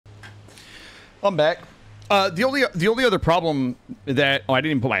I'm back. The only other problem that I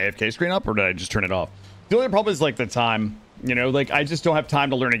didn't even put my AFK screen up, or did I just turn it off? The only problem is like the time. You know, like I just don't have time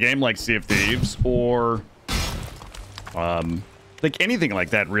to learn a game like Sea of Thieves or like anything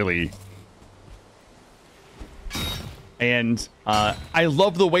like that really. And I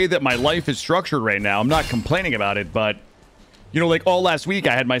love the way that my life is structured right now. I'm not complaining about it, but you know, like all last week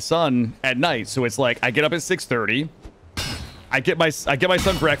I had my son at night, so it's like I get up at 6:30. I get my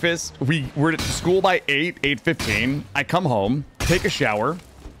son breakfast. We're at school by 8:15. I come home, take a shower,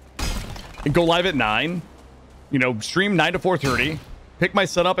 and go live at 9. You know, stream 9 to 4:30. Pick my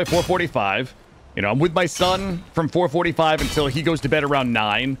son up at 4:45. You know, I'm with my son from 4:45 until he goes to bed around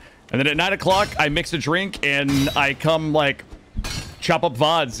 9. And then at 9 o'clock, I mix a drink and I come like chop up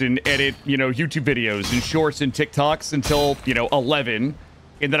VODs and edit, you know, YouTube videos and shorts and TikToks until, you know, 11.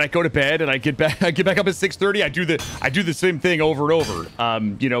 And then I go to bed and I get back up at 6:30. I do the same thing over and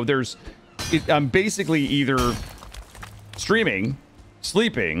over. You know, I'm basically either streaming,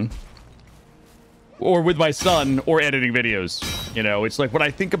 sleeping, or with my son, or editing videos. You know, it's like when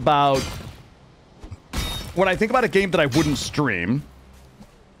I think about a game that I wouldn't stream,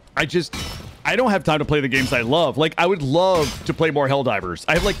 I don't have time to play the games I love. Like, I would love to play more Helldivers.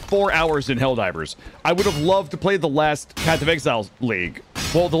 I have like 4 hours in Helldivers. I would have loved to play the last Path of Exile League.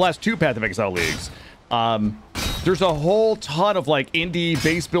 Well, the last 2 Path of Exile Leagues. There's a whole ton of like indie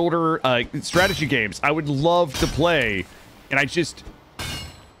base builder strategy games I would love to play, and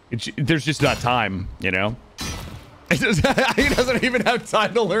there's just not time, you know? He doesn't even have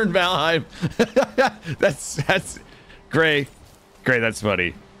time to learn Valheim. That's Gray, that's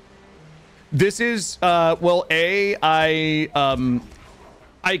funny. This is well, I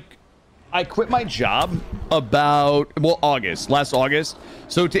quit my job about last August.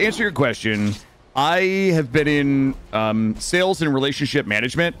 So to answer your question, I have been in sales and relationship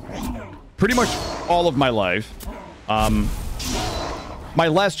management pretty much all of my life. My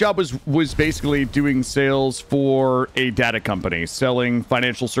last job was basically doing sales for a data company, selling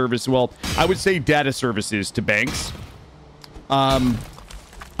financial service. Well, I would say data services to banks.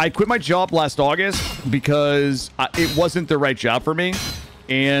 I quit my job last August because it wasn't the right job for me.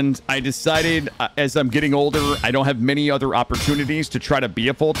 And I decided as I'm getting older, I don't have many other opportunities to try to be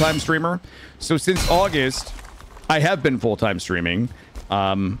a full-time streamer. So since August, I have been full-time streaming.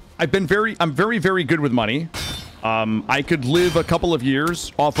 I'm very, very good with money. I could live a couple of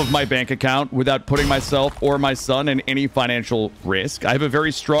years off of my bank account without putting myself or my son in any financial risk. I have a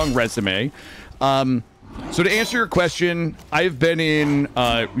very strong resume. So to answer your question, I've been in,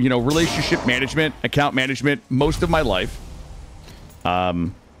 you know, relationship management, account management most of my life.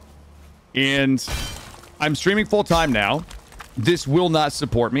 And I'm streaming full time now. This will not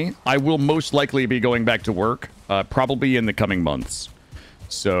support me. I will most likely be going back to work, probably in the coming months.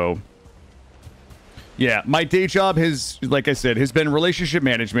 So yeah, my day job has, like I said, has been relationship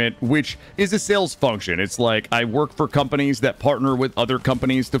management, which is a sales function. It's like I work for companies that partner with other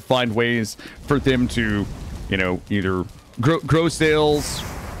companies to find ways for them to, you know, either grow sales,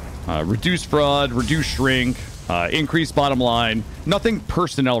 reduce fraud, reduce shrink, increase bottom line. Nothing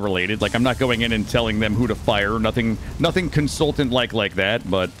personnel related. Like I'm not going in and telling them who to fire. Nothing consultant like that.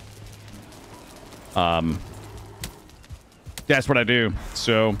 But that's what I do.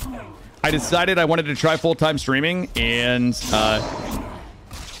 So I decided I wanted to try full-time streaming, and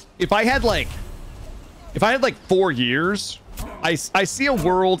if I had like 4 years, I see a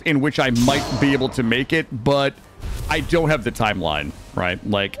world in which I might be able to make it, but I don't have the timeline, right?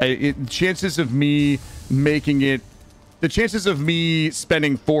 Like chances of me making it, the chances of me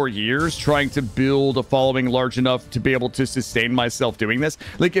spending 4 years trying to build a following large enough to be able to sustain myself doing this,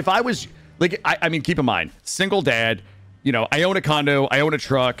 like if I was like, I mean, keep in mind, single dad, you know, I own a condo, I own a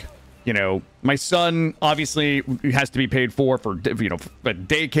truck. You know, my son obviously has to be paid for, you know,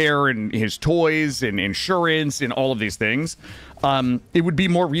 daycare and his toys and insurance and all of these things. It would be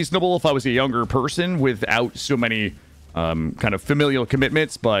more reasonable if I was a younger person without so many kind of familial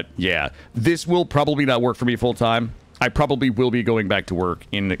commitments. But yeah, this will probably not work for me full time. I probably will be going back to work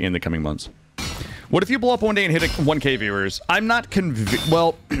in the coming months. What if you blow up one day and hit 1K viewers? I'm not convinced.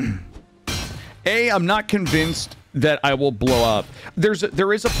 Well, I'm not convinced that I will blow up. There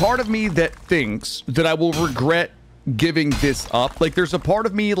is a part of me that thinks that I will regret giving this up. Like there's a part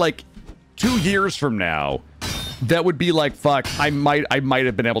of me like 2 years from now that would be like, fuck, I might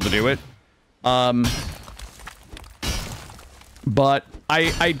have been able to do it. But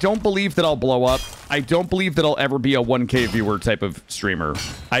I don't believe that I'll blow up. I don't believe that I'll ever be a 1K viewer type of streamer.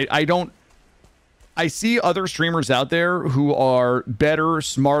 I see other streamers out there who are better,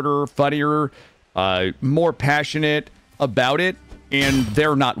 smarter, funnier, more passionate about it, and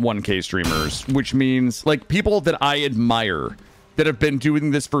they're not 1K streamers, which means like people that I admire that have been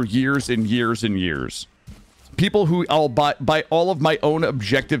doing this for years and years and years. People who I'll by all of my own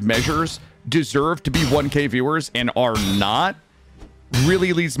objective measures deserve to be 1K viewers and are not,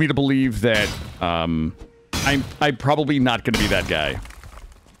 really leads me to believe that I'm probably not going to be that guy.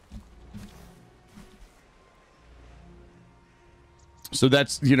 So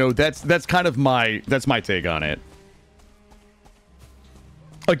that's, you know, that's kind of my take on it.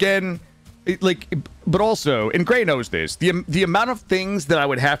 Again, but also, and Gray knows this, the amount of things that I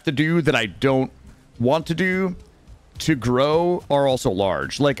would have to do that I don't want to do to grow are also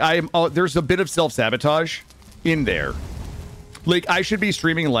large. Like there's a bit of self-sabotage in there. Like I should be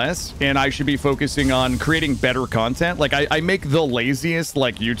streaming less and I should be focusing on creating better content. Like I make the laziest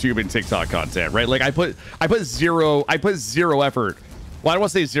like YouTube and TikTok content, right? Like I put zero effort. Well, I don't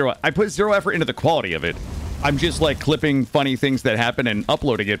want to say zero. I put zero effort into the quality of it. I'm just like clipping funny things that happen and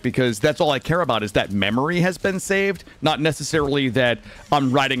uploading it because that's all I care about is that memory has been saved, not necessarily that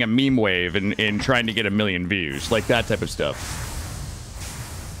I'm riding a meme wave and trying to get 1 million views, like that type of stuff.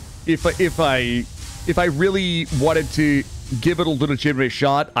 If I really wanted to give it a legitimate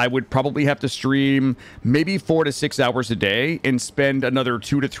shot, I would probably have to stream maybe 4 to 6 hours a day and spend another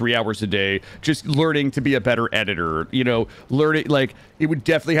 2 to 3 hours a day just learning to be a better editor. You know, learning, like, it would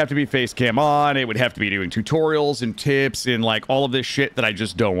definitely have to be face cam on. It would have to be doing tutorials and tips and like all of this shit that I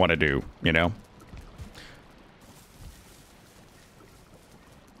just don't want to do, you know?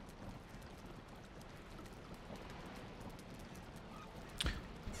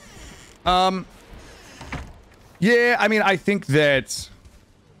 Yeah, I mean, I think that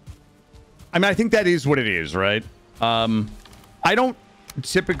is what it is, right? I don't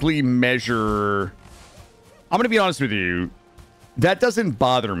typically measure. I'm going to be honest with you. That doesn't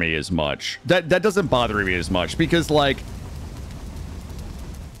bother me as much. That doesn't bother me as much because, like,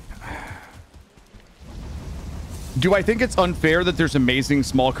 do I think it's unfair that there's amazing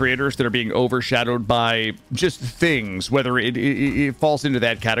small creators that are being overshadowed by just things, whether it falls into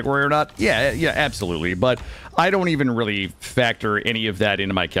that category or not? Yeah, absolutely. But I don't even really factor any of that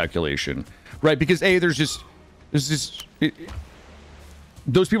into my calculation, right? Because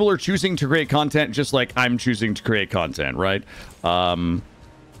those people are choosing to create content just like I'm choosing to create content, right? I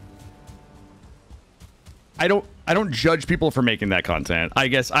don't judge people for making that content. I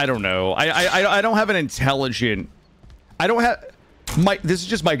guess I don't know. I don't have an intelligent. I don't have this is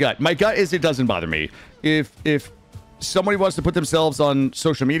just my gut. My gut is it doesn't bother me. If somebody wants to put themselves on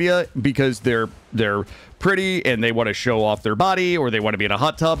social media because they're pretty and they want to show off their body or they want to be in a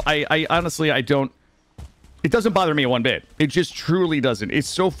hot tub, I honestly I don't. It doesn't bother me one bit. It just truly doesn't. It's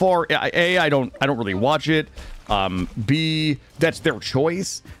so far. A, I don't really watch it. B, that's their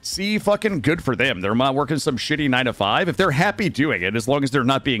choice. C, fucking good for them. They're not working some shitty 9-to-5. If they're happy doing it, as long as they're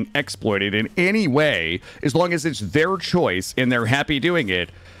not being exploited in any way, as long as it's their choice and they're happy doing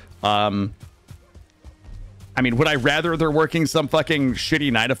it. I mean, would I rather they're working some fucking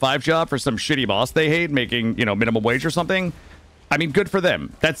shitty 9-to-5 job for some shitty boss they hate, making, you know, minimum wage or something? I mean, good for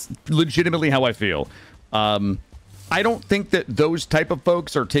them. That's legitimately how I feel. I don't think that those type of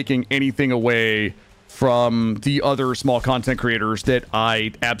folks are taking anything away from the other small content creators that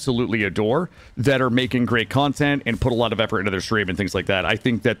I absolutely adore that are making great content and put a lot of effort into their stream and things like that. I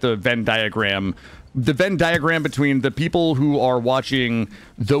think that the Venn diagram between the people who are watching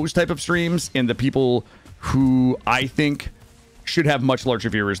those type of streams and the people who I think should have much larger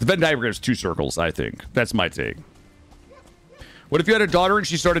viewers, the Venn diagram is 2 circles, I think. That's my take. What if you had a daughter and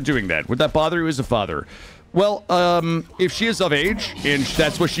she started doing that? Would that bother you as a father? Well, if she is of age and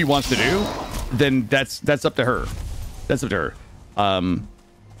that's what she wants to do, then that's up to her. That's up to her. That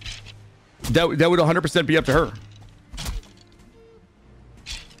would 100% be up to her.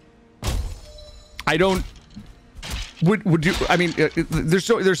 I don't. Would you? I mean,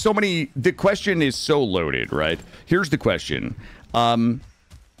 there's so many. The question is so loaded, right? Here's the question.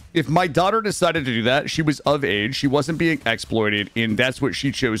 If my daughter decided to do that, she was of age, she wasn't being exploited, and that's what she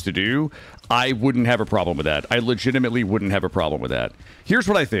chose to do, I wouldn't have a problem with that. I legitimately wouldn't have a problem with that. Here's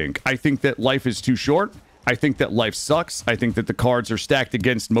what I think. I think that life is too short. I think that life sucks. I think that the cards are stacked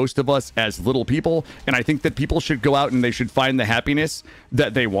against most of us as little people, and I think that people should go out and they should find the happiness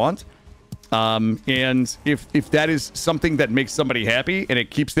that they want. And if that is something that makes somebody happy and it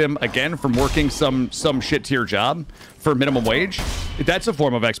keeps them again from working some shit tier job for minimum wage, if that's a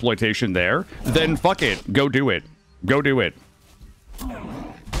form of exploitation there, then fuck it, go do it.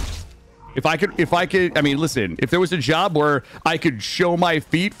 If I could, I mean, listen, if there was a job where I could show my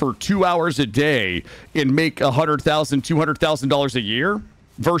feet for 2 hours a day and make $100,000, $200,000 a year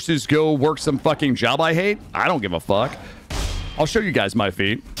versus go work some fucking job I hate, I don't give a fuck. I'll show you guys my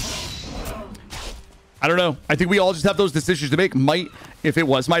feet. I don't know. I think we all just have those decisions to make. If it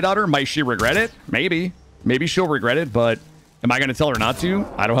was my daughter, might she regret it? Maybe. Maybe she'll regret it, but am I going to tell her not to?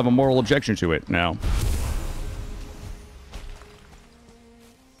 I don't have a moral objection to it. No.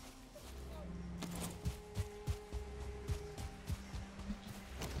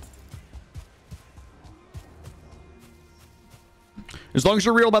 As long as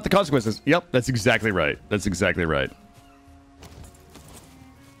you're real about the consequences. Yep, that's exactly right. That's exactly right.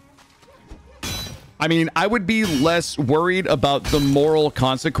 I mean, I would be less worried about the moral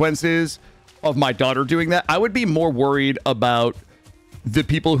consequences of my daughter doing that. I would be more worried about the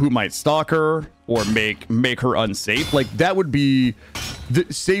people who might stalk her or make her unsafe. Like, that would be... The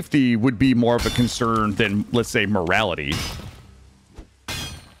safety would be more of a concern than, let's say, morality.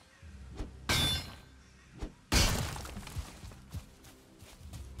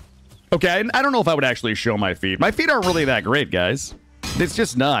 Okay, I don't know if I would actually show my feet. My feet aren't really that great, guys. It's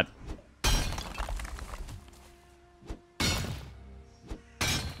just not.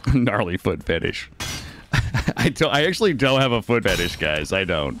 Gnarly foot fetish. I actually don't have a foot fetish, guys. I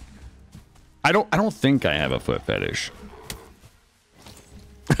don't think I have a foot fetish.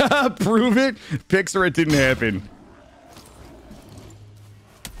 Prove it. Pics or it didn't happen.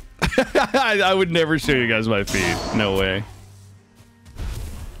 I would never show you guys my feet. No way.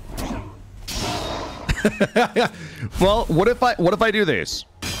 Well, what if I do this?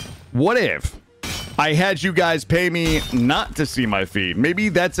 What if I had you guys pay me not to see my feet? Maybe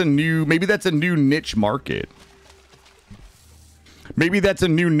that's a new niche market. Maybe that's a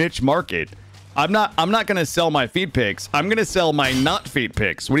new niche market. I'm not gonna sell my feet pics. I'm gonna sell my not feet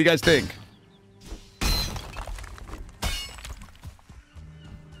pics. What do you guys think?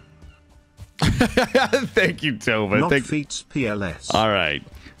 Thank you, Tova. Not feet's PLS. All right.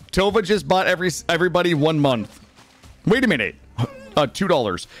 Tova just bought everybody 1 month. Wait a minute.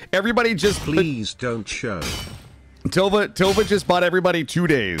 $2. Everybody just... Please don't show. Tova just bought everybody 2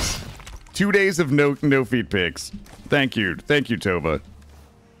 days. 2 days of no feet pics. Thank you. Thank you, Tova.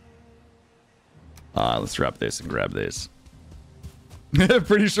 Let's drop this and grab this.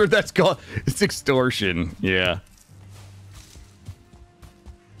 Pretty sure that's called... It's extortion. Yeah.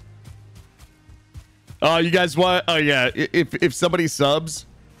 Oh, you guys want... Oh, yeah. If somebody subs...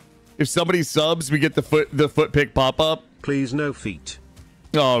 If somebody subs, we get the foot pic pop-up. Please, no feet.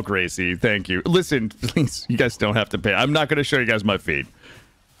 Oh, Gracie, thank you. Listen, please, you guys don't have to pay. I'm not going to show you guys my feet.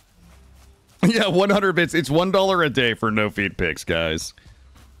 Yeah, 100 bits. It's $1 a day for no feet pics, guys.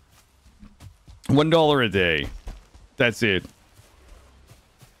 $1 a day. That's it.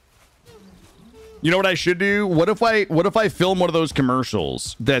 You know what I should do? What if I film one of those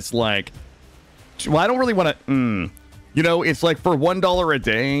commercials that's like... Well, I don't really want to... You know, it's like for $1 a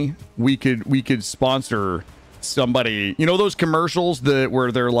day, we could sponsor somebody. You know those commercials where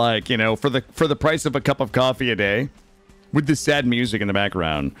they're like, you know, for the price of a cup of coffee a day, with the sad music in the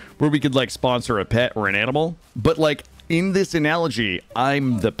background, where we could like sponsor a pet or an animal. But like in this analogy,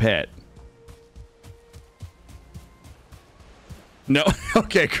 I'm the pet. No,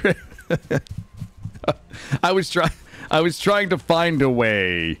 okay, great. I was trying to find a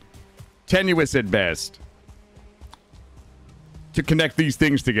way, tenuous at best, to connect these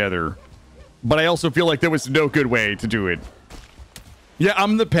things together, but I also feel like there was no good way to do it. Yeah,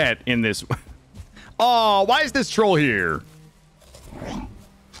 I'm the pet in this. Oh, why is this troll here?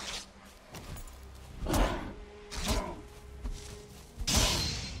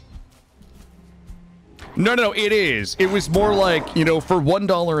 No, it is. It was more like, you know, for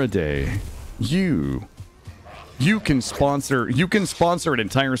 $1 a day, you can sponsor an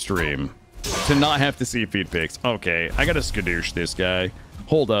entire stream to not have to see feed pics. Okay, I gotta skadoosh this guy.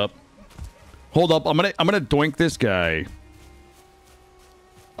 Hold up. I'm gonna doink this guy.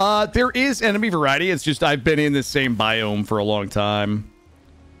 There is enemy variety. It's just I've been in the same biome for a long time.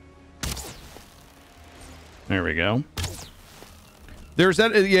 There we go. There's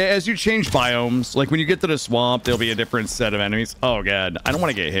that. Yeah, as you change biomes, like when you get to the swamp, there'll be a different set of enemies. Oh god, I don't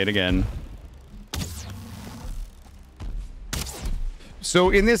want to get hit again.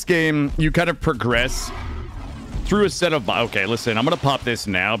 So in this game, you kind of progress through a set of... Okay, listen, I'm going to pop this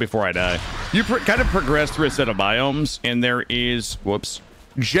now before I die. You kind of progress through a set of biomes, and there is, whoops,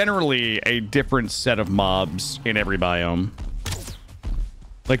 generally a different set of mobs in every biome.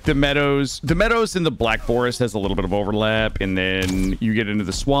 Like the meadows in the Black Forest has a little bit of overlap, and then you get into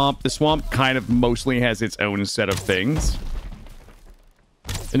the swamp. The swamp kind of mostly has its own set of things.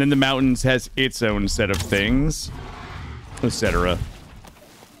 And then the mountains has its own set of things, etc.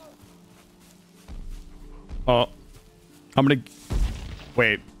 Oh, I'm gonna...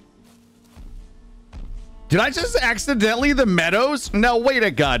 Wait. Did I just accidentally the meadows? No, wait a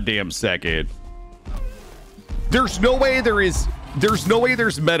goddamn second. There's no way there's no way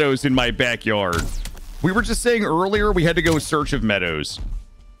there's meadows in my backyard. We were just saying earlier we had to go search of meadows.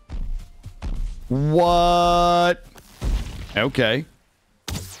 What? Okay.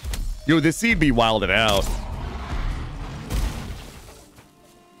 Yo, this seed be wilded out.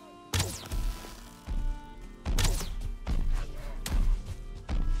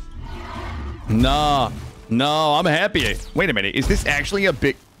 Nah, no, I'm happy. Wait a minute. Is this actually a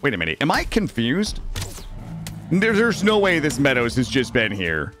big... Wait a minute. Am I confused? There's no way this Meadows has just been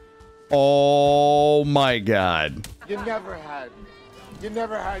here. Oh, my God. You never had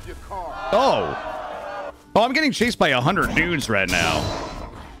your car. Oh. Oh, I'm getting chased by 100 dudes right now.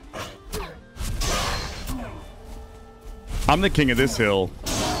 I'm the king of this hill.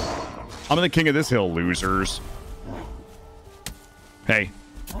 I'm the king of this hill, losers. Hey.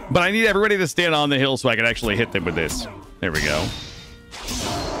 But I need everybody to stand on the hill so I can actually hit them with this. There we go.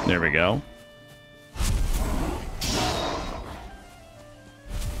 There we go.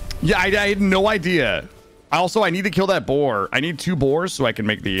 Yeah, I had no idea. Also, I need to kill that boar. I need 2 boars so I can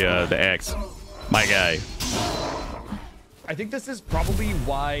make the axe. My guy. I think this is probably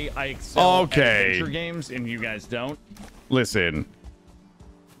why I excel at adventure games and you guys don't. Listen.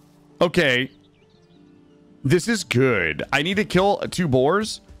 Okay. This is good. I need to kill 2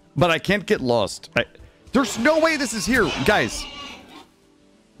 boars, but I can't get lost. There's no way this is here. Guys,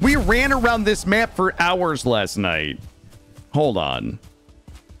 we ran around this map for hours last night. Hold on.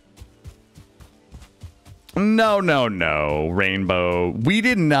 No, no, no, Rainbow. We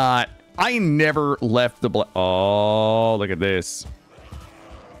did not. I never left the... Oh, look at this.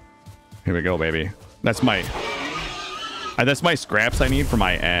 Here we go, baby. That's my scraps I need for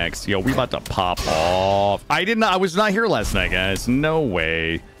my axe. Yo, we about to pop off. I was not here last night, guys. No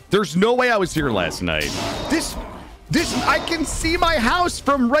way. There's no way I was here last night. I can see my house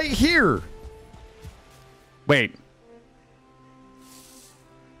from right here. Wait.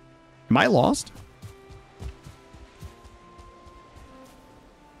 Am I lost?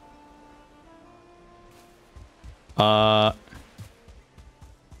 Oh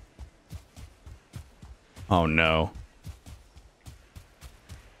no.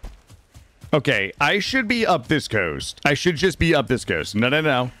 Okay, I should be up this coast. I should just be up this coast. No, no,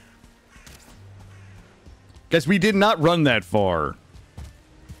 no. Guys, we did not run that far.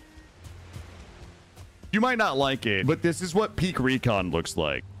 You might not like it, but this is what peak recon looks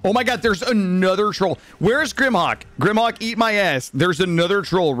like. Oh my God, there's another troll. Where's Grimhawk? Grimhawk, eat my ass. There's another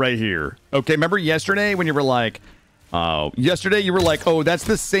troll right here. Okay, remember yesterday when you were like, oh, yesterday you were like, oh, that's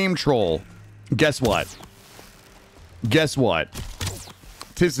the same troll. Guess what? Guess what?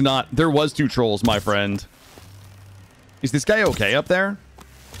 Tis not. There was 2 trolls, my friend. Is this guy okay up there?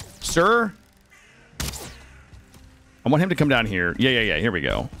 Sir? I want him to come down here. Yeah. Here we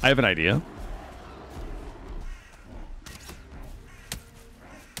go. I have an idea.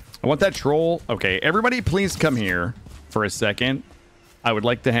 I want that troll. Okay, everybody please come here for a second. I would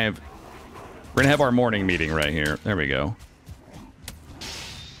like to have... We're going to have our morning meeting right here. There we go.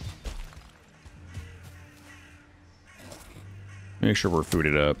 Make sure we're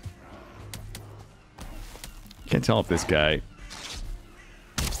fooded up. Can't tell if this guy...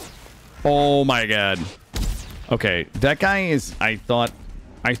 Oh my God. Okay, that guy is... I thought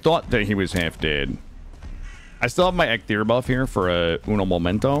that he was half dead. I still have my Ektir buff here for a uno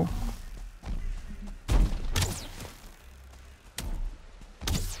momento.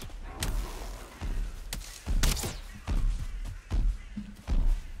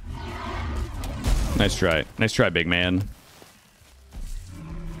 Nice try. Nice try, big man.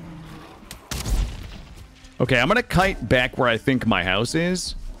 Okay, I'm gonna kite back where I think my house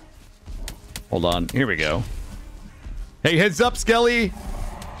is. Hold on. Here we go. Hey, heads up, Skelly!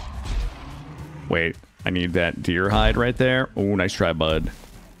 Wait, I need that deer hide right there. Oh, nice try, bud.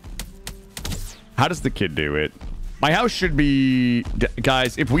 How does the kid do it? My house should be...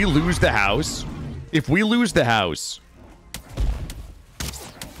 Guys, if we lose the house... If we lose the house...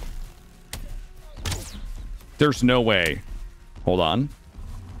 There's no way. Hold on.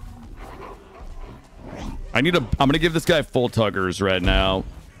 I'm gonna give this guy full tuggers right now.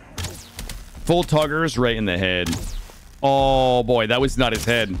 Full tuggers right in the head. Oh boy, that was not his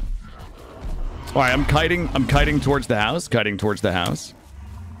head. All right, I'm kiting towards the house. Kiting towards the house.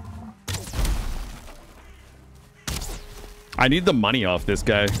 I need the money off this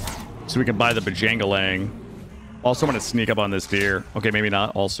guy so we can buy the bajangalang. Also, I'm gonna sneak up on this deer. Okay, maybe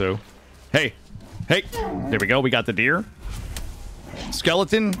not. Also, hey. Hey, there we go. We got the deer.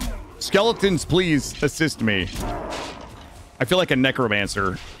 Skeleton. Skeletons, please assist me. I feel like a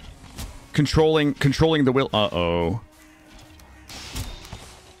necromancer. Controlling the will. Uh-oh.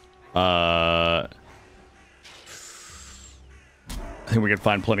 I think we can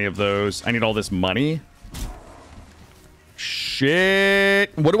find plenty of those. I need all this money.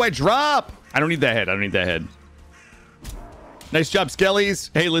 Shit. What do I drop? I don't need that head. I don't need that head. Nice job, Skellies.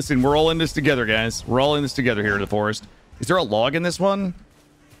 Hey, listen, we're all in this together, guys. We're all in this together here in the forest. Is there a log in this one?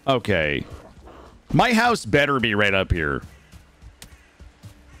 Okay. My house better be right up here.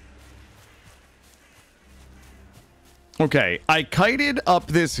 Okay, I kited up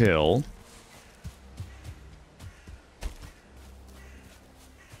this hill.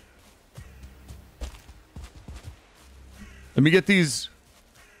 Let me get these.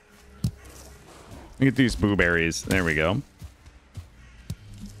 Let me get these blueberries. There we go.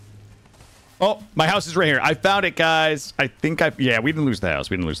 Oh, my house is right here. I found it, guys. I think yeah, we didn't lose the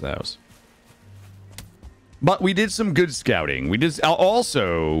house. We didn't lose the house. But we did some good scouting. We did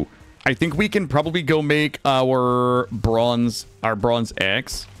also. I think we can probably go make our bronze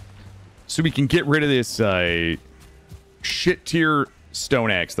axe, so we can get rid of this shit tier stone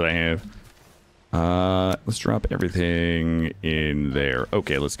axe that I have. Let's drop everything in there.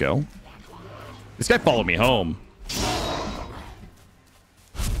 Okay, let's go. This guy followed me home.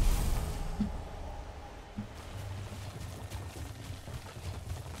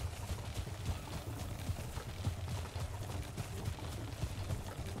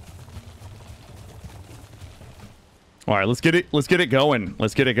 All right, let's get it going.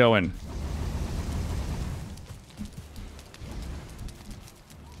 Let's get it going.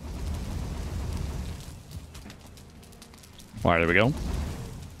 All right, there we go.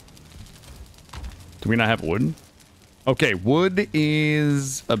 Do we not have wood? Okay, wood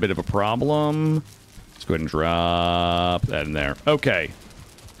is a bit of a problem. Let's go ahead and drop that in there. Okay.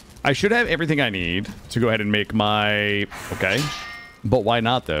 I should have everything I need to go ahead and make my... Okay. But why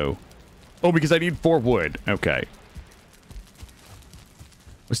not, though? Oh, because I need 4 wood. Okay.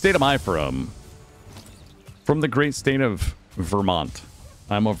 What state am I from? From the great state of Vermont.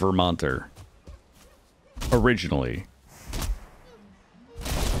 I'm a Vermonter. Originally.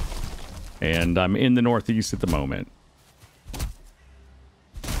 And I'm in the Northeast at the moment.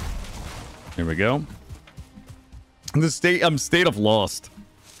 There we go. I'm state of lost.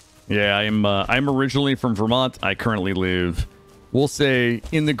 Yeah, I'm originally from Vermont. I currently live, we'll say,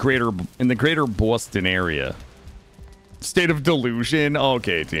 in the greater Boston area. State of delusion.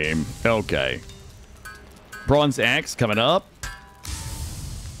 Okay, team. Okay. Bronze axe coming up.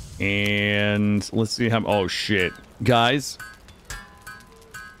 And let's see how... Oh, shit. Guys.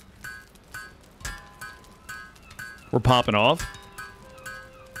 We're popping off.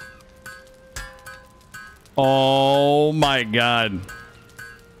 Oh, my God.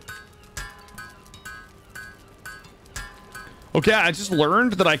 Okay, I just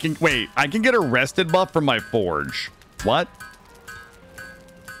learned that I can... Wait, I can get a rested buff from my forge. What?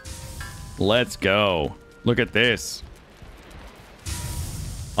 Let's go. Look at this.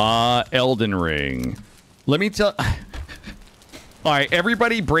 Elden Ring. Let me tell... All right,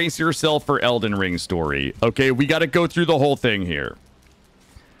 everybody brace yourself for Elden Ring story. Okay, we got to go through the whole thing here.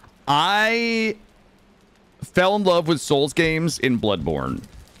 I fell in love with Souls games in Bloodborne.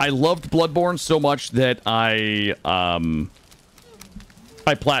 I loved Bloodborne so much that I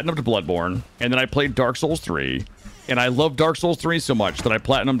platinumed Bloodborne, and then I played Dark Souls 3. And I love Dark Souls 3 so much that I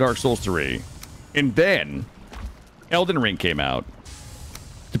platinumed Dark Souls 3. And then Elden Ring came out.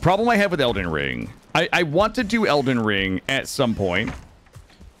 The problem I have with Elden Ring, I want to do Elden Ring at some point.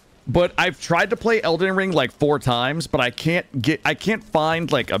 But I've tried to play Elden Ring like 4 times, but I can't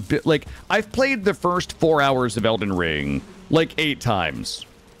find like a bit, like I've played the first 4 hours of Elden Ring like 8 times.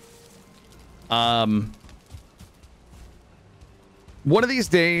 One of these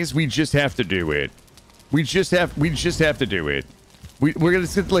days we just have to do it. We just have to do it. We're gonna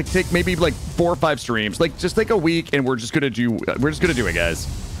like take maybe like 4 or 5 streams, like just like a week, and we're just gonna do it, guys.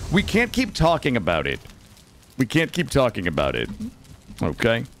 We can't keep talking about it. We can't keep talking about it.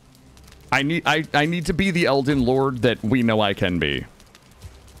 Okay. I need to be the Elden Lord that we know I can be.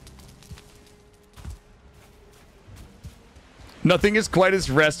 Nothing is quite as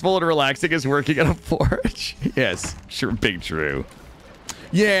restful and relaxing as working at a forge. Yes, sure, big true.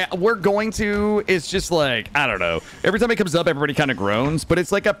 Yeah, we're going to. It's just like, I don't know. Every time it comes up, everybody kind of groans, but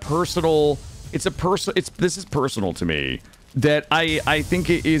it's like a personal. This is personal to me. That I think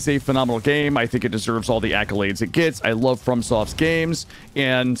it is a phenomenal game. I think it deserves all the accolades it gets. I love FromSoft's games,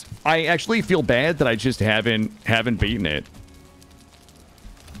 and I actually feel bad that I just haven't beaten it.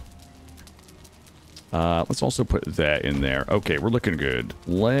 Let's also put that in there. Okay, we're looking good.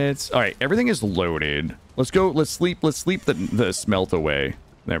 All right, everything is loaded. Let's go. Let's sleep the smelt away.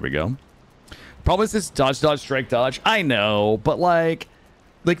 There we go. Problem is this dodge, strike, dodge. I know, but like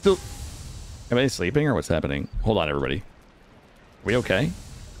the... Am I sleeping or what's happening? Hold on, everybody. Are we okay?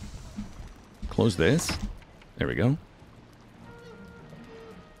 Close this. There we go.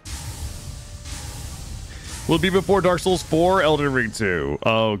 Will it be before Dark Souls 4, Elden Ring 2?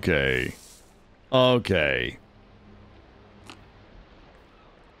 Okay. Okay.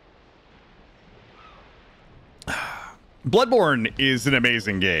 Bloodborne is an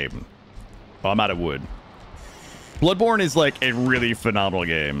amazing game. Oh, I'm out of wood. Bloodborne is like a really phenomenal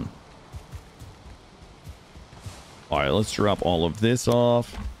game. All right, let's drop all of this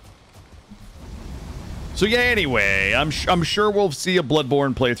off. So yeah, anyway, I'm sure we'll see a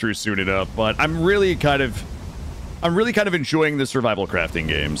Bloodborne playthrough soon enough, but I'm really kind of enjoying the survival crafting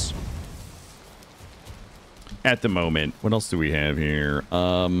games at the moment. What else do we have here?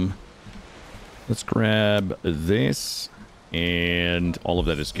 Let's grab this, and all of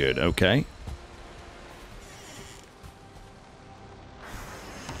that is good. Okay.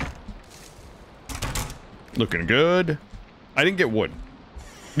 Looking good. I didn't get wood.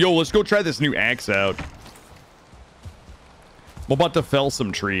 Yo, let's go try this new axe out. I'm about to fell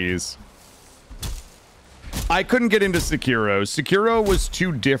some trees. I couldn't get into Sekiro. Sekiro was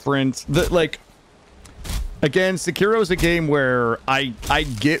too different. Again, Sekiro is a game where I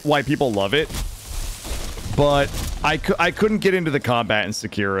get why people love it, but I couldn't get into the combat in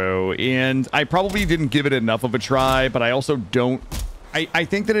Sekiro, and I probably didn't give it enough of a try, but I also don't... I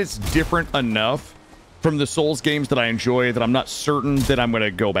think that it's different enough from the Souls games that I enjoy that I'm not certain that I'm going to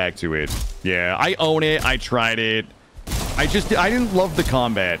go back to it. Yeah, I own it. I tried it. I didn't love the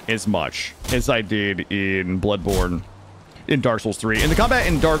combat as much as I did in Bloodborne, in Dark Souls 3. And the combat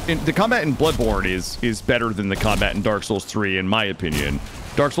in Bloodborne is better than the combat in Dark Souls 3, in my opinion.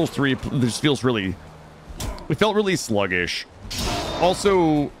 Dark Souls 3 just feels really... It felt really sluggish.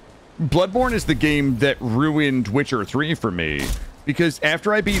 Also, Bloodborne is the game that ruined Witcher 3 for me. Because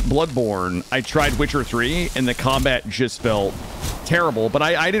after I beat Bloodborne, I tried Witcher 3, and the combat just felt terrible. But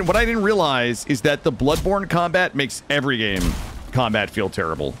what I didn't realize is that the Bloodborne combat makes every game combat feel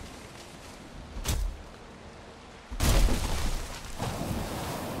terrible.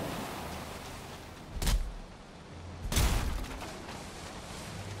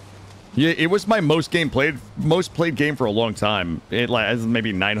 Yeah, it was my most played game for a long time. It has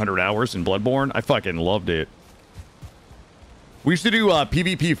maybe 900 hours in Bloodborne. I fucking loved it. We used to do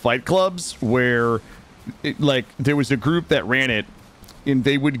PvP fight clubs where, there was a group that ran it, and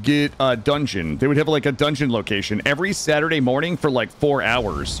they would get a dungeon. They would have, like, a dungeon location. Every Saturday morning for, like, 4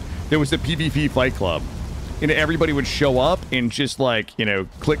 hours, there was a PvP fight club. And everybody would show up and just, like, you know,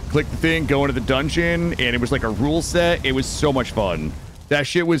 click the thing, go into the dungeon, and it was, like, a rule set. It was so much fun. That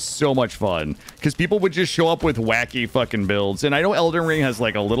shit was so much fun. Because people would just show up with wacky fucking builds. And I know Elden Ring has,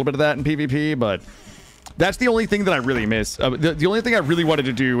 like, a little bit of that in PvP, but... That's the only thing that I really miss. The only thing I really wanted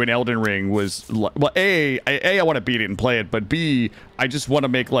to do in Elden Ring was, well, I want to beat it and play it, but B, I just want to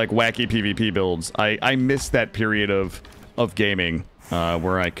make, like, wacky PvP builds. I miss that period of gaming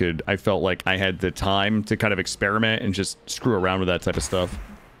where I felt like I had the time to kind of experiment and just screw around with that type of stuff.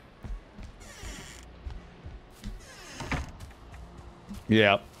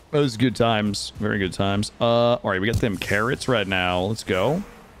 Yeah, those good times. Very good times. All right, we got them carrots right now. Let's go.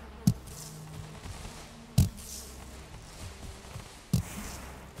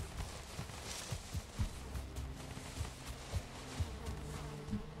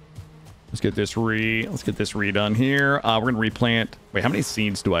 Let's get this redone here. We're gonna replant. Wait, how many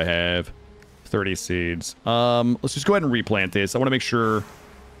seeds do I have? 30 seeds. Let's just go ahead and replant this. I want to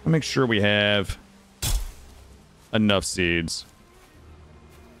make sure we have enough seeds.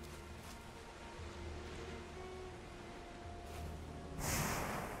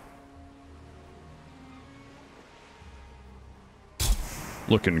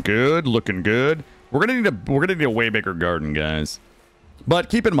 Looking good, looking good. We're gonna need a way bigger garden, guys. But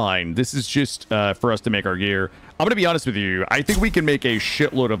keep in mind, this is just for us to make our gear. I'm gonna be honest with you. I think we can make a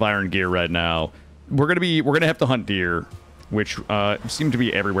shitload of iron gear right now. We're gonna have to hunt deer, which seem to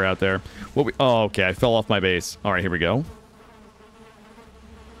be everywhere out there. Oh, okay. I fell off my base. All right, here we go.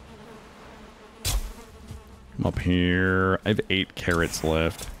 I'm up here. I have 8 carrots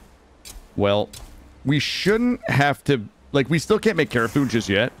left. Well, we shouldn't have to. Like, we still can't make carrot food just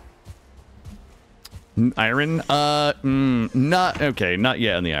yet. Iron? Not... Okay, not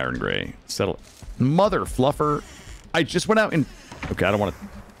yet on the iron gray. Settle... Mother fluffer. I just went out and... Okay, I don't want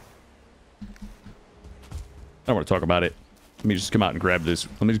to talk about it. Let me just come out and grab this.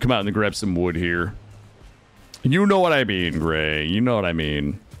 Let me just come out and grab some wood here. You know what I mean, Gray. You know what I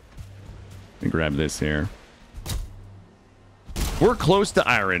mean. Let me grab this here. We're close to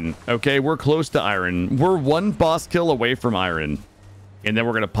iron, okay? We're close to iron. We're one boss kill away from iron. And then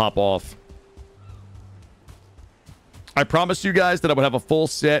we're going to pop off. I promised you guys that I would have a full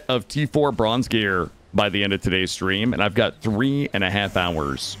set of T4 bronze gear by the end of today's stream. And I've got 3.5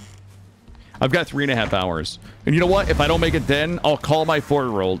 hours. I've got 3.5 hours. And you know what? If I don't make it then, I'll call my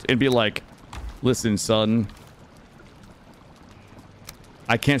 4-year-old and be like, listen, son.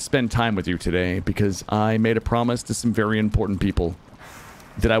 I can't spend time with you today because I made a promise to some very important people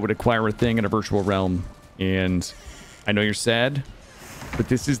that I would acquire a thing in a virtual realm. And I know you're sad, but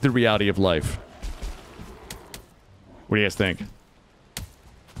this is the reality of life. What do you guys think?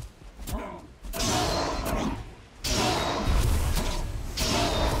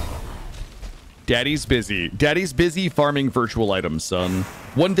 Daddy's busy. Daddy's busy farming virtual items, son.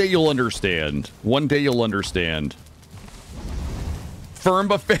 One day you'll understand. One day you'll understand.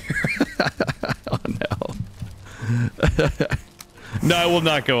 Firm affair. Oh no. No, it will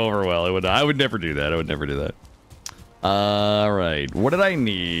not go over well. It would not. I would never do that. I would never do that. All right. What did I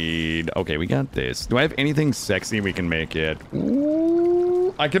need? Okay, we got this. Do I have anything sexy we can make yet?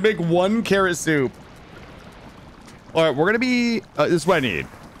 Ooh, I can make 1 carrot soup. All right, we're gonna be. This is what I need.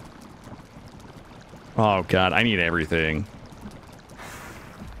 Oh god, I need everything.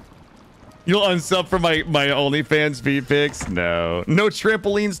 You'll unsub for my OnlyFans VPix? No. No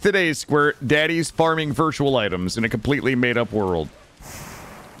trampolines today, Squirt. Daddy's farming virtual items in a completely made-up world.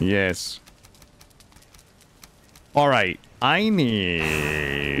 Yes. Alright. I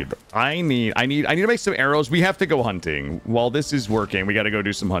need to make some arrows. We have to go hunting. While this is working, we gotta go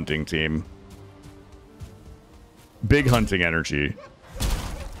do some hunting, team. Big hunting energy.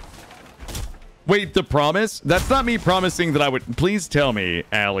 Wait, the promise? That's not me promising that I would... Please tell me,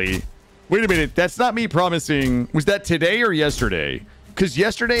 Allie. Wait a minute, that's not me promising. Was that today or yesterday? Because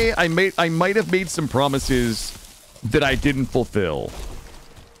yesterday I might have made some promises that I didn't fulfill.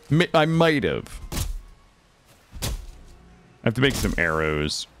 I might have. I have to make some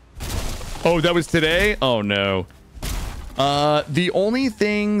arrows. Oh, that was today? Oh no. The only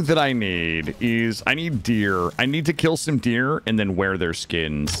thing that I need is I need deer. I need to kill some deer and then wear their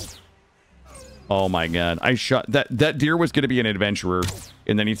skins. Oh my god. I shot that deer was going to be an adventurer.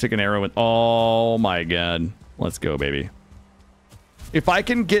 And then he took an arrow and oh my god. Let's go, baby. If I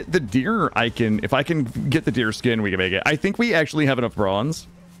can get the deer, if I can get the deer skin, we can make it. I think we actually have enough bronze.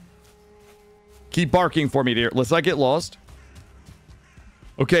 Keep barking for me, deer. Let's not get lost.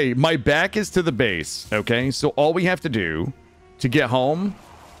 Okay, my back is to the base. Okay, so all we have to do to get home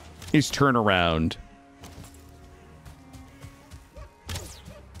is turn around.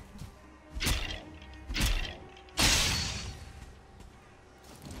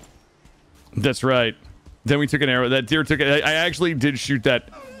 That's right. Then we took an arrow. That deer took it. I actually did shoot that.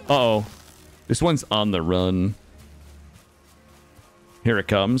 Uh-oh. This one's on the run. Here it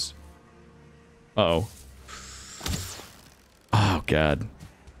comes. Uh-oh. Oh, God.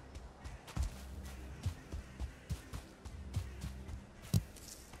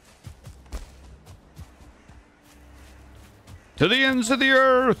 To the ends of the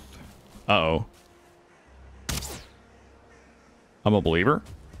earth. Uh-oh. I'm a believer.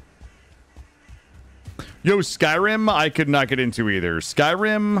 Yo, Skyrim, I could not get into either.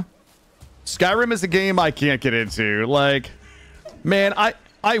 Skyrim is a game I can't get into. Like, man,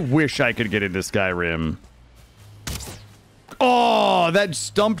 I wish I could get into Skyrim. Oh, that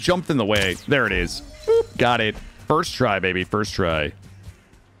stump jumped in the way. There it is. Boop, got it. First try, baby. First try.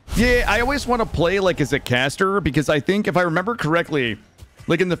 Yeah, I always want to play, like, as a caster, because I think, if I remember correctly,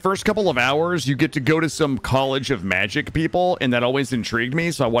 like, in the first couple of hours, you get to go to some College of Magic people, and that always intrigued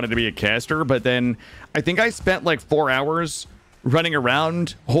me, so I wanted to be a caster, but then I think I spent, like, 4 hours running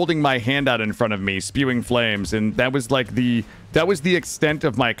around, holding my hand out in front of me, spewing flames, and that was, like, the extent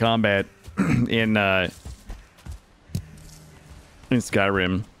of my combat in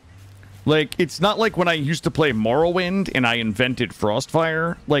Skyrim. Like, it's not like when I used to play Morrowind and I invented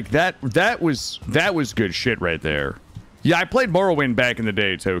Frostfire. Like, that was good shit right there. Yeah, I played Morrowind back in the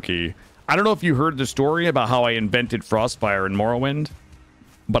day, Toki. I don't know if you heard the story about how I invented Frostfire in Morrowind,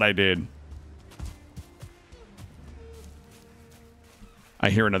 but I did.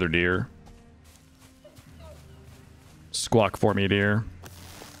 I hear another deer. Squawk for me, deer.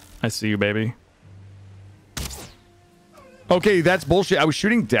 I see you, baby. Okay, that's bullshit. I was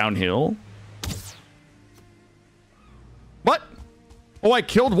shooting downhill. What? Oh, I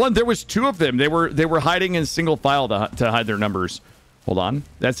killed one. There was 2 of them. They were hiding in single file to hide their numbers. Hold on.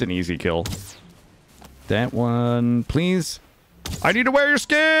 That's an easy kill. That one, please. I need to wear your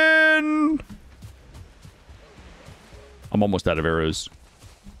skin. I'm almost out of arrows.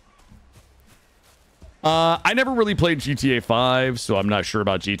 I never really played GTA 5, so I'm not sure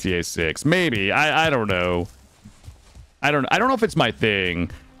about GTA 6. Maybe. I don't know. I don't know if it's my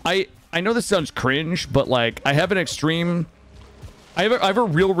thing. I know this sounds cringe, but like I have an extreme I have a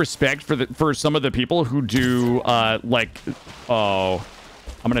real respect for some of the people who do like oh,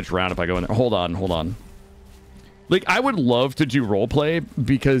 I'm gonna drown if I go in there. Hold on. Like, I would love to do roleplay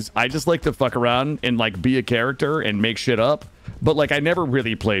because I just like to fuck around and, like, be a character and make shit up. But, like, I never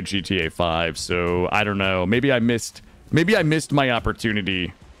really played GTA 5, so I don't know. Maybe I missed my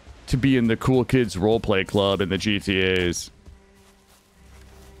opportunity to be in the cool kids roleplay club in the GTAs.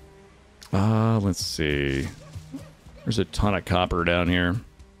 Let's see. There's a ton of copper down here.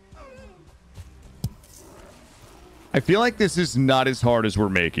 I feel like this is not as hard as we're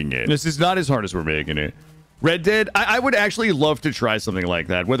making it. Red Dead, I would actually love to try something like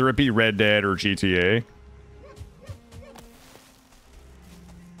that, whether it be Red Dead or GTA.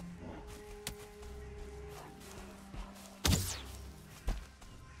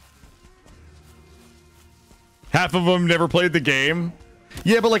 Half of them never played the game.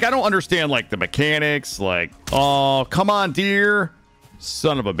 Yeah, but like I don't understand like the mechanics. Like, oh, come on, dear.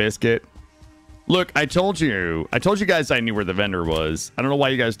 Son of a biscuit. Look, I told you guys I knew where the vendor was. I don't know why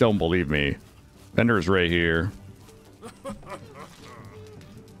you guys don't believe me. Vendor is right here.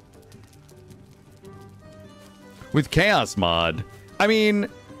 With Chaos Mod, I mean,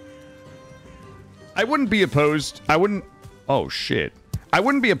 I wouldn't be opposed. Oh, shit. I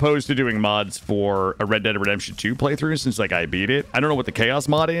wouldn't be opposed to doing mods for a Red Dead Redemption 2 playthrough since, like, I beat it. I don't know what the Chaos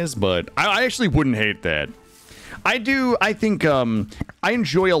Mod is, but I actually wouldn't hate that. I think, I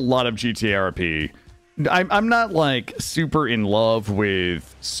enjoy a lot of GTA RP. I'm not, like, super in love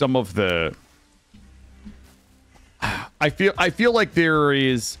with some of the... I feel like there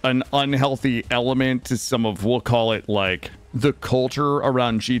is an unhealthy element to some of, we'll call it, like, the culture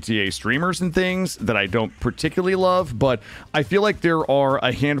around GTA streamers and things that I don't particularly love, but I feel like there are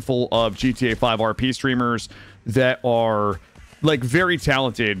a handful of GTA 5 RP streamers that are, like, very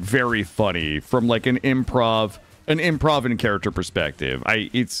talented, very funny, from, like, an improv and character perspective.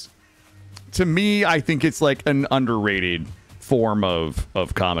 To me, I think it's, like, an underrated form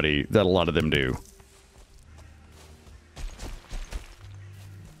of comedy that a lot of them do.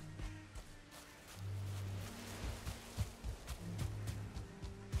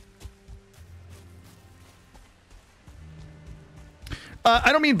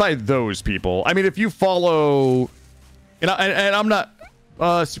 I don't mean by those people. I mean, if you follow... And I'm not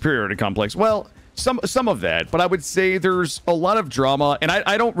superiority complex. Well, some of that. But I would say there's a lot of drama. And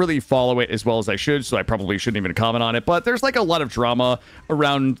I don't really follow it as well as I should, so I probably shouldn't even comment on it. But there's, like, a lot of drama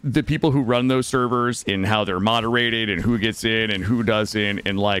around the people who run those servers and how they're moderated and who gets in and who doesn't.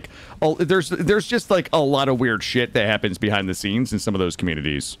 And, like, there's just, like, a lot of weird shit that happens behind the scenes in some of those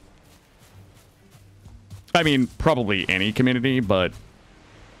communities. I mean, probably any community, but...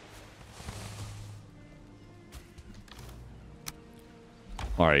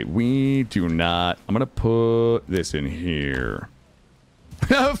 All right, we do not... I'm going to put this in here.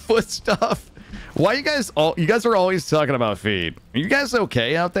 Foot stuff. Why you guys... You guys are always talking about feet. Are you guys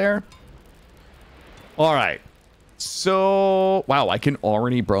okay out there? All right. So... Wow, I can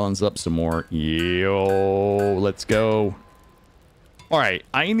already bronze up some more. Yo, let's go. All right,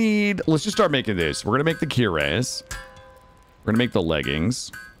 I need... Let's just start making this. We're going to make the cuirass. We're going to make the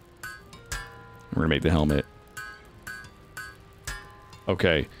leggings. We're going to make the helmet.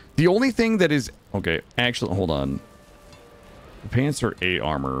 Okay. The only thing that is... Okay, actually, hold on. The pants are 8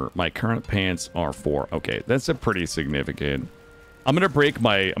 armor. My current pants are 4. Okay, that's a pretty significant... I'm going to break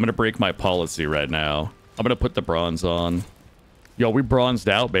my policy right now. I'm going to put the bronze on. Yo, we bronzed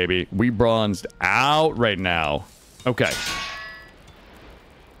out, baby. We bronzed out right now. Okay.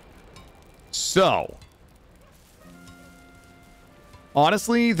 So,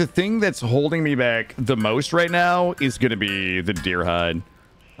 honestly, the thing that's holding me back the most right now is going to be the deer hide.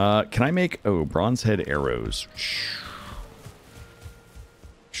 Can I make... Oh, bronze head arrows.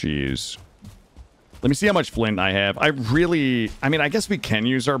 Jeez. Let me see how much flint I have. I mean, I guess we can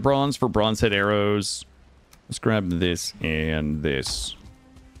use our bronze for bronze head arrows. Let's grab this and this.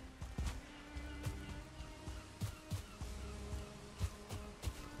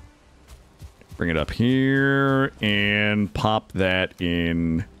 Bring it up here and pop that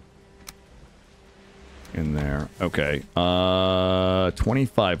in there. Okay.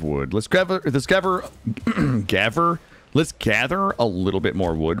 25 wood. Let's gather a little bit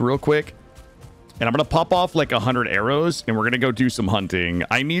more wood real quick. And I'm going to pop off like 100 arrows and we're going to go do some hunting.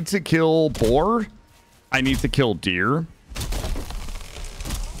 I need to kill boar. I need to kill deer.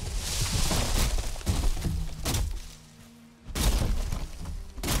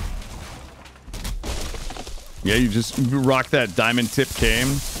 Yeah, you just rock that diamond tip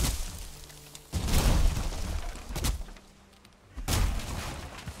cane.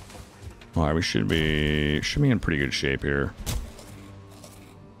 All right, we should be in pretty good shape here.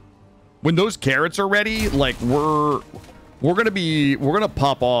 When those carrots are ready, like we're gonna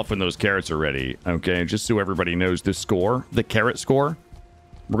pop off when those carrots are ready. Okay, just so everybody knows the score, the carrot score.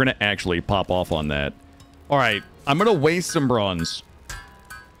 We're gonna actually pop off on that. All right, I'm gonna waste some bronze.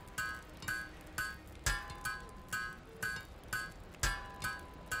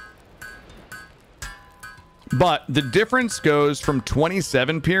 But the difference goes from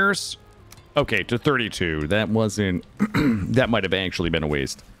 27 Pierce, okay, to 32. That wasn't, that might have actually been a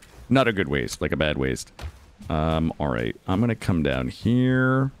waste. Not a good waste, like a bad waste. All right, I'm going to come down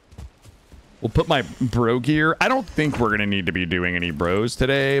here. We'll put my bro gear. I don't think we're going to need to be doing any bros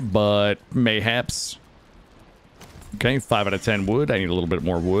today, but mayhaps. Okay, 5 out of 10 wood. I need a little bit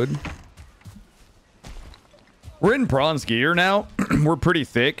more wood. We're in bronze gear now. We're pretty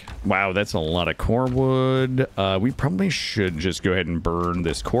thick. Wow, that's a lot of core wood. We probably should just go ahead and burn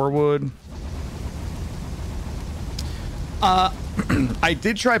this core wood. I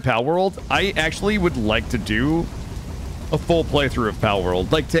did try Pal World. I actually would like to do a full playthrough of Pal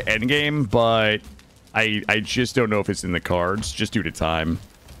World, like to endgame, but I just don't know if it's in the cards, just due to time.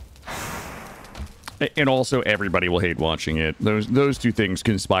 And also, everybody will hate watching it. Those two things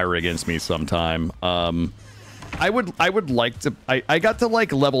conspire against me sometime. I would like to. I got to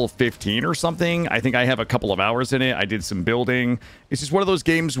like level 15 or something. I think I have a couple of hours in it. I did some building. It's just one of those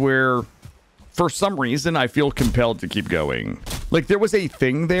games where, for some reason, I feel compelled to keep going. Like, there was a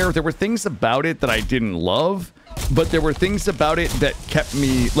thing there. There were things about it that I didn't love, but there were things about it that kept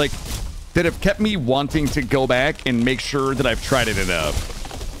me, like, that have kept me wanting to go back and make sure that I've tried it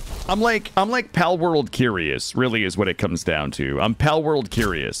enough. I'm like Pal World curious, really is what it comes down to. I'm Pal World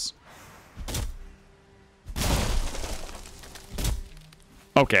curious.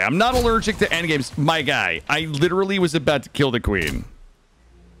 Okay, I'm not allergic to endgames. My guy, I literally was about to kill the queen.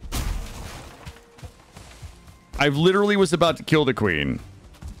 I literally was about to kill the queen.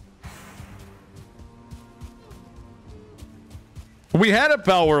 We had a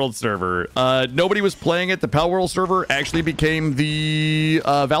Pal World server. Nobody was playing it. The Pal World server actually became the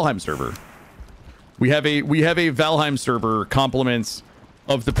Valheim server. We have a Valheim server compliments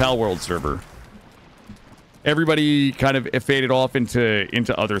of the Pal World server. Everybody kind of faded off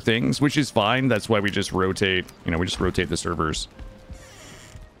into other things, which is fine. That's why we just rotate. You know, we just rotate the servers.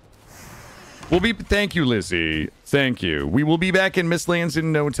 We'll be. Thank you, Lizzie. Thank you. We will be back in Mistlands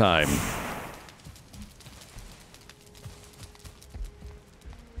in no time.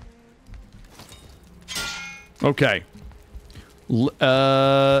 Okay.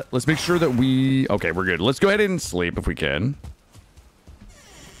 Let's make sure that we... Okay, we're good. Let's go ahead and sleep if we can.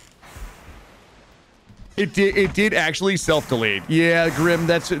 It did actually self-delete. Yeah, Grim,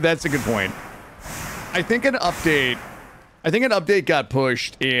 that's a good point. I think an update got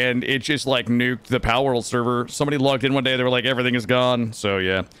pushed and it just like nuked the Pal World server. Somebody logged in one day, they were like, everything is gone. So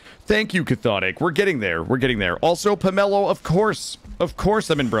yeah. Thank you, Cathodic. We're getting there. We're getting there. Also, Pomelo, of course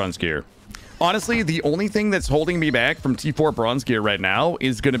I'm in bronze gear. Honestly, the only thing that's holding me back from T4 bronze gear right now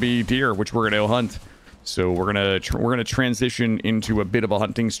is going to be deer, which we're going to hunt. So we're gonna transition into a bit of a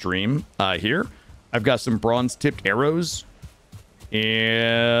hunting stream here. I've got some bronze tipped arrows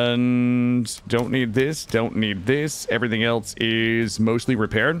and don't need this, don't need this. Everything else is mostly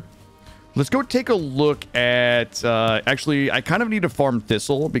repaired. Let's go take a look at, actually, I kind of need to farm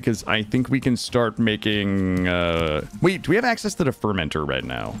thistle because I think we can start making, wait, do we have access to the fermenter right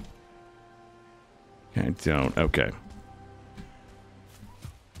now? I don't, okay.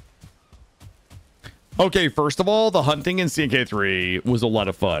 Okay, first of all, the hunting in CK3 was a lot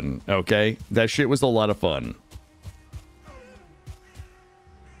of fun, okay? That shit was a lot of fun.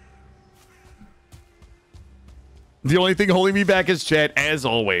 The only thing holding me back is chat, as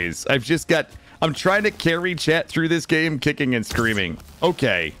always. I'm trying to carry chat through this game, kicking and screaming.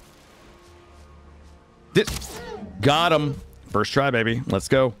 Okay. Got him. First try, baby. Let's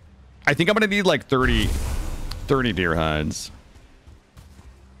go. I think I'm going to need like 30 deer hides.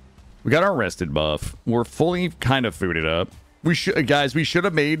 We got our rested buff. We're fully kind of fooded up. We should, guys, we should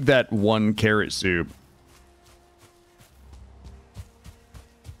have made that one carrot soup.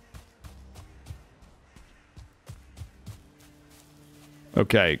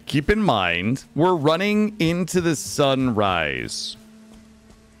 Okay, keep in mind, we're running into the sunrise.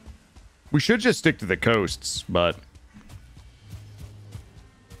 We should just stick to the coasts, but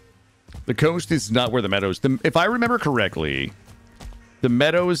the coast is not where the meadows... if I remember correctly, the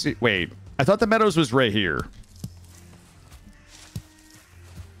meadows... Wait, I thought the meadows was right here.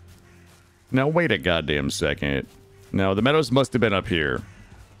 Now, wait a goddamn second. No, the meadows must have been up here.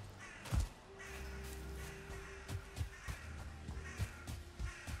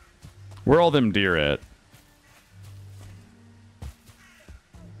 Where are all them deer at?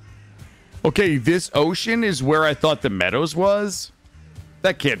 Okay, this ocean is where I thought the meadows was?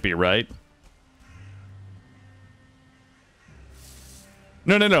 That can't be right.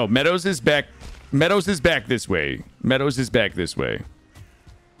 No, no, no. Meadows is back. Meadows is back this way. Meadows is back this way.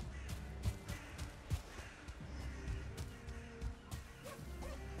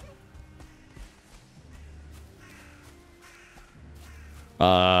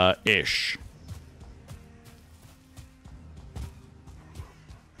 Ish.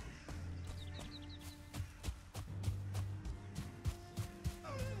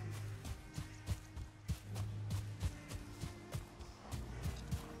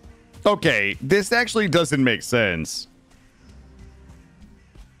 Okay, this actually doesn't make sense.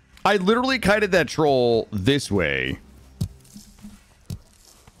 I literally kited that troll this way.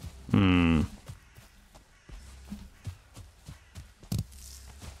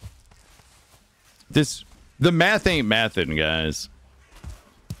 The math ain't mathin', guys.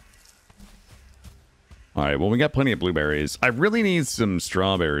 All right, well, we got plenty of blueberries. I really need some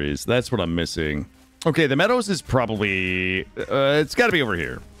strawberries. That's what I'm missing. Okay, the meadows is probably... it's got to be over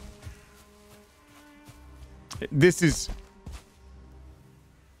here. This is...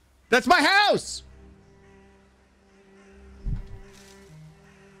 That's my house!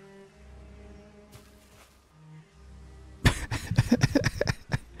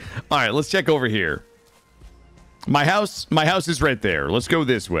 All right, let's check over here. My house is right there. Let's go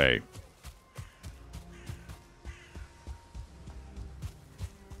this way.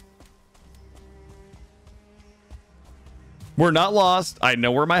 We're not lost. I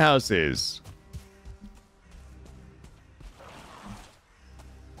know where my house is.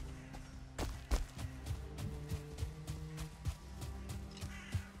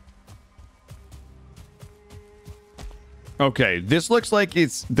 Okay, this looks like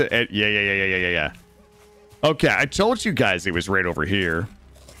it's the... Yeah. Okay, I told you guys it was right over here.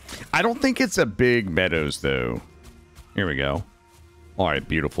 I don't think it's a big meadows, though. Here we go. All right,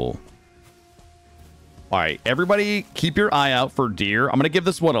 beautiful. All right, everybody keep your eye out for deer. I'm going to give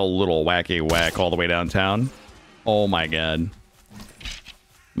this one a little wacky whack all the way downtown. Oh, my God.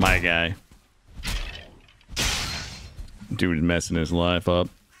 My guy. Dude messing his life up.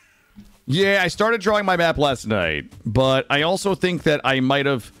 Yeah, I started drawing my map last night, but I also think that I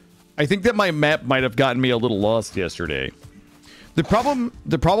think that my map might have gotten me a little lost yesterday. The problem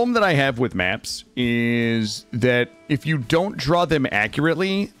that I have with maps is that if you don't draw them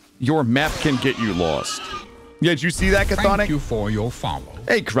accurately, your map can get you lost. Yeah, did you see that, Cathonic? Thank you for your follow.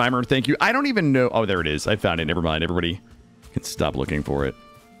 Hey, Crimer, thank you. I don't even know. Oh, there it is. I found it. Never mind. Everybody can stop looking for it.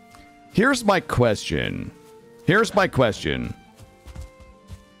 Here's my question.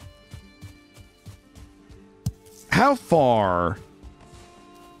 How far...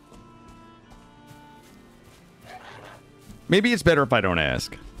 Maybe it's better if I don't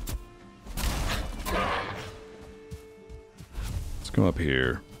ask. Let's go up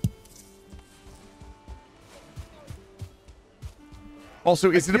here.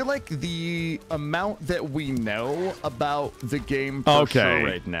 Also, is it like the amount that we know about the game for sure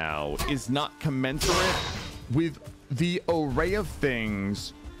right now is not commensurate with the array of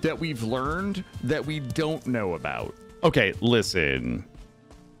things that we've learned that we don't know about? Okay, listen.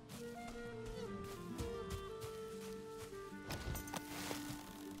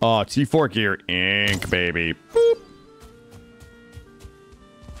 Oh, T4 gear ink, baby. Boop.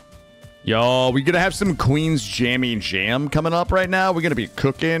 Yo, we gonna have some Queen's Jammy Jam coming up right now. We're gonna be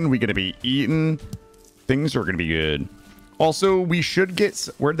cooking. We're gonna be eating. Things are gonna be good. Also, we should get...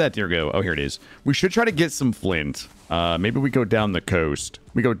 Where'd that deer go? Oh, here it is. We should try to get some flint. Maybe we go down the coast.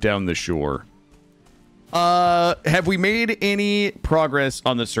 We go down the shore. Have we made any progress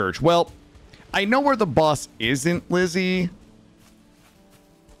on the search? Well, I know where the boss isn't, Lizzie.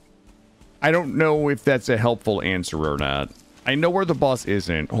 I don't know if that's a helpful answer or not. I know where the boss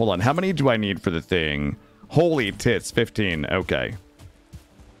isn't. Hold on. How many do I need for the thing? Holy tits. 15. Okay.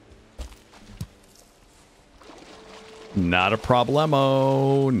 Not a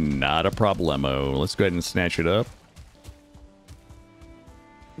problemo. Not a problemo. Let's go ahead and snatch it up.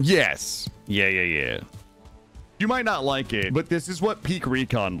 Yes. Yeah. You might not like it, but this is what peak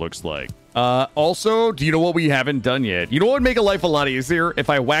recon looks like. Also, do you know what we haven't done yet? You know what would make a life a lot easier? If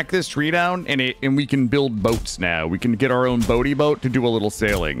I whack this tree down and we can build boats now. We can get our own boaty boat to do a little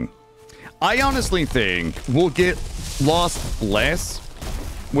sailing. I honestly think we'll get lost less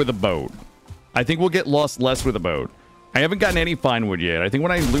with a boat. I think we'll get lost less with a boat. I haven't gotten any fine wood yet. I think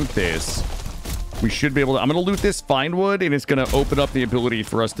when I loot this, We should be able to... I'm going to loot this fine wood, and it's going to open up the ability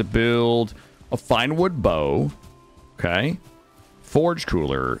for us to build a fine wood bow. Okay. Forge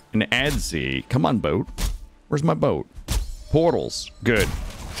cooler. An ADZ. Come on, boat. Where's my boat? Portals. Good.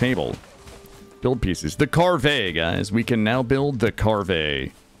 Table. Build pieces. The Carve, guys. We can now build the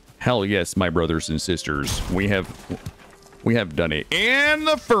Carve. Hell yes, my brothers and sisters. We have done it. And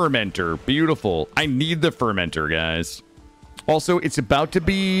the fermenter. Beautiful. I need the fermenter, guys. Also, it's about to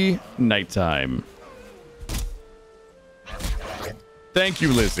be nighttime. Thank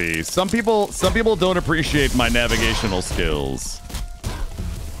you, Lizzie. Some people don't appreciate my navigational skills.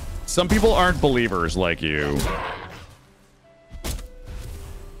 Some people aren't believers like you.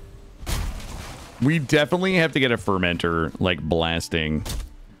 We definitely have to get a fermenter, like, blasting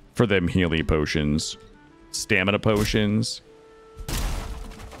for them Healy potions. Stamina potions.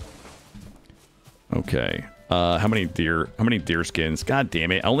 Okay. How many deer skins? God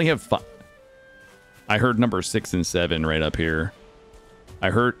damn it. I only have 5. I heard number 6 and 7 right up here. I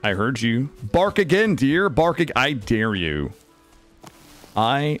heard you. Bark again, deer. I dare you.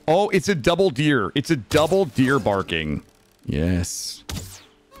 Oh, it's a double deer. It's a double deer barking. Yes.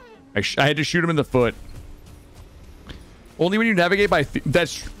 I had to shoot him in the foot. Only when you navigate by...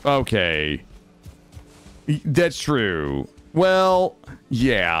 That's... Okay. That's true. Well,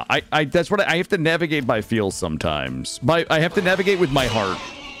 yeah. That's what I have to navigate by feel sometimes. I have to navigate with my heart.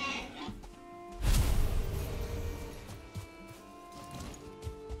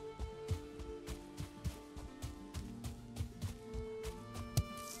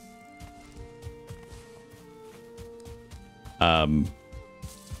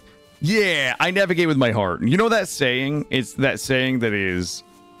 Yeah, I navigate with my heart. You know that saying? It's that saying that is,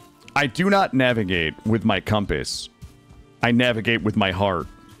 I do not navigate with my compass. I navigate with my heart.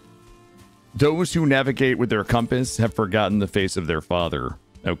 Those who navigate with their compass have forgotten the face of their father.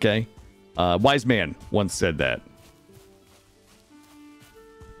 Okay? Wise man once said that.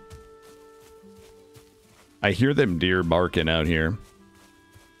 I hear them deer barking out here.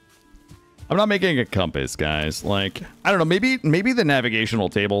 I'm not making a compass, guys. Like, I don't know, maybe the navigational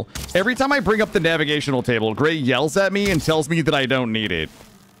table. Every time I bring up the navigational table, Gray yells at me and tells me that I don't need it.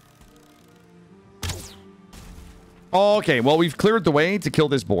 Okay, well, we've cleared the way to kill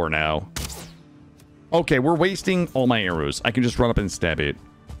this boar now. Okay, we're wasting all my arrows. I can just run up and stab it.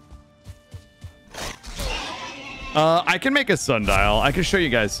 I can make a sundial. I can show you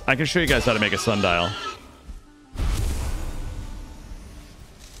guys how to make a sundial.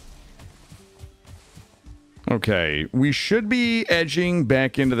 Okay, we should be edging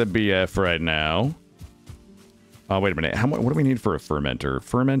back into the BF right now. Oh, wait a minute. What do we need for a fermenter?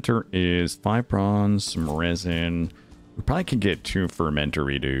 Fermenter is 5 bronze, some resin. We probably could get 2 fermenter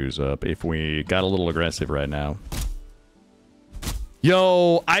redos up if we got a little aggressive right now.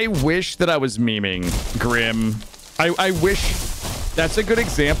 Yo, I wish that I was memeing, Grim. I wish... That's a good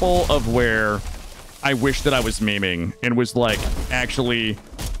example of where I wish that I was memeing and was, like, actually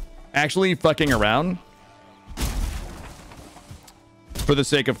fucking around. For the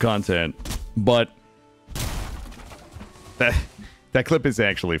sake of content, but that clip is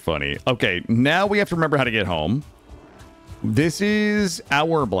actually funny. Okay, now we have to remember how to get home. This is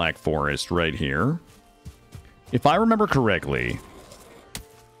our Black Forest right here. If I remember correctly,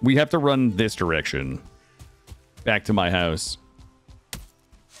 we have to run this direction back to my house.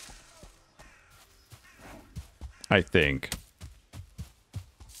 I think.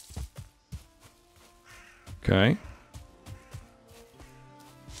 Okay.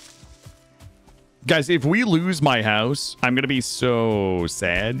 Guys, if we lose my house, I'm going to be so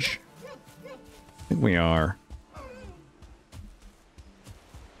sad. I think we are.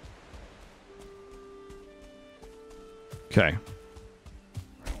 Okay.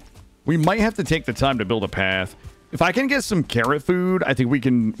 We might have to take the time to build a path. If I can get some carrot food, I think we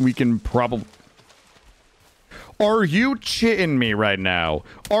can probably... Are you chitting me right now?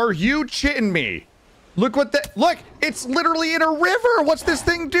 Are you chitting me? Look what that... Look! It's literally in a river! What's this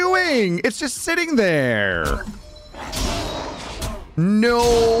thing doing? It's just sitting there.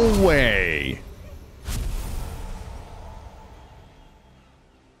 No way.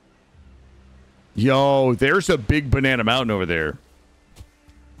 Yo, there's a big banana mountain over there.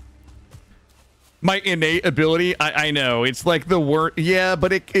 My innate ability, I know. It's like the word... Yeah,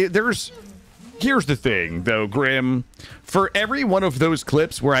 but there's... Here's the thing, though, Grim. For every one of those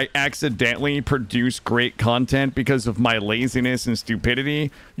clips where I accidentally produce great content because of my laziness and stupidity,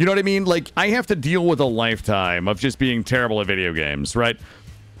 you know what I mean? Like, I have to deal with a lifetime of just being terrible at video games, right?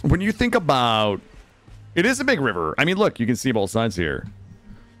 When you think about... It is a big river. I mean, look, you can see both sides here.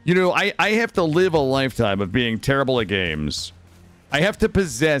 You know, I have to live a lifetime of being terrible at games I have to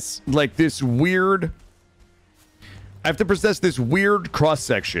possess like this weird... I have to possess this weird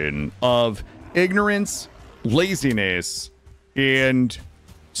cross-section of ignorance, laziness, and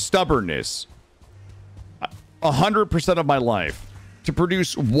stubbornness 100% of my life to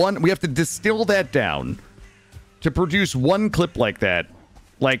produce one. We have to distill that down to produce one clip like that,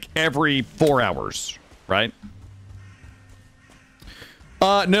 like every 4 hours, right?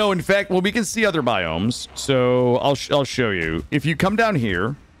 No, in fact, well, we can see other biomes, so I'll show you. If you come down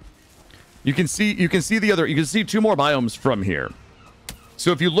here, you can see the other. You can see 2 more biomes from here.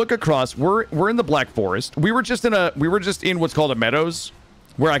 So if you look across, we're in the Black Forest. We were just in what's called a meadows,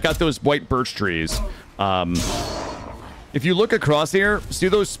 where I got those white birch trees. If you look across here, see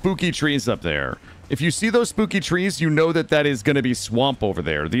those spooky trees up there. If you see those spooky trees, you know that that is going to be swamp over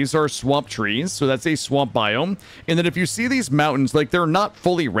there. These are swamp trees, so that's a swamp biome. And then if you see these mountains, like they're not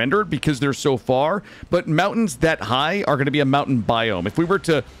fully rendered because they're so far, but mountains that high are going to be a mountain biome. If we were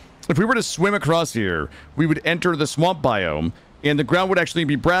to swim across here, we would enter the swamp biome, and the ground would actually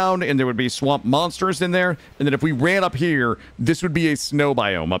be brown, and there would be swamp monsters in there. And then if we ran up here, this would be a snow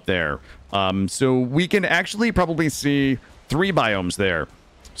biome up there. So we can actually probably see 3 biomes there.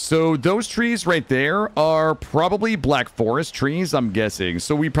 So those trees right there are probably Black Forest trees, I'm guessing.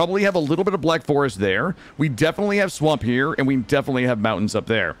 So we probably have a little bit of Black Forest there. We definitely have swamp here, and we definitely have mountains up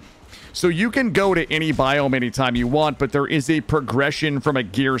there. So you can go to any biome anytime you want, but there is a progression from a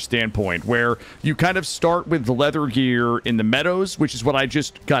gear standpoint where you kind of start with the leather gear in the meadows, which is what I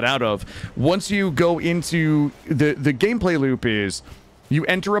just got out of. Once you go into the gameplay loop is you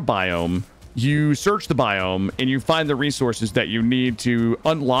enter a biome, you search the biome, and you find the resources that you need to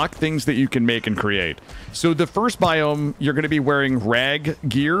unlock things that you can make and create. So the first biome, you're going to be wearing rag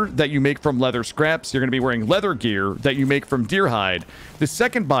gear that you make from leather scraps. You're going to be wearing leather gear that you make from deer hide. The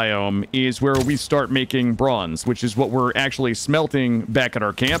second biome is where we start making bronze, which is what we're actually smelting back at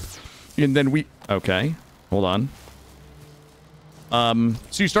our camp. And then we... Okay, hold on.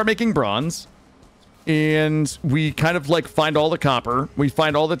 So you start making bronze. And we kind of like find all the copper, we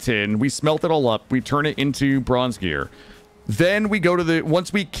find all the tin, we smelt it all up, we turn it into bronze gear. Then we go to the,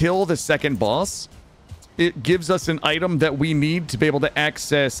 once we kill the second boss, it gives us an item that we need to be able to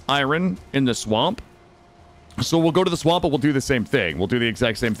access iron in the swamp. So we'll go to the swamp and we'll do the same thing. We'll do the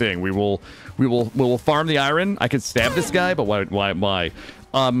exact same thing. We will farm the iron. I could stab this guy, but why?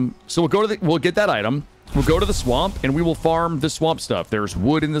 So we'll go to we'll get that item. We'll go to the swamp, and we will farm the swamp stuff. There's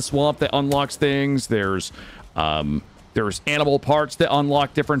wood in the swamp that unlocks things. There's animal parts that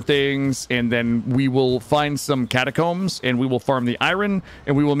unlock different things. And then we will find some catacombs, and we will farm the iron,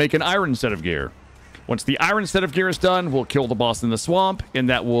 and we will make an iron set of gear. Once the iron set of gear is done, we'll kill the boss in the swamp, and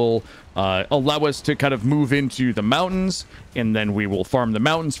that will allow us to kind of move into the mountains, and then we will farm the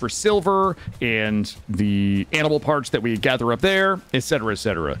mountains for silver and the animal parts that we gather up there, etc.,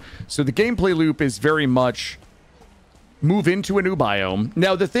 etc. So the gameplay loop is very much move into a new biome.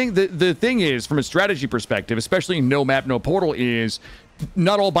 Now, the thing is, from a strategy perspective, especially no map, no portal, is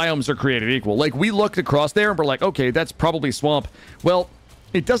not all biomes are created equal. Like, we looked across there, and we're like, okay, that's probably swamp. Well,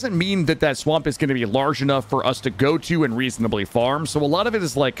 it doesn't mean that that swamp is going to be large enough for us to go to and reasonably farm. So a lot of it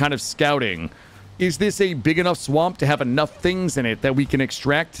is like kind of scouting. Is this a big enough swamp to have enough things in it that we can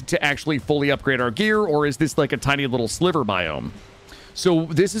extract to actually fully upgrade our gear? Or is this like a tiny little sliver biome? So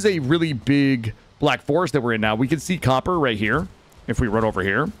this is a really big Black Forest that we're in now. We can see copper right here if we run over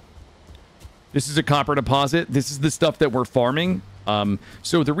here. This is a copper deposit. This is the stuff that we're farming.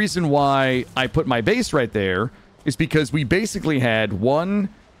 So the reason why I put my base right there is because we basically had 1,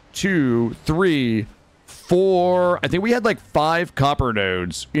 2, 3, 4... I think we had like 5 copper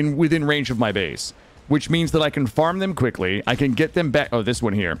nodes within range of my base, which means that I can farm them quickly. I can get them back... Oh, this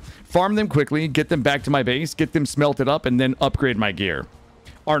one here. Farm them quickly, get them back to my base, get them smelted up, and then upgrade my gear.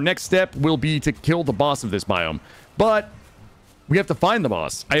 Our next step will be to kill the boss of this biome. But we have to find the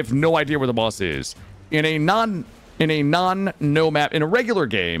boss. I have no idea where the boss is. In a no map, in a regular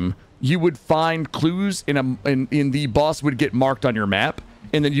game, you would find clues in the boss would get marked on your map,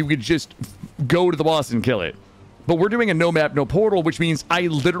 and then you could just go to the boss and kill it. But we're doing a no map, no portal, which means I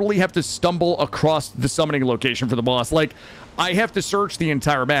literally have to stumble across the summoning location for the boss. Like, I have to search the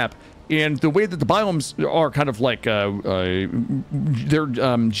entire map. And the way that the biomes are kind of like, they're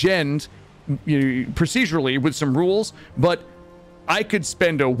genned procedurally with some rules, but I could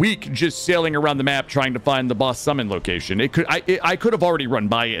spend a week just sailing around the map trying to find the boss summon location. I could have already run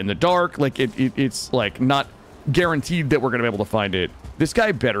by it in the dark. Like, it's like not guaranteed that we're going to be able to find it. This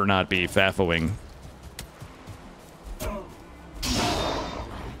guy better not be fafoing.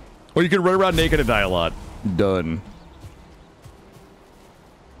 Or you can run around naked and die a lot. Done.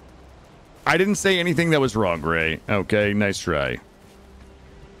 I didn't say anything that was wrong, Ray. Okay, nice try.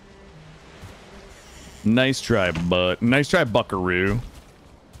 Nice try, but nice try, Buckaroo.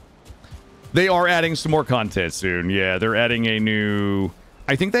 They are adding some more content soon. Yeah, they're adding a new...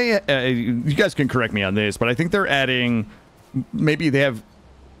 I think they... you guys can correct me on this, but I think they're adding... Maybe they have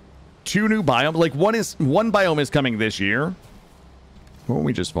 2 new biomes. Like, one biome is coming this year. What were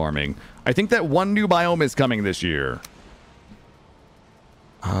we just farming? I think that 1 new biome is coming this year.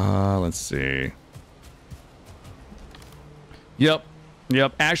 Let's see. Yep.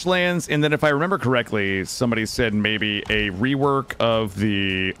 Ashlands, and then if I remember correctly, somebody said maybe a rework of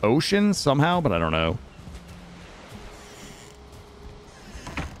the ocean somehow, but I don't know.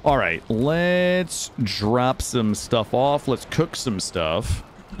 All right, let's drop some stuff off. Let's cook some stuff.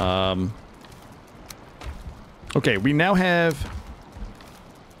 Okay, we now have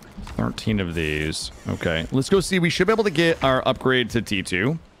 13 of these. Okay, let's go see. We should be able to get our upgrade to T2.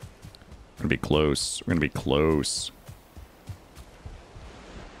 We're gonna be close. We're gonna be close.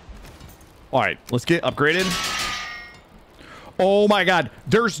 All right, let's get upgraded. Oh my God,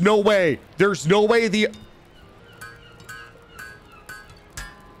 there's no way. There's no way the...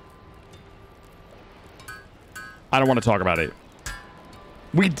 I don't want to talk about it.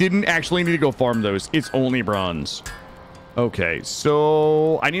 We didn't actually need to go farm those. It's only bronze. Okay,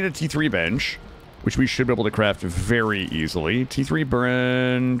 so I need a T3 bench, which we should be able to craft very easily. T3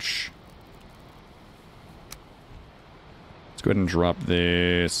 bench. Let's go ahead and drop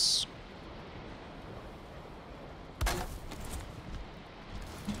this.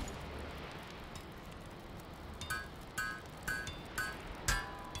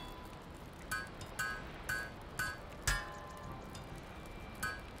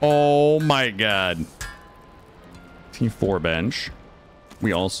 Oh my God. T4 bench.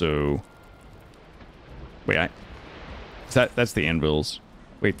 We also... Wait, that's the anvils.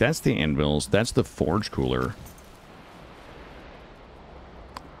 Wait, that's the anvils. That's the forge cooler.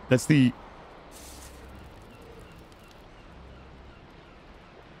 That's the...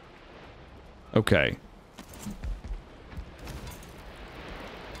 Okay.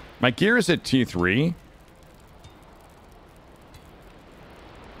 My gear is at T3.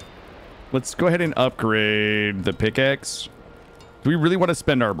 Let's go ahead and upgrade the pickaxe. Do we really want to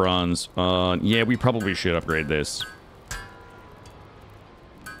spend our bronze? Yeah, we probably should upgrade this.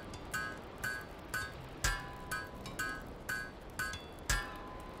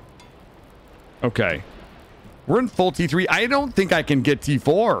 Okay. We're in full T3. I don't think I can get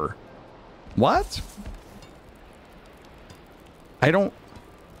T4. What? I don't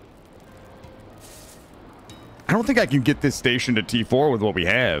think I can get this station to T4 with what we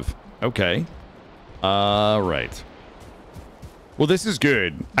have. Okay. Right. Well, this is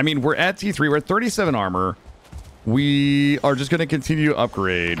good. I mean, we're at T3. We're at 37 armor. We are just going to continue to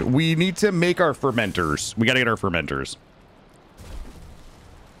upgrade. We need to make our fermenters. We got to get our fermenters.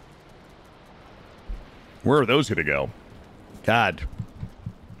 Where are those going to go? God.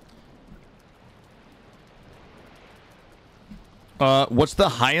 What's the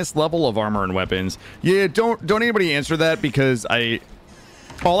highest level of armor and weapons? Yeah, don't anybody answer that, because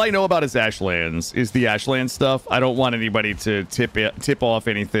all I know about is Ashlands, is the Ashlands stuff. I don't want anybody to tip off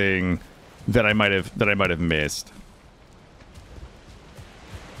anything that I might have missed.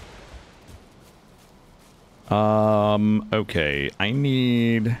 Okay, I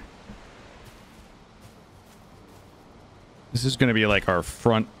need... This is going to be like our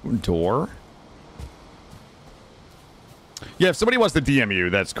front door. Yeah, if somebody wants to DM you,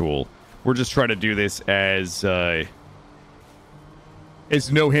 that's cool. We're just trying to do this as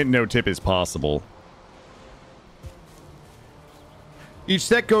no hint, no tip as possible. Each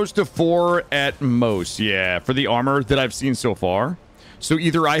set goes to 4 at most, yeah, for the armor that I've seen so far. So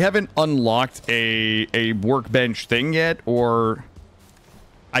either I haven't unlocked a workbench thing yet, or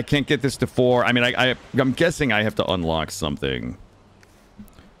I can't get this to 4. I mean, I'm guessing I have to unlock something.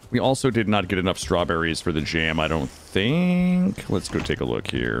 We also did not get enough strawberries for the jam, I don't think. Let's go take a look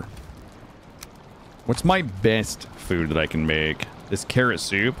here. What's my best food that I can make? This carrot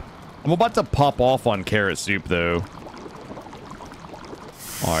soup. I'm about to pop off on carrot soup, though.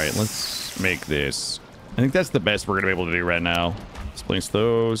 Alright, let's make this. I think that's the best we're going to be able to do right now. Let's place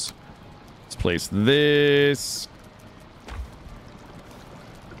those. Let's place this.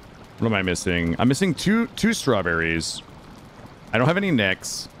 What am I missing? I'm missing two strawberries. I don't have any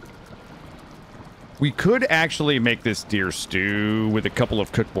necks. We could actually make this deer stew with a couple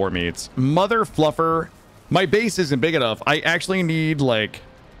of cooked boar meats. Mother fluffer. My base isn't big enough. I actually need, like...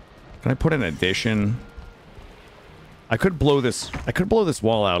 Can I put an addition? I could blow this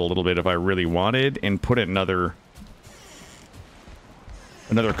wall out a little bit if I really wanted and put another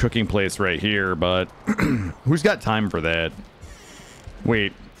cooking place right here, but who's got time for that?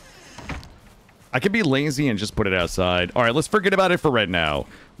 Wait. I could be lazy and just put it outside. All right, let's forget about it for right now.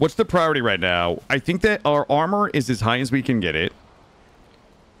 What's the priority right now? I think that our armor is as high as we can get it.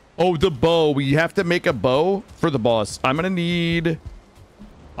 Oh, the bow. We have to make a bow for the boss. I'm gonna need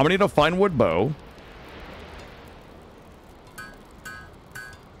a fine wood bow.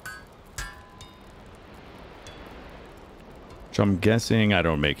 Which I'm guessing I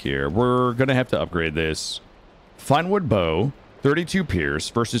don't make here. We're gonna have to upgrade this. Fine wood bow, 32 pierce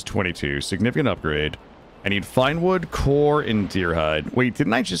versus 22. Significant upgrade. I need fine wood, core, and deer hide. Wait,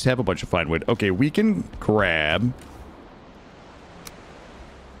 didn't I just have a bunch of fine wood? Okay, we can grab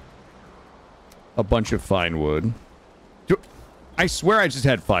a bunch of fine wood. I swear I just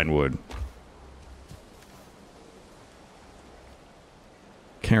had fine wood.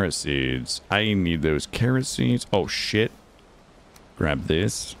 Carrot seeds. I need those carrot seeds. Oh, shit. Grab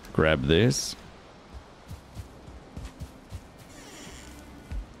this. Grab this.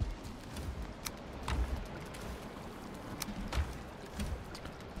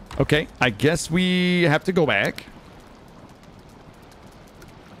 Okay, I guess we have to go back.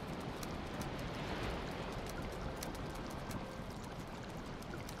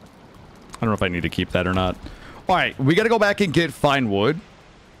 I don't know if I need to keep that or not. All right, we got to go back and get fine wood.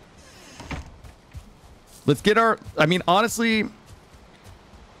 Let's get our... I mean, honestly...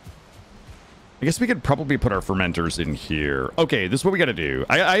 I guess we could probably put our fermenters in here. Okay, this is what we got to do.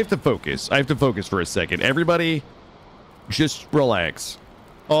 I have to focus. I have to focus for a second. Everybody, just relax.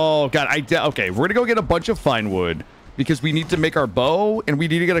 Oh, God. Okay, we're going to go get a bunch of fine wood because we need to make our bow, and we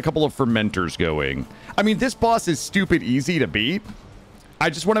need to get a couple of fermenters going. I mean, this boss is stupid easy to beat. I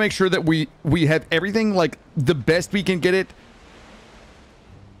just want to make sure that we have everything, like, the best we can get it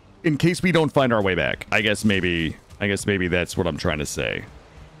in case we don't find our way back. I guess maybe that's what I'm trying to say.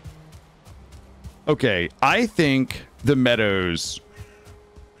 Okay, I think the meadows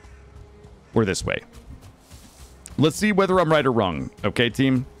were this way. Let's see whether I'm right or wrong. Okay,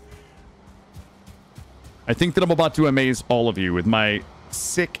 team? I think that I'm about to amaze all of you with my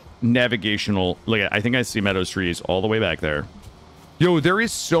sick navigational... Look, I think I see meadows trees all the way back there. Yo, there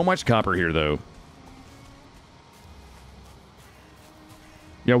is so much copper here, though.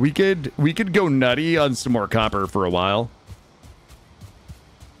 Yeah, we could go nutty on some more copper for a while.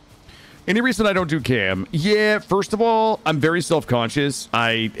 Any reason I don't do cam? Yeah, first of all, I'm very self-conscious.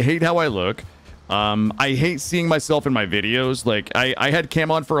 I hate how I look. I hate seeing myself in my videos. Like, I had cam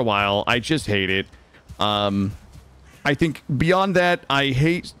on for a while. I just hate it. I think beyond that, I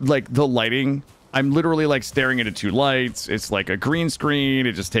hate, like, the lighting. I'm literally, like, staring into two lights. It's like a green screen.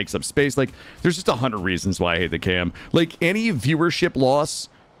 It just takes up space. Like, there's just 100 reasons why I hate the cam. Like, any viewership loss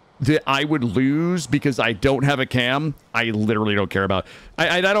that I would lose because I don't have a cam, I literally don't care about.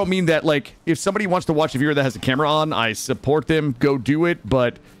 I don't mean that, like, if somebody wants to watch a viewer that has a camera on, I support them, go do it,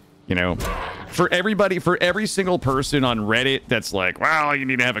 but, you know, for everybody, for every single person on Reddit that's like, well, you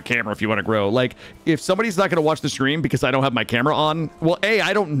need to have a camera if you want to grow. Like, if somebody's not going to watch the stream because I don't have my camera on, well, A,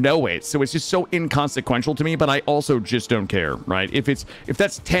 I don't know it, so it's just so inconsequential to me, but I also just don't care, right? If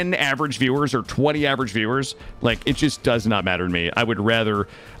that's 10 average viewers or 20 average viewers, like, it just does not matter to me. I would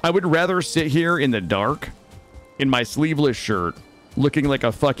rather sit here in the dark in my sleeveless shirt looking like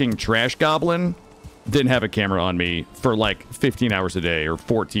a fucking trash goblin than have a camera on me for like 15 hours a day or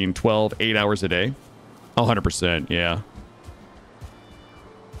 14, 12, 8 hours a day. 100%, yeah.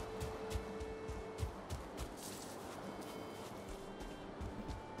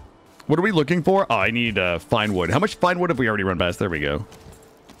 What are we looking for? Oh, I need fine wood. How much fine wood have we already run past? There we go.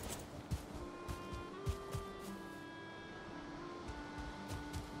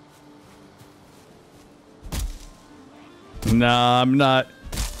 Nah, I'm not.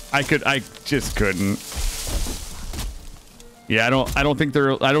 I just couldn't. Yeah, I don't think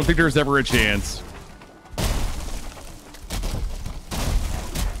there's ever a chance.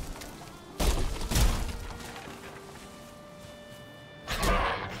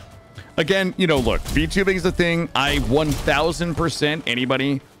 Again, you know, look, VTubing is a thing. I 1000%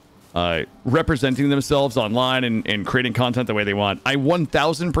 anybody representing themselves online and creating content the way they want. I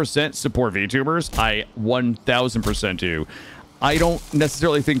 1000% support VTubers. I 1000% do. I don't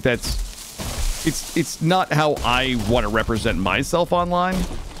necessarily think it's not how I want to represent myself online.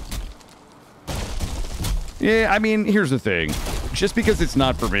 Yeah, I mean, here's the thing. Just because it's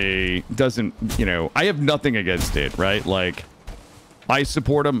not for me doesn't, you know, I have nothing against it, right? Like, I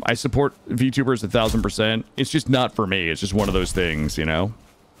support them. I support VTubers 1000%. It's just not for me. It's just one of those things, you know?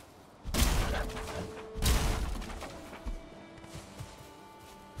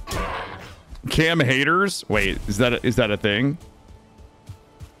 Cam haters? Wait, is that a thing?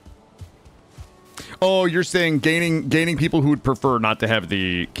 Oh, you're saying gaining people who would prefer not to have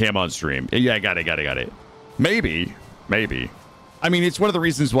the cam on stream. Yeah, I got it. Maybe. I mean, it's one of the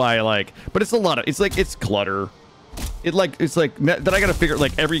reasons why I like, but it's a lot of, it's clutter. It's like that I got to figure,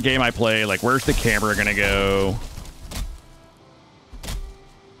 like, every game I play, like, where's the camera gonna go?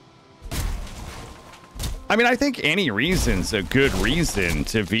 I mean, I think any reason's a good reason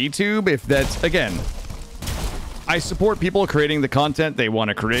to VTube if that's, again, I support people creating the content they want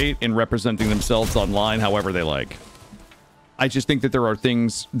to create and representing themselves online however they like. I just think that there are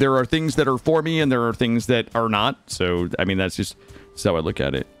things that are for me and there are things that are not. So, I mean, that's how I look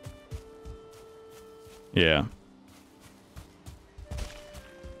at it. Yeah.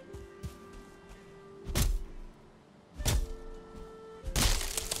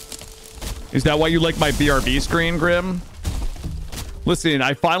 Is that why you like my BRB screen, Grim? Listen,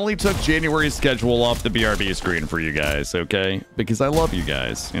 I finally took January's schedule off the BRB screen for you guys, okay? Because I love you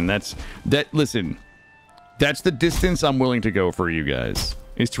guys. And listen, that's the distance I'm willing to go for you guys,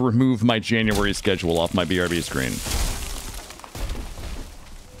 is to remove my January schedule off my BRB screen.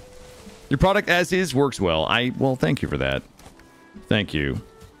 Your product as is works well. Well, thank you for that. Thank you.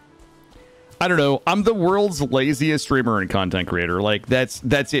 I don't know. I'm the world's laziest streamer and content creator. Like, that's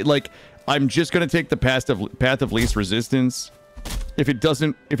it. Like, I'm just going to take the path of least resistance. If it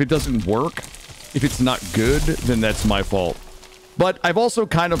doesn't work, if it's not good, then that's my fault. But I've also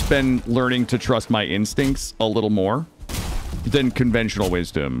kind of been learning to trust my instincts a little more than conventional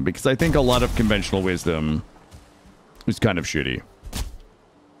wisdom, because I think a lot of conventional wisdom is kind of shitty.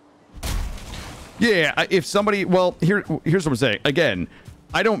 Yeah, if somebody, well, here's what I'm saying. Again,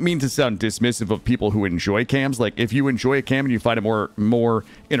 I don't mean to sound dismissive of people who enjoy cams. Like, if you enjoy a cam and you find it more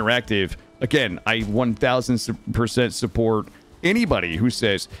interactive, again, I 1000% support anybody who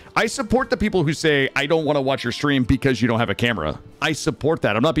says, I support the people who say, I don't want to watch your stream because you don't have a camera. I support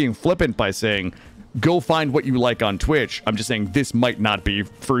that. I'm not being flippant by saying, go find what you like on Twitch. I'm just saying this might not be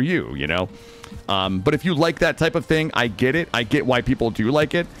for you, you know? But if you like that type of thing, I get it. I get why people do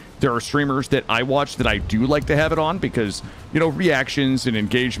like it. There are streamers that I watch that I do like to have it on because, you know, reactions and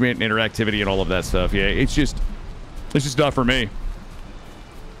engagement and interactivity and all of that stuff. Yeah, it's just not for me.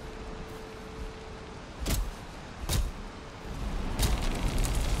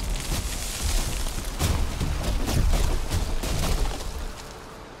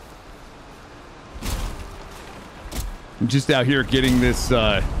 I'm just out here getting this,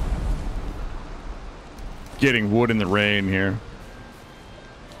 getting wood in the rain here.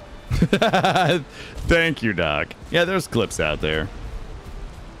 Thank you, Doc. Yeah, there's clips out there.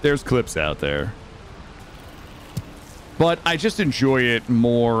 There's clips out there. But I just enjoy it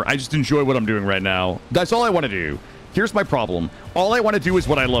more. I just enjoy what I'm doing right now. That's all I want to do. Here's my problem. All I want to do is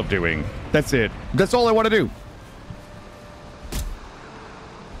what I love doing. That's it. That's all I want to do.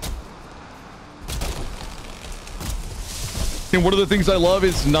 And one of the things I love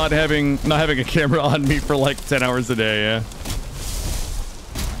is not having a camera on me for like 10 hours a day, yeah.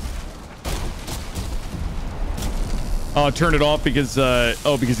 Oh, turn it off because,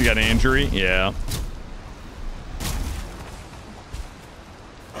 because you got an injury? Yeah.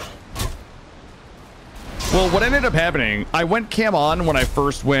 Well, what ended up happening, I went cam on when I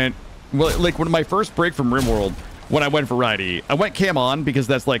first went, well, like when my first break from RimWorld, when I went variety, I went cam on because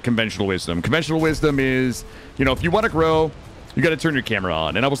that's like conventional wisdom. Conventional wisdom is, you know, if you want to grow, you got to turn your camera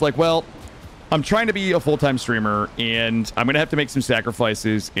on. And I was like, well, I'm trying to be a full-time streamer, and I'm going to have to make some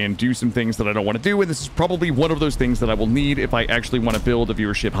sacrifices and do some things that I don't want to do, and this is probably one of those things that I will need if I actually want to build a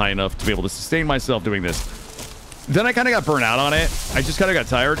viewership high enough to be able to sustain myself doing this. Then I kind of got burnt out on it. I just kind of got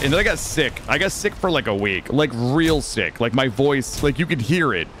tired, and then I got sick. I got sick for like a week, like real sick. Like my voice, like you could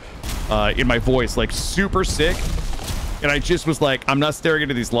hear it in my voice, like super sick. And I just was like, I'm not staring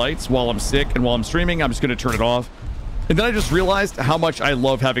into these lights while I'm sick, and while I'm streaming, I'm just going to turn it off. And then I just realized how much I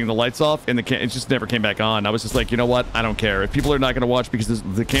love having the lights off, and it just never came back on. I was just like, you know what? I don't care. If people are not going to watch because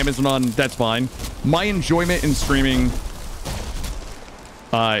the cam isn't on, that's fine. My enjoyment in streaming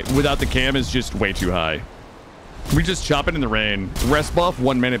without the cam is just way too high. We just chop it in the rain. Rest buff,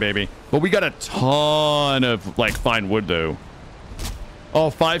 1 minute, baby. But we got a ton of, like, fine wood, though. Oh,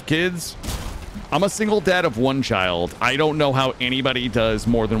 5 kids? I'm a single dad of 1 child. I don't know how anybody does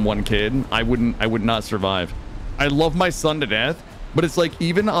more than 1 kid. I would not survive. I love my son to death, but it's like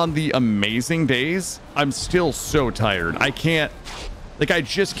even on the amazing days, I'm still so tired. I can't, like, I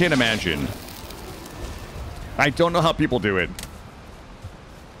just can't imagine. I don't know how people do it.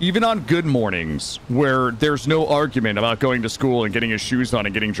 Even on good mornings where there's no argument about going to school and getting his shoes on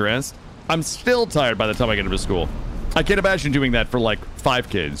and getting dressed, I'm still tired by the time I get to school. I can't imagine doing that for like 5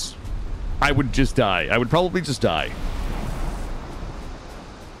 kids. I would just die. I would probably just die.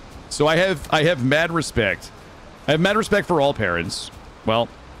 So I have mad respect. I have mad respect for all parents. Well,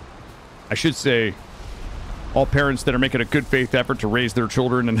 I should say all parents that are making a good faith effort to raise their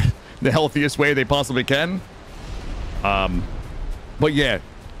children in the healthiest way they possibly can. But yeah,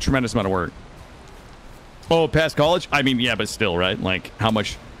 tremendous amount of work. Oh, past college? I mean, yeah, but still, right? Like how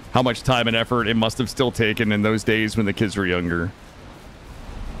much time and effort it must have still taken in those days when the kids were younger.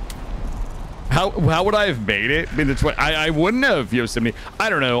 How would I have made it? I mean, that's what I wouldn't have, Yosemite. I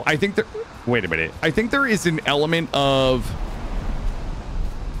don't know. I think there. Wait a minute. I think there is an element of,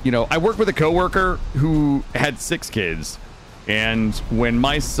 you know, I work with a coworker who had 6 kids, and when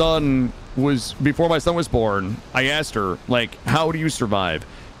my son was before my son was born, I asked her, like, how do you survive?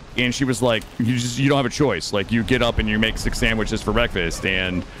 And she was like, you don't have a choice. Like, you get up and you make 6 sandwiches for breakfast,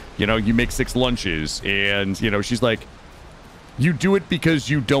 and you know, you make 6 lunches, and you know, she's like, you do it because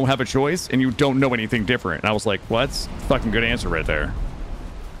you don't have a choice and you don't know anything different. And I was like, well, that's a fucking good answer right there.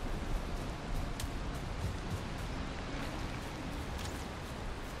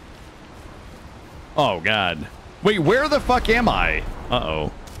 Oh, God. Wait, where the fuck am I?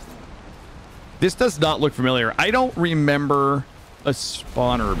 Uh-oh. This does not look familiar. I don't remember a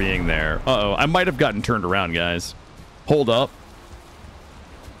spawner being there. Uh-oh. I might have gotten turned around, guys. Hold up.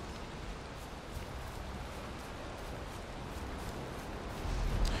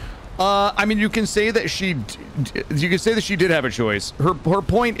 I mean, you can say that she did have a choice. Her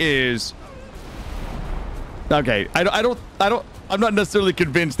point is, okay, I'm not necessarily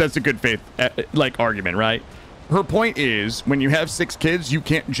convinced that's a good faith like argument, right? Her point is, when you have 6 kids, you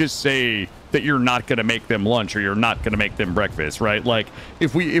can't just say that you're not going to make them lunch or you're not going to make them breakfast, right? Like,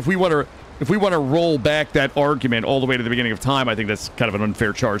 if we want to roll back that argument all the way to the beginning of time, I think that's kind of an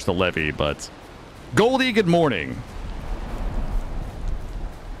unfair charge to levy. But Goldie, good morning.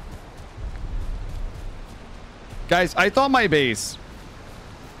 Guys, I thought my base...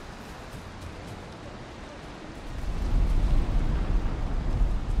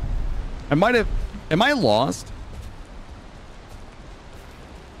 I might have... Am I lost?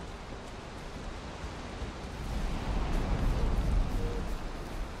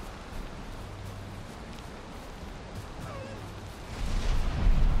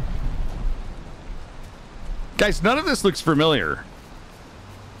 Guys, none of this looks familiar.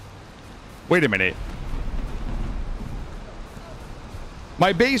 Wait a minute.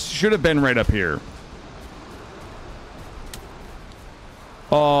 My base should have been right up here.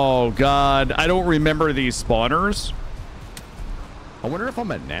 Oh, God. I don't remember these spawners. I wonder if I'm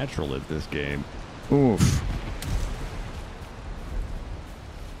a natural at this game. Oof.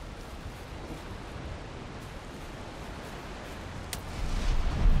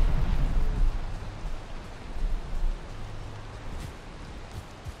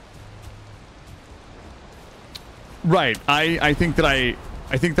 Right. I think that I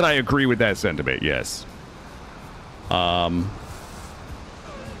agree with that sentiment. Yes. Oh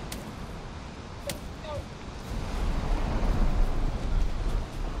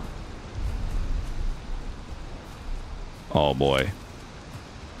boy.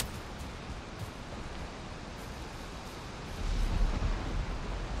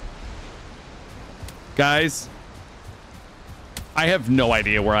 Guys, I have no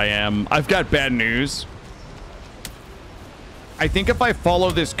idea where I am. I've got bad news. I think if I follow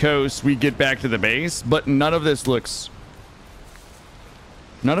this coast, we get back to the base, but none of this looks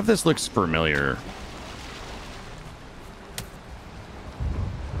familiar.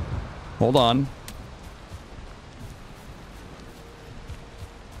 Hold on.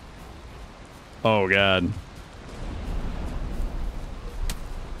 Oh, God.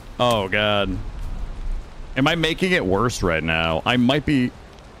 Oh, God. Am I making it worse right now? I might be...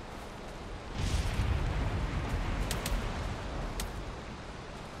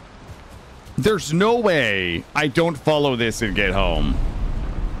 There's no way I don't follow this and get home.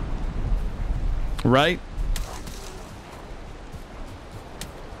 Right?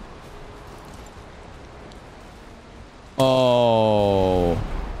 Oh.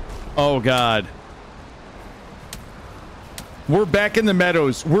 Oh, God. We're back in the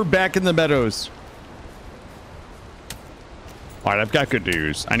meadows. We're back in the meadows. All right, I've got good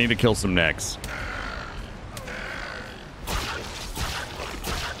news. I need to kill some necks.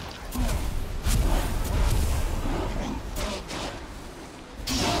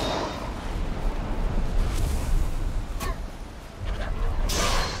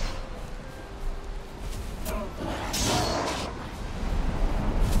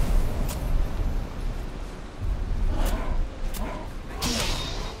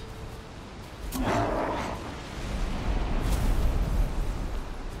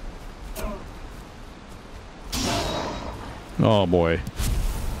 Oh, boy.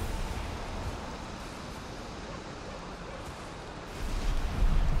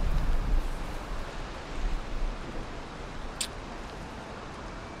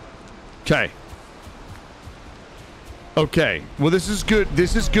 Okay. Okay. Well, this is good.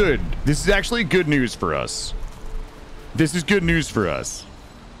 This is good. This is actually good news for us. This is good news for us.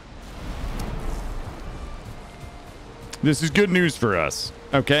 This is good news for us.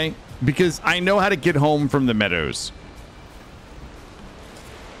 Okay? Because I know how to get home from the meadows.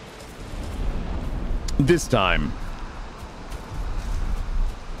 This time.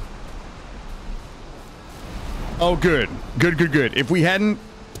 Oh, good. Good, good, good. If we hadn't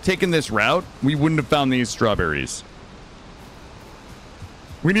taken this route, we wouldn't have found these strawberries.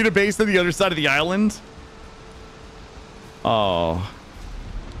 We need a base on the other side of the island. Oh.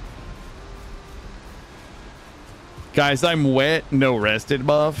 Guys, I'm wet. No rested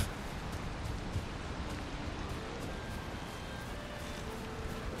buff.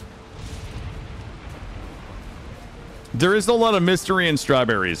 There is a lot of mystery and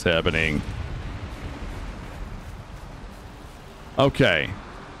strawberries happening. Okay.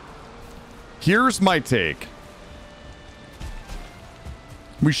 Here's my take.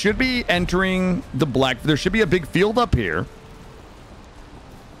 We should be entering the black. There should be a big field up here.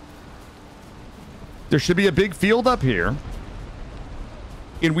 There should be a big field up here.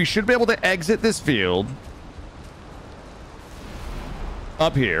 And we should be able to exit this field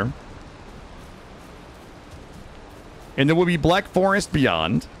up here. And there will be black forest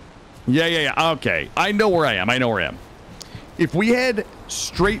beyond. Yeah. Okay. I know where I am. I know where I am. If we head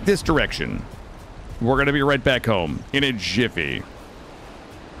straight this direction, we're going to be right back home in a jiffy.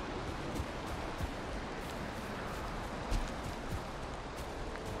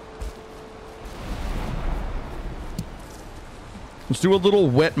 Let's do a little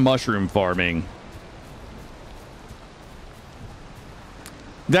wet mushroom farming.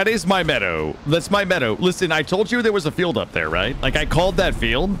 That is my meadow. That's my meadow. Listen, I told you there was a field up there, right? Like, I called that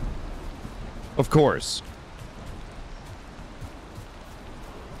field. Of course.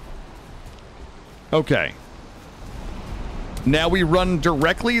 Okay. Now we run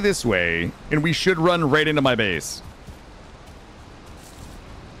directly this way, and we should run right into my base.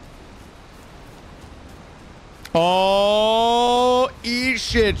 Oh, eat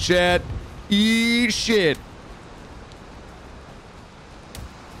shit, chat. Eat shit.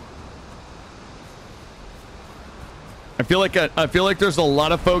 I feel like there's a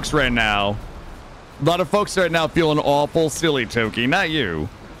lot of folks right now. A lot of folks right now feeling awful silly, Toki. Not you.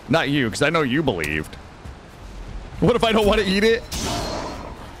 Not you, because I know you believed. What if I don't want to eat it?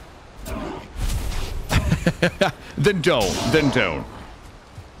 Then don't. Then don't.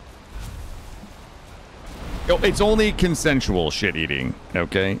 It's only consensual shit eating,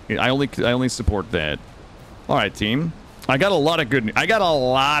 okay? I only support that. All right, team. I got a lot of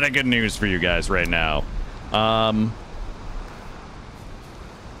good news for you guys right now. Hold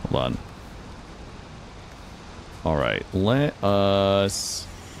on. All right, let us.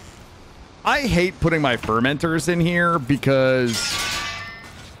 I hate putting my fermenters in here because.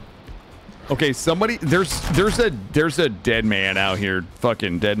 Okay, somebody. There's a dead man out here.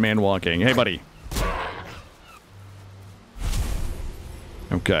 Fucking dead man walking. Hey, buddy.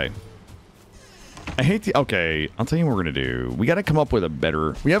 Okay. I hate to. Okay, I'll tell you what we're gonna do. We got to come up with a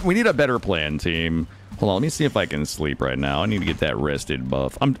better. We need a better plan, team. Hold on, let me see if I can sleep right now. I need to get that rested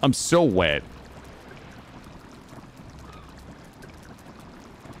buff. I'm so wet.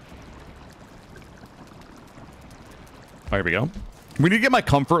 All right, here we go. We need to get my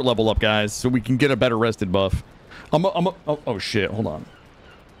comfort level up, guys, so we can get a better rested buff. Oh shit, hold on.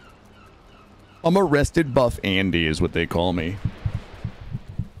 I'm a rested buff Andy is what they call me.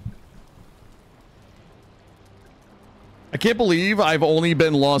 I can't believe I've only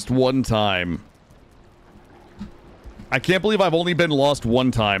been lost one time. I can't believe I've only been lost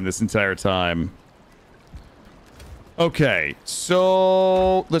one time this entire time. Okay,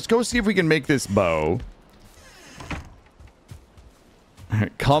 so let's go see if we can make this bow.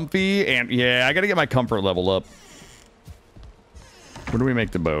 Comfy, and yeah, I gotta get my comfort level up. Where do we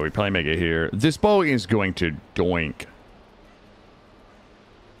make the bow? We probably make it here. This bow is going to doink.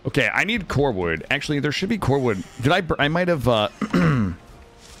 Okay, I need core wood. Actually, there should be core wood. Did I might have,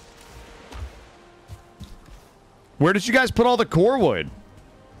 Where did you guys put all the core wood?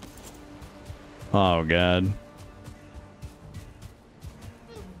 Oh, God.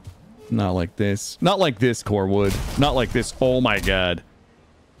 Not like this. Not like this, core wood. Not like this. Oh, my God.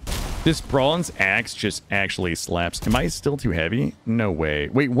 This bronze axe just actually slaps. Am I still too heavy? No way.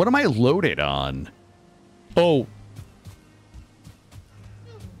 Wait, what am I loaded on? Oh.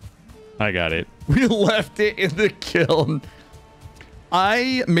 I got it. We left it in the kiln.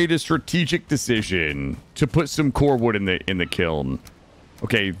 I made a strategic decision to put some core wood in the kiln.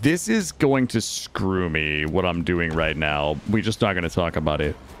 Okay, this is going to screw me, what I'm doing right now. We're just not going to talk about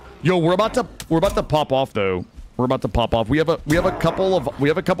it. Yo, we're about to pop off though. We're about to pop off. We have a couple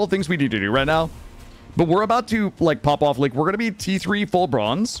of things we need to do right now. But we're about to like pop off. Like we're gonna be T3 full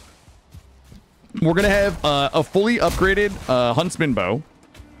bronze. We're gonna have a fully upgraded huntsman bow.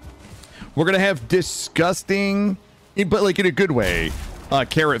 We're gonna have disgusting, but like in a good way,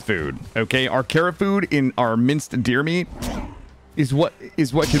 carrot food. Okay, our carrot food in our minced deer meat is what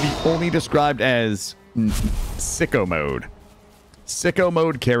can be only described as sicko mode. Sicko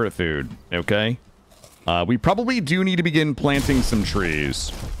mode carrot food. Okay, we probably do need to begin planting some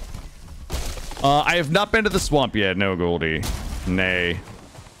trees. I have not been to the swamp yet. No, Goldie. Nay.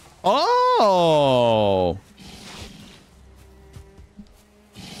 Oh.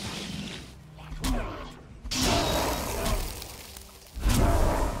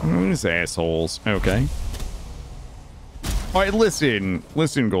 These assholes. Okay. All right, listen,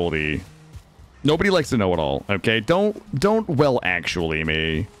 Goldie. Nobody likes to know it all. Okay, don't. Well, actually,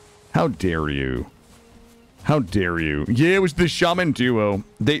 me. How dare you? How dare you? Yeah, it was the shaman duo.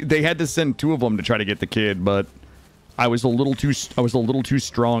 They had to send 2 of them to try to get the kid, but I was a little too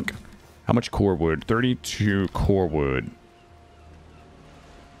strong. How much core wood? 32 core wood.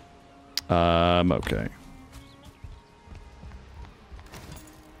 Okay.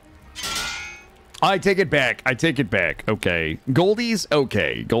 I take it back. Okay. Goldie's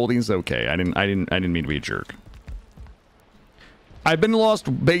okay. I didn't mean to be a jerk. I've been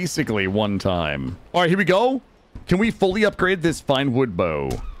lost basically 1 time. All right, here we go. Can we fully upgrade this fine wood bow?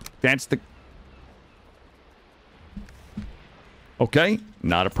 That's the... Okay,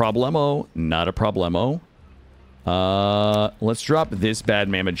 not a problemo. Let's drop this bad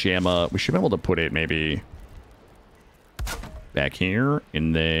mamma jamma. We should be able to put it maybe back here.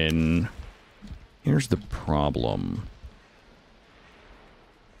 And then here's the problem.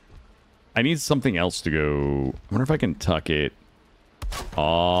 I need something else to go. I wonder if I can tuck it.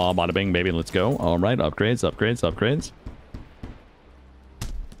 Oh, bada bing, baby, let's go. All right, upgrades.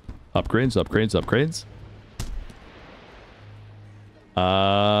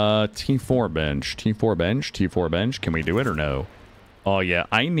 T4 bench. Can we do it or no? Oh, yeah,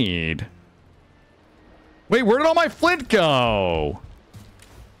 I need... Wait, where did all my flint go?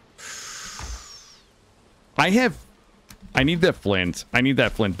 I need that flint. I need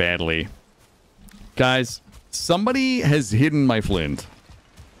that flint badly. Guys... Somebody has hidden my flint.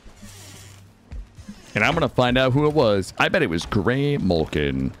 And I'm going to find out who it was. I bet it was Gray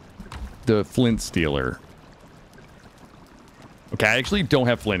Mulkin, the flint stealer. Okay, I actually don't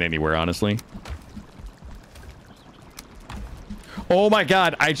have flint anywhere, honestly. Oh my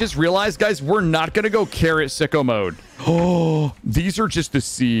god, I just realized, guys, we're not going to go carrot sicko mode. Oh, these are just the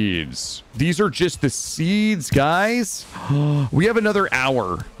seeds. Guys. We have another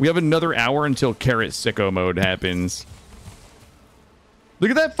hour. Until carrot sicko mode happens. Look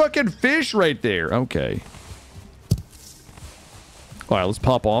at that fucking fish right there. Okay. All right, let's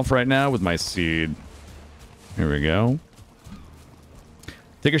pop off right now with my seed. Here we go.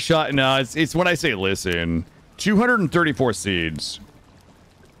 Take a shot. No, it's when I say listen. 234 seeds.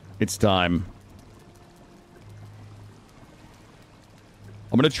 It's time.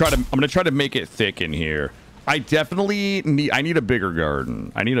 I'm gonna try to make it thick in here. I definitely need a bigger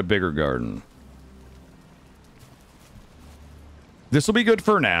garden. This will be good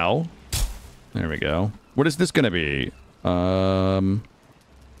for now. There we go. What is this gonna be? That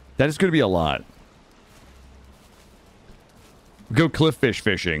is gonna be a lot. Go cliff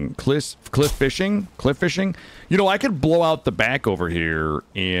fishing. Cliff fishing. You know, I could blow out the back over here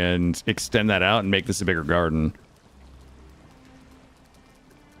and extend that out and make this a bigger garden.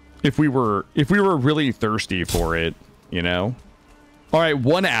 If we were really thirsty for it, you know. All right,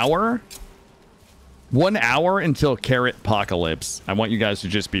 1 hour. 1 hour until carrot apocalypse. I want you guys to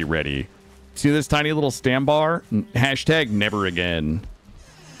just be ready. See this tiny little stand bar? Hashtag never again.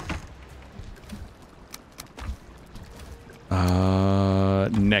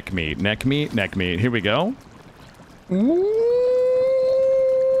 Neck meat. Here we go. Ooh,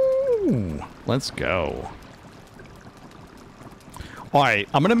 let's go. All right,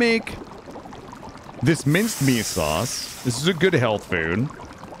 I'm gonna make this minced meat sauce. This is a good health food. I'm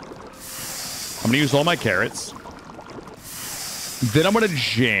gonna use all my carrots. Then I'm gonna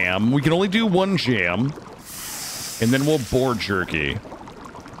jam. We can only do 1 jam. And then we'll boar jerky.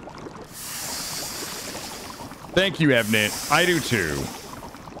 Thank you, Evnet. I do too.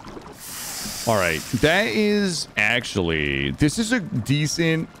 All right, that is actually... This is a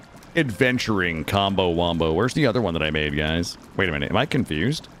decent adventuring combo wombo. Where's the other one that I made, guys? Wait a minute. Am I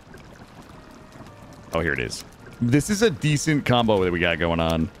confused? Oh, here it is. This is a decent combo that we got going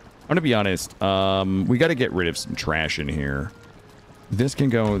on. I'm going to be honest. We got to get rid of some trash in here. This can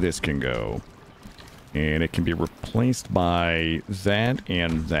go, this can go. And it can be replaced by that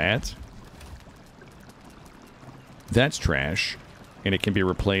and that. That's trash. And it can be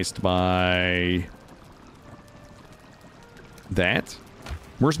replaced by that.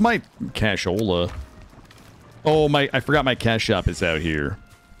 Where's my cashola? Oh, I forgot my cash shop is out here.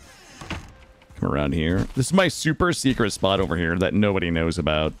 Come around here. This is my super secret spot over here that nobody knows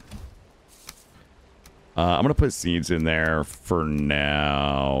about. I'm going to put seeds in there for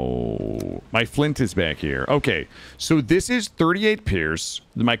now. My flint is back here. Okay, so this is 38 Pierce.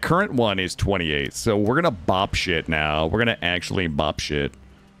 My current one is 28. So we're going to bop shit now. We're going to actually bop shit.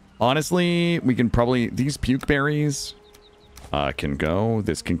 Honestly, we can probably... These puke berries can go.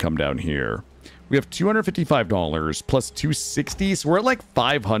 This can come down here. We have $255 plus 260. So we're at like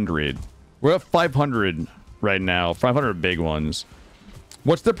 500. We're at 500 right now. 500 big ones.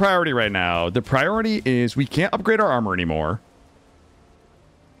 What's the priority right now? The priority is we can't upgrade our armor anymore.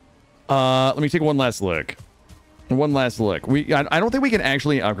 Let me take one last look. One last look. I don't think we can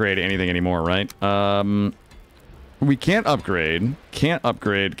actually upgrade anything anymore, right? We can't upgrade. Can't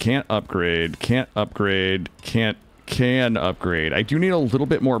upgrade. Can't upgrade. Can't upgrade. Can upgrade. I do need a little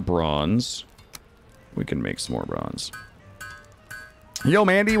bit more bronze. We can make some more bronze. Yo,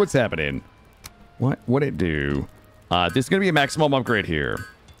 Mandy, what's happening? What'd it do? This is going to be a maximum upgrade here.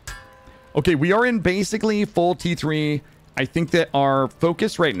 Okay, we are in basically full T3. I think that our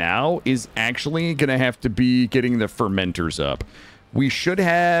focus right now is actually going to have to be getting the fermenters up. We should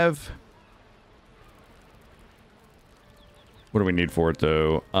have... What do we need for it,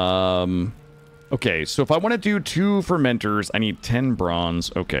 though? Okay, so if I want to do 2 fermenters, I need 10 bronze.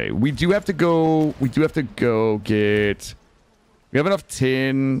 Okay, we do have to go... We do have to go get... We have enough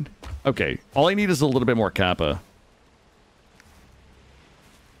tin. Okay, all I need is a little bit more kappa.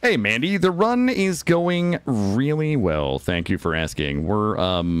 Hey, Mandy, the run is going really well. Thank you for asking.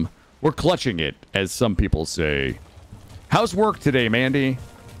 We're clutching it, as some people say. How's work today, Mandy?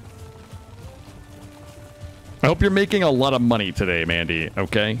 I hope you're making a lot of money today, Mandy,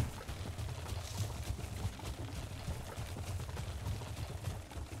 okay?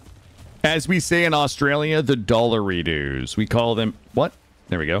 As we say in Australia, the dollar-redos. We call them... What?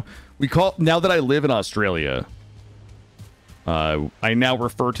 There we go. Now that I live in Australia... I now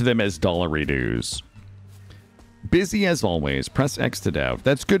refer to them as dollar-redos. Busy as always. Press X to doubt.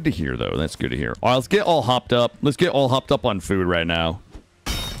 That's good to hear, though. That's good to hear. All right, let's get all hopped up. Let's get all hopped up on food right now.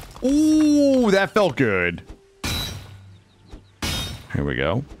 Ooh, that felt good. Here we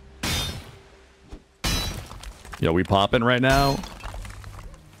go. Yo, we popping right now?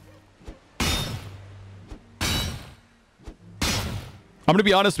 I'm gonna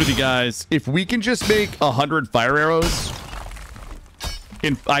be honest with you guys. If we can just make 100 fire arrows...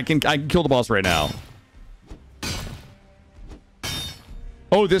 I can kill the boss right now.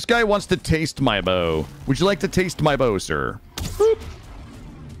 Oh, this guy wants to taste my bow. Would you like to taste my bow, sir? Boop.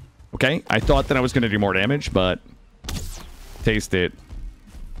 Okay, I thought that I was going to do more damage, but... Taste it.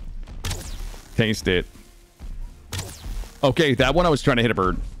 Taste it. Okay, that one I was trying to hit a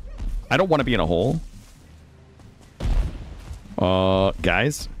bird. I don't want to be in a hole.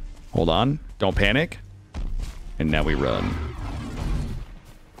 Guys, hold on. Don't panic. And now we run.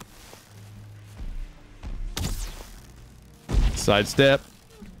 Sidestep.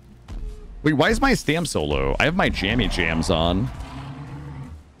 Wait, why is my stam so low? I have my jammy jams on.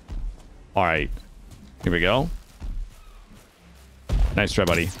 All right. Here we go. Nice try,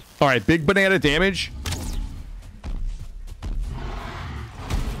 buddy. All right, big banana damage.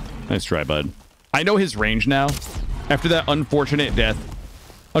 Nice try, bud. I know his range now. After that unfortunate death.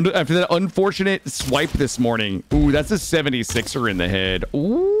 After that unfortunate swipe this morning. Ooh, that's a 76er in the head.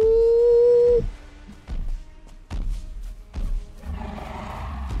 Ooh.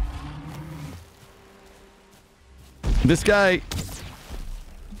 This guy...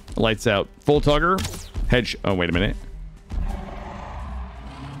 Lights out. Full tugger. Hedge... Oh, wait a minute.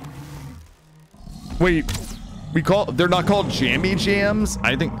 Wait. They're not called jammy jams?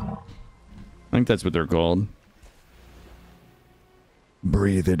 I think that's what they're called.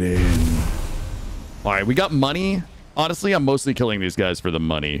 Breathe it in. All right, we got money. Honestly, I'm mostly killing these guys for the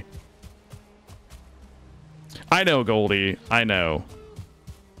money. I know, Goldie. I know.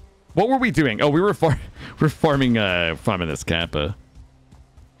 What were we doing? Oh, we're farming this kappa.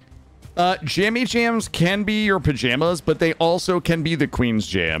 Jammy jams can be your pajamas, but they also can be the queen's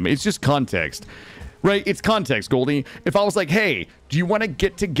jam. It's just context, right? It's context, Goldie. If I was like, hey, do you want to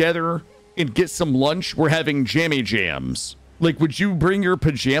get together and get some lunch? We're having jammy jams. Like, would you bring your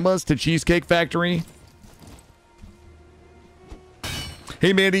pajamas to Cheesecake Factory?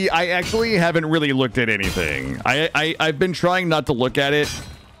 Hey, Mandy, I actually haven't really looked at anything. I've been trying not to look at it.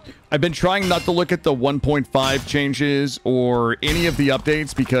 I've been trying not to look at the 1.5 changes or any of the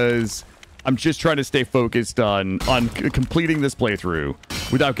updates because I'm just trying to stay focused on completing this playthrough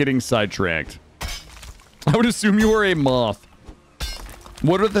without getting sidetracked. I would assume you were a moth.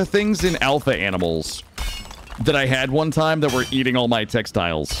 What are the things in alpha animals that I had one time that were eating all my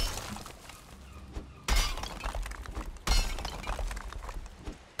textiles?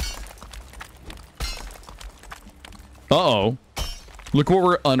 Uh-oh. Look what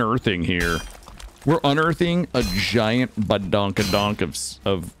we're unearthing here. We're unearthing a giant badonkadonk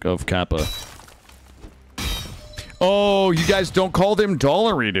of Kappa. Oh, you guys don't call them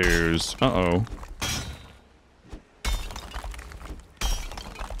dollary dues. Uh-oh.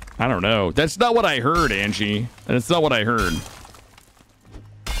 I don't know. That's not what I heard, Angie. That's not what I heard.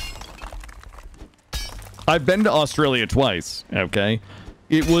 I've been to Australia twice, okay?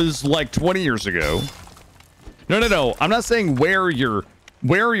 It was like 20 years ago. No. I'm not saying wear your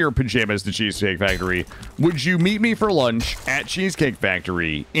pajamas to Cheesecake Factory. Would you meet me for lunch at Cheesecake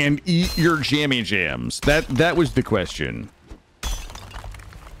Factory and eat your jammy jams? That was the question.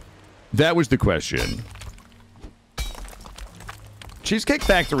 That was the question. Cheesecake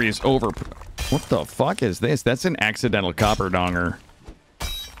Factory is over. What the fuck is this? That's an accidental copper donger.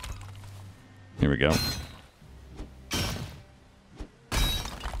 Here we go.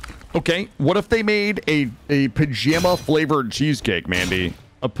 Okay, what if they made a pajama flavored cheesecake, Mandy?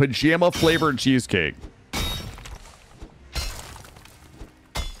 A pajama flavored cheesecake.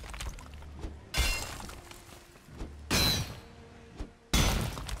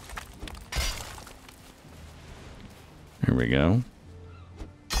 Here we go.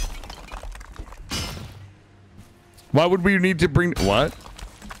 Why would we need to bring what?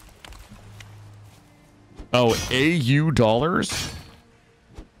 Oh, AU dollars?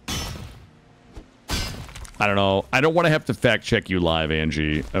 I don't know. I don't want to have to fact check you live,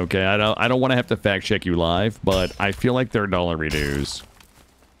 Angie. Okay, I don't want to have to fact check you live, but I feel like they're dollary dues.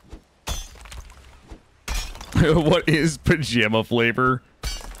 What is pajama flavor?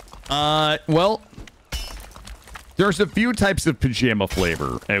 Well, there's a few types of pajama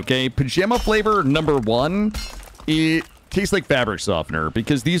flavor, okay? Pajama flavor number one, it tastes like fabric softener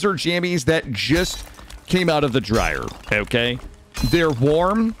because these are jammies that just came out of the dryer, okay? They're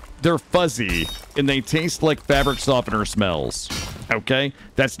warm, they're fuzzy, and they taste like fabric softener smells, okay?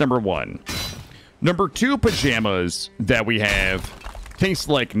 That's number one. Number two pajamas that we have taste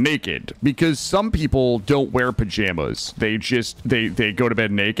like naked because some people don't wear pajamas. They just, they go to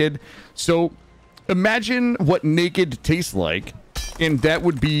bed naked. So imagine what naked tastes like, and that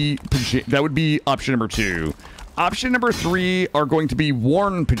would be option number two. Option number three are going to be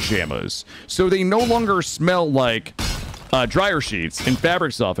worn pajamas. So they no longer smell like dryer sheets and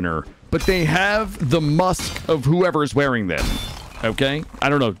fabric softener, but they have the musk of whoever's wearing them. Okay? I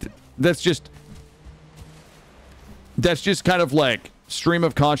don't know. That's just kind of like stream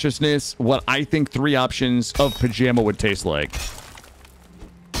of consciousness, what I think three options of pajama would taste like.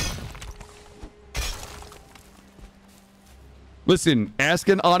 Listen, ask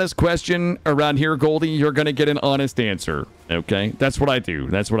an honest question around here, Goldie. You're going to get an honest answer. Okay? That's what I do.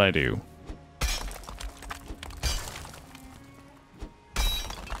 That's what I do.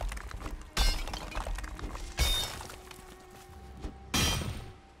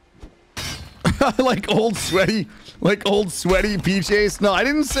 like old sweaty PJs. No, I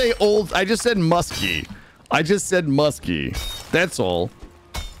didn't say old. I just said musky. I just said musky. That's all.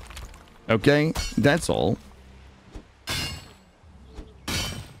 Okay? That's all.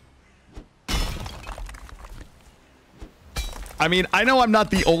 I mean, I know I'm not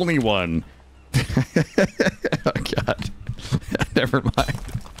the only one. Oh, God. Never mind.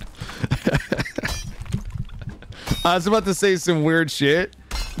 I was about to say some weird shit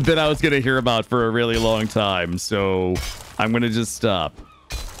that I was going to hear about for a really long time, so I'm going to just stop.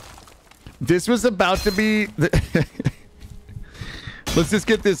 This was about to be... Let's just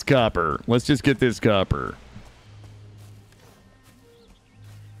get this copper. Let's just get this copper.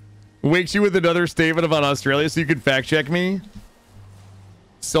 Wakes you with another statement about Australia so you can fact check me?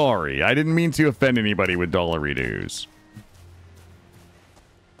 Sorry, I didn't mean to offend anybody with dollary dues.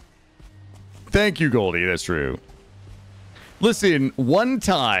 Thank you, Goldie. That's true. Listen, one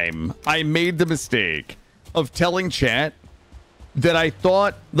time I made the mistake of telling chat that I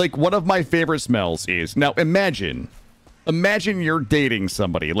thought, like, one of my favorite smells is... Now, imagine you're dating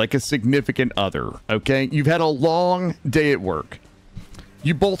somebody, like a significant other, okay? You've had a long day at work.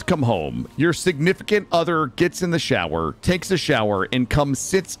 You both come home. Your significant other gets in the shower, takes a shower, and comes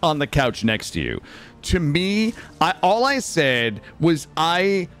sits on the couch next to you. To me, all I said was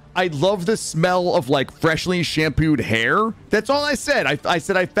I love the smell of like freshly shampooed hair. That's all I said. I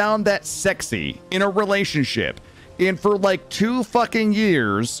said I found that sexy in a relationship. And for like 2 fucking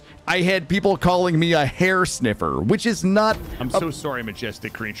years, I had people calling me a hair sniffer, which is not. I'm so sorry,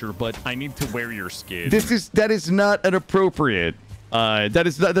 majestic creature, but I need to wear your skin. That is not an appropriate.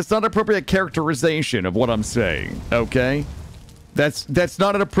 That's not appropriate characterization of what I'm saying. Okay, that's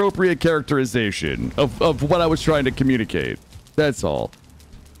not an appropriate characterization of what I was trying to communicate. That's all.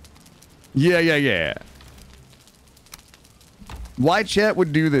 Yeah. Why chat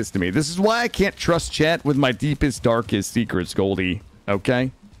would do this to me? This is why I can't trust chat with my deepest, darkest secrets, Goldie.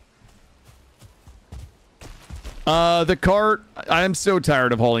 Okay? The cart. I'm so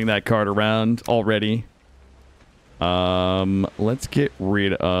tired of hauling that cart around already. Let's get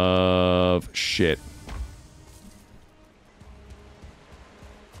rid of shit.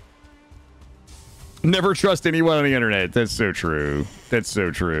 Never trust anyone on the internet. That's so true. That's so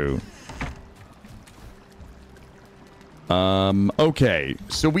true. Okay,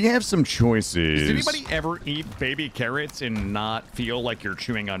 so we have some choices. Does anybody ever eat baby carrots and not feel like you're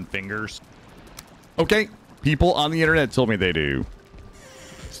chewing on fingers? Okay, people on the internet told me they do.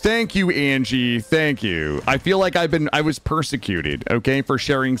 Thank you, Angie. Thank you. I feel like I was persecuted, okay, for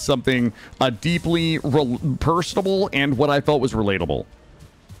sharing something deeply personable and what I felt was relatable.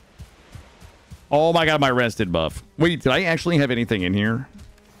 Oh my god, my rested buff. Wait, did I actually have anything in here?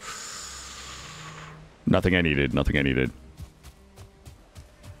 Nothing I needed. Nothing I needed.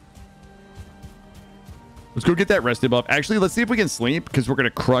 Let's go get that rested buff. Actually, let's see if we can sleep, because we're going to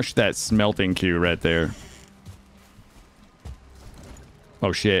crush that smelting queue right there.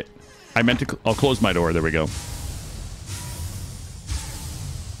 Oh, shit. I meant to... I'll close my door. There we go.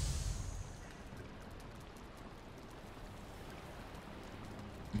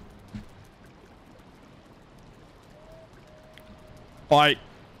 All right.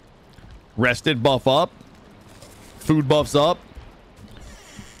 Rested buff up. Food buffs up.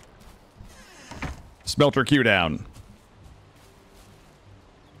 Smelter queue down.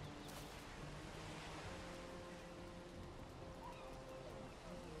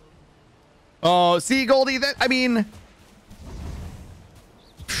 Oh, see, Goldie, that, I mean...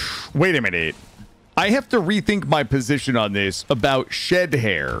 Wait a minute. I have to rethink my position on this about shed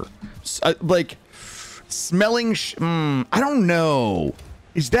hair. Like, smelling... I don't know.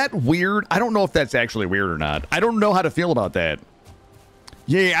 Is that weird? I don't know if that's actually weird or not. I don't know how to feel about that.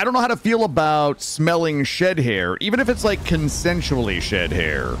 Yeah, I don't know how to feel about smelling shed hair, even if it's like consensually shed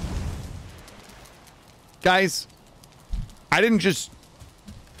hair. Guys, I didn't just...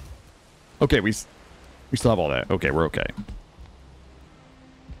 Okay, we still have all that. Okay, we're okay.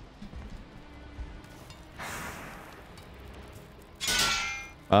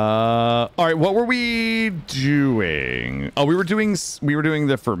 All right, what were we doing? Oh, we were doing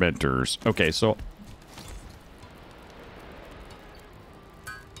the fermenters. Okay, so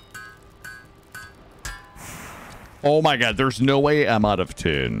oh my god, there's no way I'm out of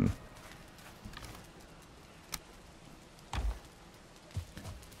tin.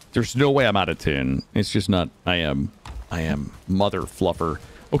 There's no way I'm out of tin. It's just not. I am mother fluffer.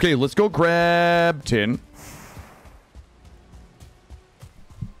 Okay, let's go grab tin.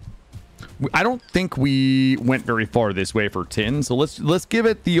 I don't think we went very far this way for tin, so let's give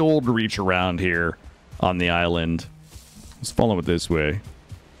it the old reach around here on the island. Let's follow it this way.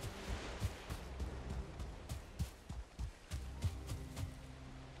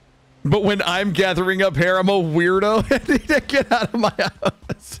 But when I'm gathering up hair, I'm a weirdo. I need to get out of my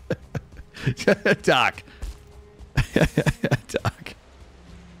house. Doc. Doc.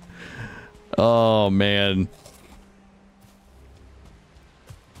 Oh, man.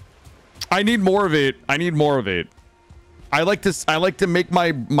 I need more of it. I need more of it. I like to make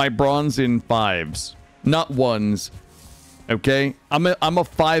my bronze in 5s, not 1s. Okay? I'm a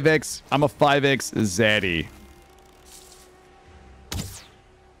 5x. I'm a 5x zaddy.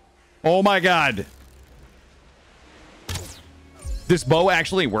 Oh my god. This bow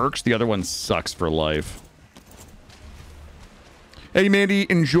actually works. The other one sucks for life. Hey, Mandy,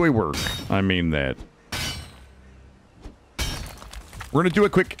 enjoy work. I mean that. We're going to do a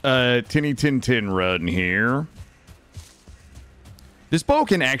quick tinny tin tin run here. This bow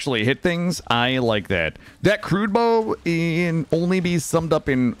can actually hit things. I like that. That crude bow can only be summed up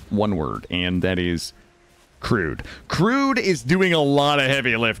in one word, and that is crude. Crude is doing a lot of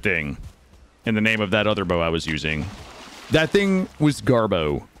heavy lifting in the name of that other bow I was using. That thing was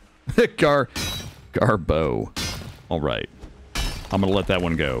Garbo. Garbo. All right. I'm gonna let that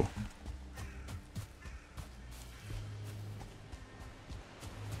one go.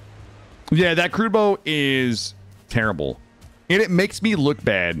 Yeah, that crude bow is terrible. And it makes me look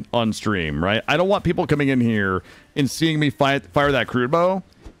bad on stream, right? I don't want people coming in here and seeing me fire that crude bow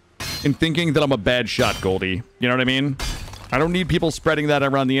and thinking that I'm a bad shot, Goldie. You know what I mean? I don't need people spreading that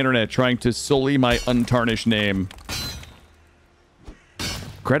around the internet trying to sully my untarnished name.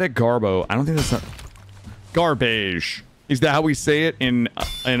 Greta Garbo. I don't think that's not... Garbage. Is that how we say it in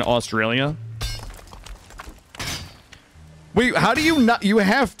Australia? Wait, how do you not... You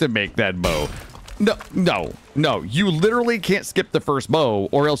have to make that bow. No. You literally can't skip the first bow,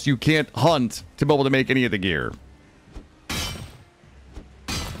 or else you can't hunt to be able to make any of the gear.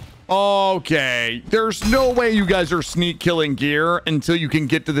 Okay. There's no way you guys are sneak killing gear until you can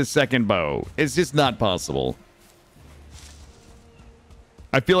get to the second bow. It's just not possible.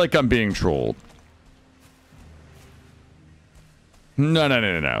 I feel like I'm being trolled. No.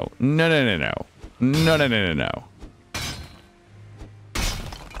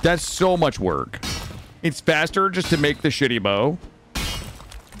 That's so much work. It's faster just to make the shitty bow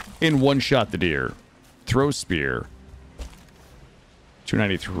and one-shot the deer. Throw spear.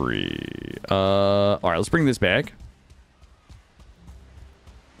 293. All right, let's bring this back.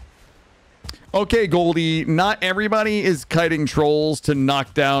 Okay, Goldie, not everybody is kiting trolls to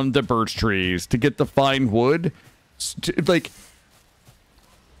knock down the birch trees to get the fine wood. Like,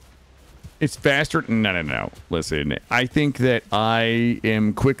 it's faster. No. Listen, I think that I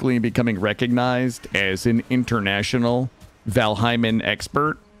am quickly becoming recognized as an international Valheim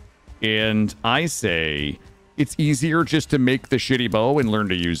expert. And I say it's easier just to make the shitty bow and learn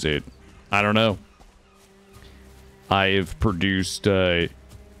to use it. I don't know. I've produced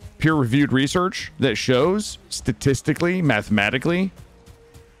peer-reviewed research that shows statistically, mathematically,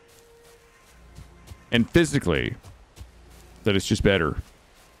 and physically that it's just better.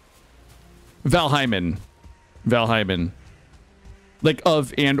 Valheim. Like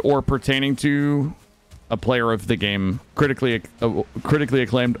of and or pertaining to a player of the game. Critically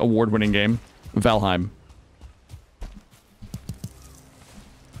acclaimed, award-winning game. Valheim.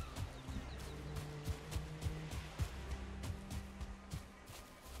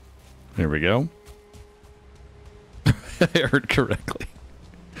 There we go. I heard correctly.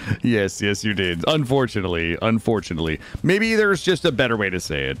 Yes, you did. Unfortunately. Maybe there's just a better way to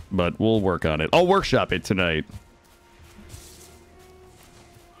say it, but we'll work on it. I'll workshop it tonight.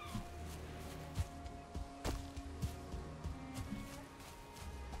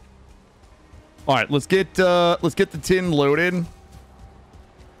 All right, let's get the tin loaded.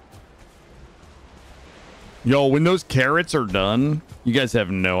 Yo, when those carrots are done, you guys have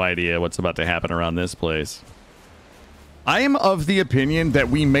no idea what's about to happen around this place. I am of the opinion that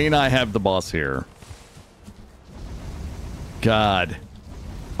we may not have the boss here. God.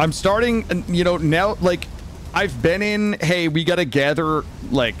 I'm starting, you know, now, like, I've been in, hey, we gotta gather,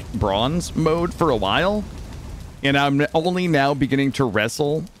 like, bronze mode for a while. And I'm only now beginning to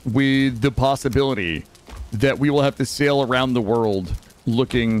wrestle with the possibility that we will have to sail around the world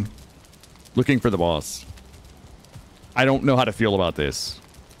looking for the boss. I don't know how to feel about this.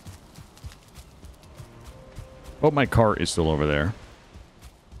 Oh, my cart is still over there.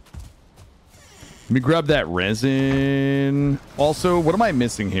 Let me grab that resin. Also, what am I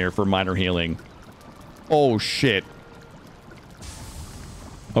missing here for minor healing? Oh, shit.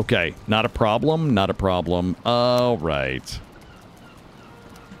 Okay, not a problem. All right.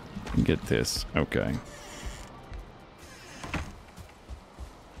 Get this. Okay.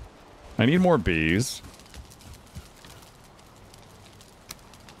 I need more bees.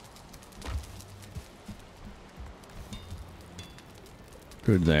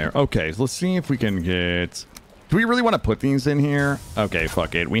 Good there. Okay, so let's see if we can get... Do we really want to put these in here? Okay,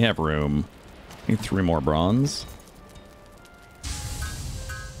 fuck it. We have room. Need 3 more bronze.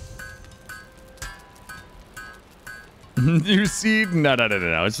 You see? No.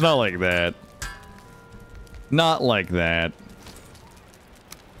 It's not like that. Not like that.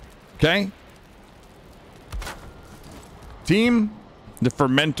 Okay. Team, the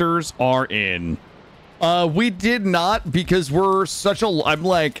fermenters are in. We did not, because we're such a...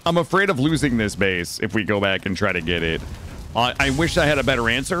 I'm afraid of losing this base if we go back and try to get it. I wish I had a better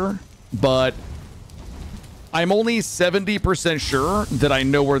answer, but I'm only 70% sure that I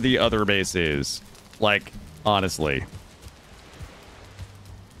know where the other base is. Like, honestly.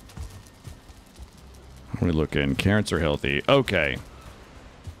 What are we looking? Carrots are healthy. Okay.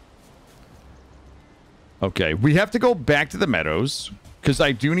 Okay, we have to go back to the meadows, because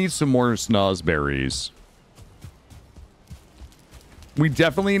I do need some more snozberries. We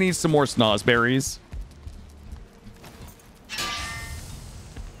definitely need some more snozberries.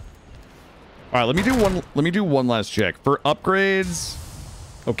 All right, let me do one last check for upgrades.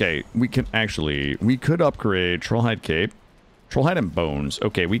 Okay, we could upgrade Trollhide Cape, Trollhide and Bones.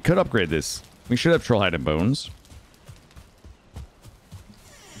 Okay, we could upgrade this. We should have Trollhide and Bones.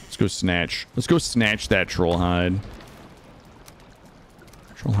 Let's go snatch. Let's go snatch that Trollhide.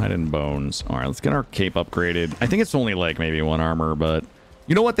 Trollhide and Bones. All right, let's get our cape upgraded. I think it's only like maybe 1 armor, but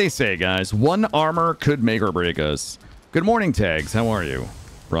you know what they say, guys. 1 armor could make or break us. Good morning, Tags. How are you?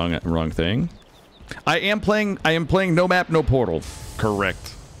 Wrong thing. I am playing no map, no portal.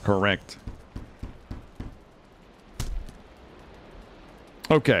 Correct.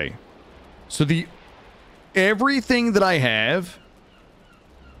 Okay. So everything that I have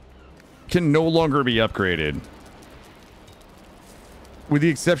can no longer be upgraded. With the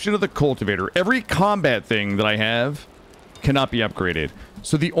exception of the cultivator. Every combat thing that I have cannot be upgraded.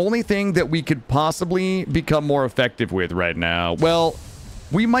 So the only thing that we could possibly become more effective with right now, well,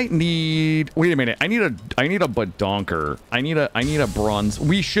 we might need... Wait a minute. I need a badonker. I need a bronze.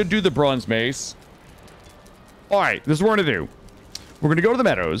 We should do the bronze mace. All right, this is what we're gonna do. We're gonna go to the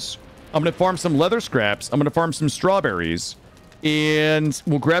meadows. I'm gonna farm some leather scraps. I'm gonna farm some strawberries, and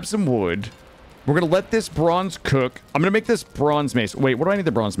we'll grab some wood. We're gonna let this bronze cook. I'm gonna make this bronze mace. Wait, what do I need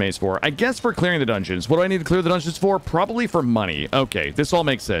the bronze mace for? I guess for clearing the dungeons. What do I need to clear the dungeons for? Probably for money. Okay, this all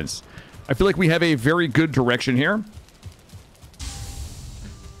makes sense. I feel like we have a very good direction here.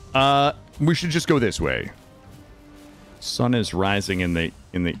 We should just go this way. Sun is rising in the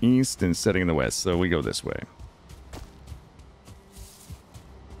east and setting in the west, so we go this way.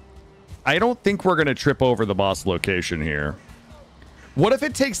 I don't think we're gonna trip over the boss location here. What if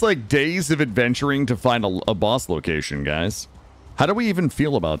it takes like days of adventuring to find a boss location, guys? How do we even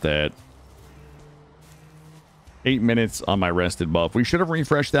feel about that? 8 minutes on my rested buff. We should have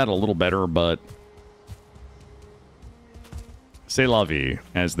refreshed that a little better, but c'est la vie,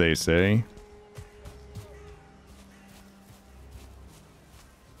 as they say.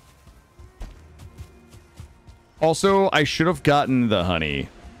 Also, I should have gotten the honey.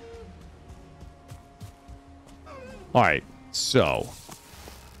 All right, so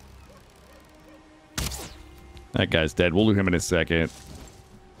that guy's dead. We'll loot him in a second.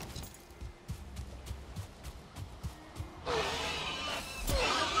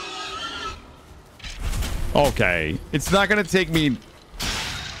 Okay, it's not gonna take me...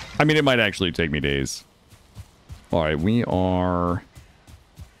 I mean, it might actually take me days. All right, we're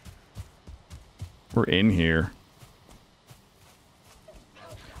in here.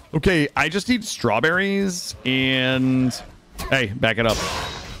 Okay, I just need strawberries and... Hey, back it up.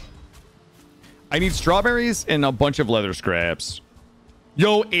 I need strawberries and a bunch of leather scraps.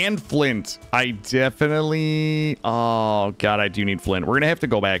 Yo, and flint. I definitely... Oh, God, I do need flint. We're going to have to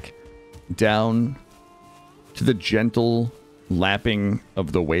go back down to the gentle lapping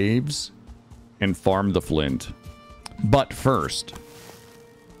of the waves and farm the flint. But first...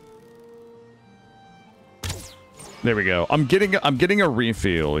 There we go. I'm getting a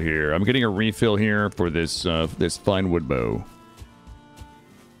refill here. I'm getting a refill here for this this fine wood bow.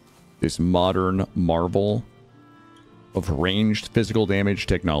 This modern marvel of ranged physical damage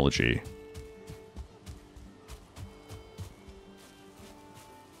technology.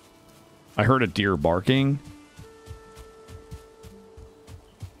 I heard a deer barking.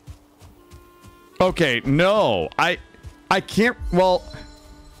 Okay, no. I can't, well,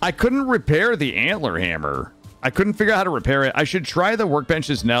 I couldn't repair the antler hammer. I couldn't figure out how to repair it. I should try the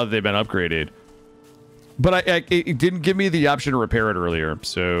workbenches now that they've been upgraded. But it didn't give me the option to repair it earlier.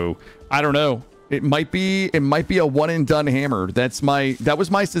 So, I don't know. It might be a one and done hammer. That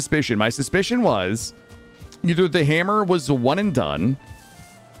was my suspicion. My suspicion was either the hammer was a one and done,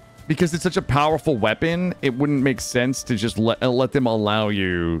 because it's such a powerful weapon, it wouldn't make sense to just let them allow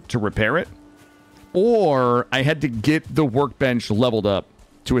you to repair it. Or I had to get the workbench leveled up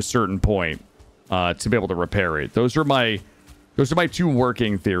to a certain point. To be able to repair it. Those are my two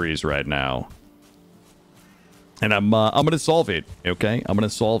working theories right now. And I'm gonna solve it, okay? I'm gonna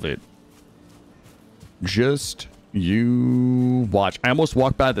solve it. Just you watch. I almost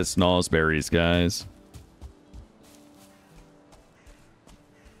walked by the snozberries, guys.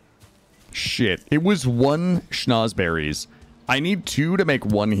 Shit. It was 1 schnozberries. I need 2 to make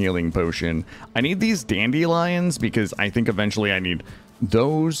 1 healing potion. I need these dandelions because I think eventually I need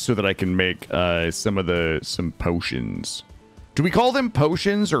those so that I can make some potions. Do we call them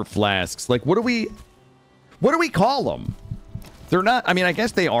potions or flasks? Like, what do we call them? They're not, I mean, I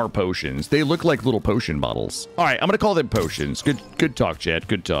guess they are potions. They look like little potion bottles. All right, I'm gonna call them potions. Good talk, chat.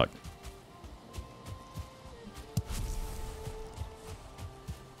 Good talk.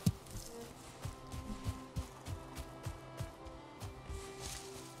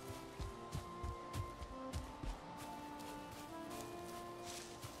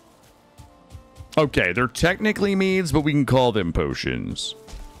 Okay, they're technically meads, but we can call them potions.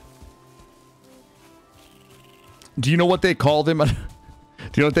 Do you know what they call them? Do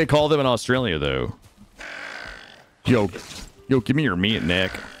you know what they call them in Australia, though? Yo, give me your meat,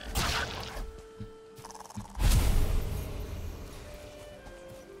 Nick.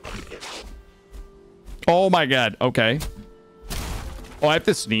 Oh my god, okay. Oh, I have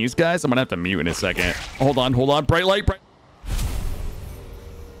to sneeze, guys. I'm gonna have to mute in a second. Hold on. Bright light, bright.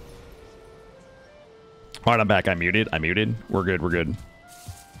 All right, I'm back. I muted. We're good.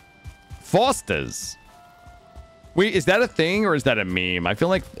 Foster's. Wait, is that a thing or is that a meme? I feel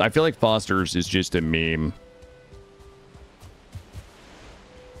like Foster's is just a meme.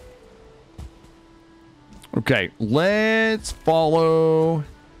 Okay, let's follow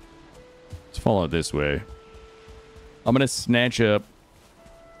this way. I'm gonna snatch up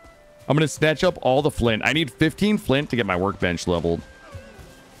all the flint. I need 15 flint to get my workbench leveled.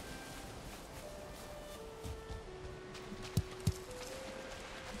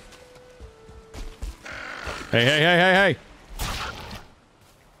 Hey.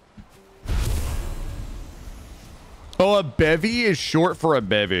 Oh, a bevy is short for a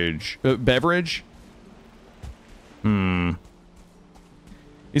beverage. Beverage?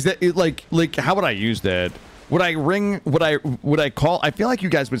 Is that it, like how would I use that? Would I ring, would I call? I feel like you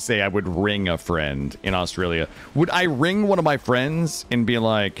guys would say I would ring a friend in Australia. Would I ring one of my friends and be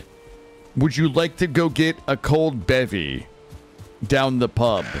like, would you like to go get a cold bevy down the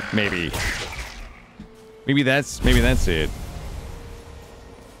pub? Maybe that's it.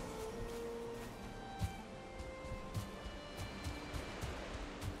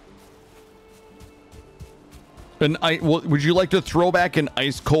 Would you like to throw back an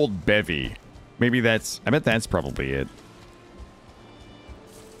ice cold bevy? Maybe I bet that's probably it.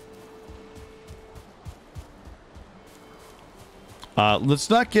 Let's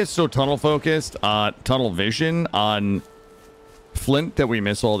not get so tunnel focused, tunnel vision on Flint that we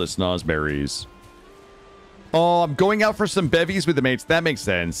miss all the snozzberries. Oh, I'm going out for some bevies with the mates. That makes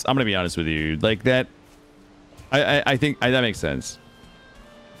sense. I'm gonna be honest with you. Like that, I think that makes sense.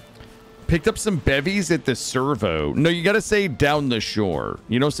 Picked up some bevies at the servo. No, you gotta say down the shore.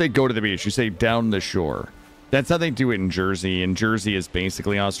 You don't say go to the beach. You say down the shore. That's how they do it in Jersey. And Jersey is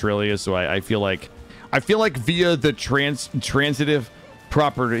basically Australia. So I feel like via the transitive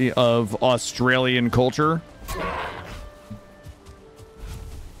property of Australian culture,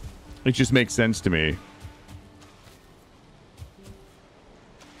 it just makes sense to me.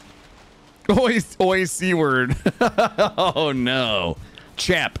 Always C word. Oh no.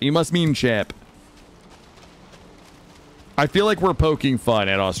 Chap. You must mean chap. I feel like we're poking fun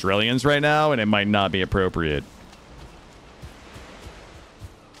at Australians right now, and it might not be appropriate.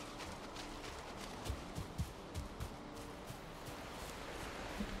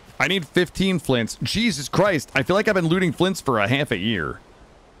 I need 15 flints. Jesus Christ. I feel like I've been looting flints for a half a year.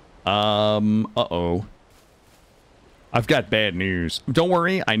 Uh-oh. I've got bad news. Don't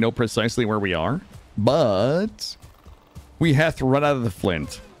worry. I know precisely where we are, but we have to run out of the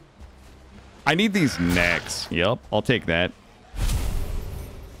flint. I need these necks. Yep, I'll take that.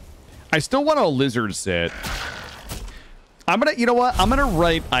 I still want a lizard set. You know what? I'm gonna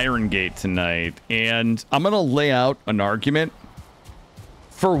write Iron Gate tonight, and I'm gonna lay out an argument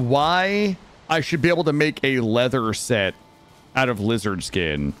for why I should be able to make a leather set out of lizard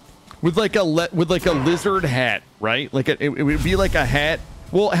skin with like a lizard hat, right? Like it would be like a hat.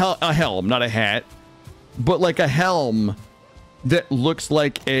 Well, a helm, not a hat, but like a helm that looks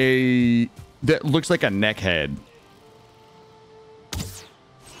like a neck head.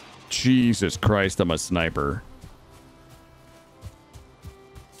 Jesus Christ, I'm a sniper.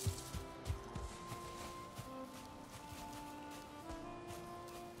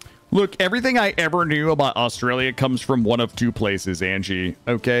 Look, everything I ever knew about Australia comes from one of two places, Angie,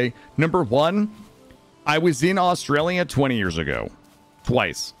 okay? Number one, I was in Australia 20 years ago.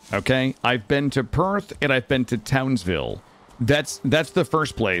 Twice, okay? I've been to Perth and I've been to Townsville. That's the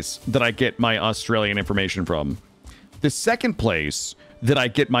first place that I get my Australian information from. The second place that I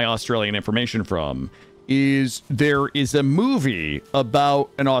get my Australian information from is there is a movie about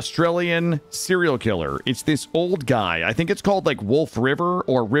an Australian serial killer. It's this old guy. I think it's called like Wolf River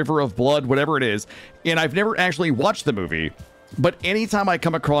or River of Blood, whatever it is. And I've never actually watched the movie, but anytime I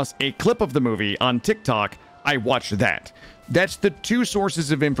come across a clip of the movie on TikTok, I watch that. That's the two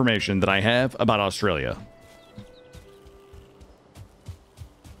sources of information that I have about Australia.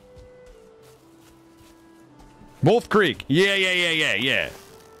 Wolf Creek. Yeah.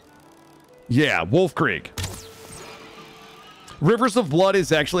 Yeah, Wolf Creek. Rivers of Blood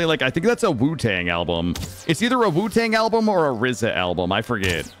is actually like, I think that's a Wu-Tang album. It's either a Wu-Tang album or a RZA album. I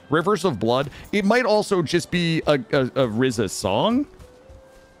forget. Rivers of Blood. It might also just be a RZA song.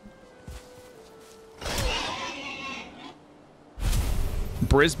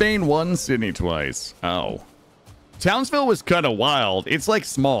 Brisbane won, Sydney twice. Oh. Townsville was kind of wild. It's like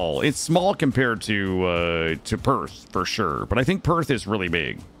small. It's small compared to Perth, for sure. But I think Perth is really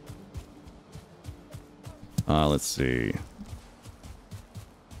big. Let's see.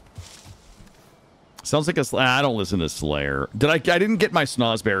 Sounds like I don't listen to Slayer. I didn't get my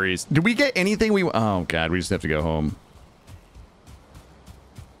snozberries. Did we get anything we... Oh, God. We just have to go home.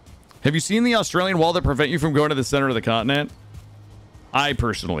 Have you seen the Australian wall that prevent you from going to the center of the continent? I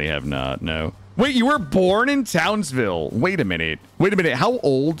personally have not, no. Wait, you were born in Townsville. Wait a minute. Wait a minute. How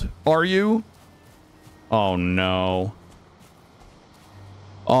old are you? Oh, no.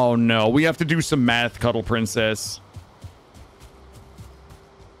 Oh, no. We have to do some math, Cuddle Princess.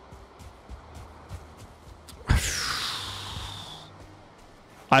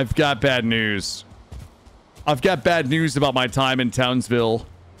 I've got bad news. I've got bad news about my time in Townsville.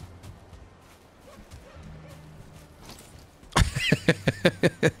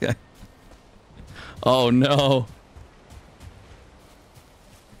 Oh, no.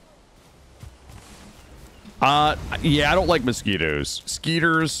 Yeah, I don't like mosquitoes.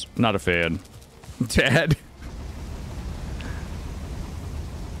 Skeeters, not a fan. Dad.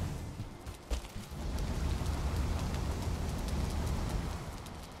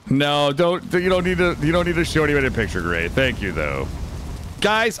 No, you don't need to show anybody a picture, Great. Thank you, though.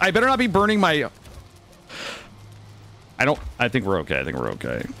 Guys, I better not be burning my... I think we're okay. I think we're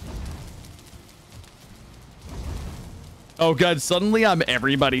okay. Oh, God. Suddenly, I'm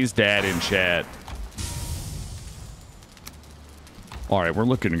everybody's dad in chat. All right. We're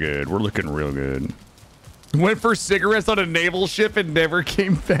looking good. We're looking real good. Went for cigarettes on a naval ship and never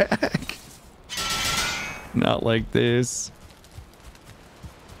came back. Not like this.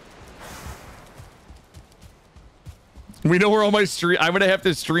 We know where all my stream... I'm going to have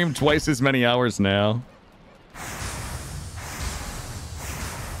to stream twice as many hours now.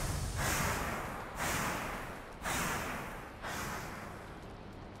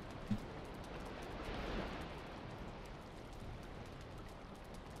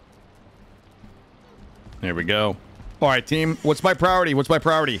 There we go. All right, team. What's my priority? What's my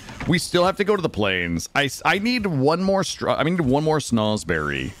priority? We still have to go to the plains. I need one more one more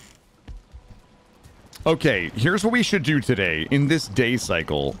snozberry. Okay, here's what we should do today in this day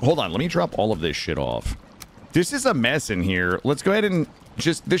cycle. Hold on, let me drop all of this shit off. This is a mess in here. Let's go ahead and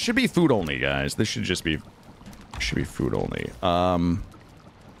just... This should be food only, guys. This should just be... Should be food only.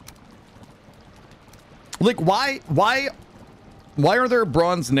 Like, why are there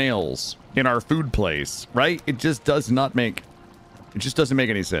bronze nails in our food place, right? It just does not make... It just doesn't make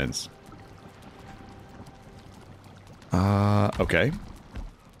any sense. Okay.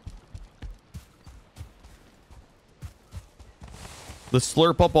 Let's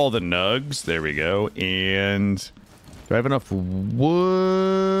slurp up all the nugs. There we go. And do I have enough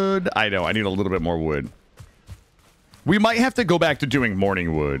wood? I know. I need a little bit more wood. We might have to go back to doing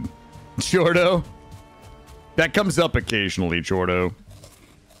morning wood. Chordo. That comes up occasionally, Chordo.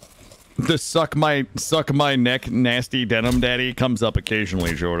 The suck my neck nasty denim daddy comes up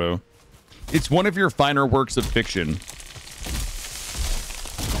occasionally, Chordo. It's one of your finer works of fiction.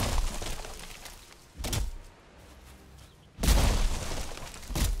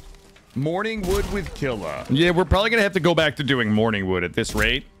 Morning wood with Killa. Yeah, we're probably gonna have to go back to doing morning wood at this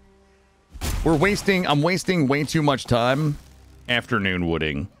rate. I'm wasting way too much time afternoon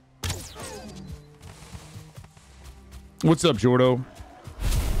wooding. What's up, Jordo?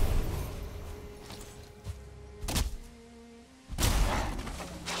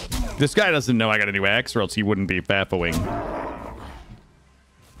 This guy doesn't know I got a new axe, or else he wouldn't be faffing.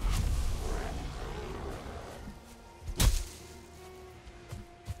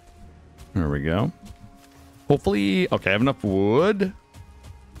 There we go. Hopefully... Okay, I have enough wood.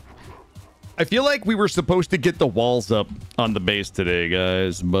 I feel like we were supposed to get the walls up on the base today,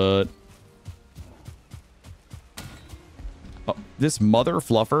 guys, but... Oh, this mother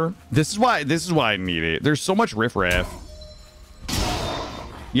fluffer? This is why I need it. There's so much riffraff.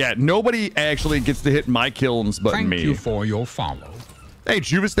 Yeah, nobody actually gets to hit my kilns but me. Thank you for your follow. Hey,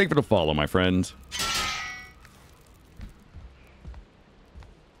 Juvis, thank you for the follow, my friend.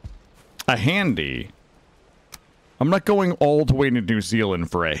 A handy. I'm not going all the way to New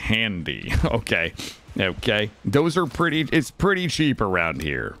Zealand for a handy. Okay. Okay. Those are pretty... It's pretty cheap around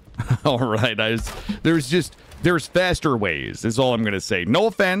here. All right. There's faster ways is all I'm going to say. No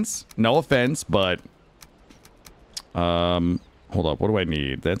offense. No offense, but... Hold up. What do I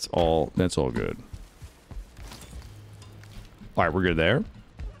need? That's all good. All right, we're good there.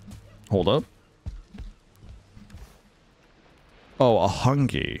 Hold up. Oh, a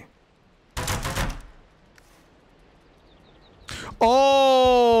hungy.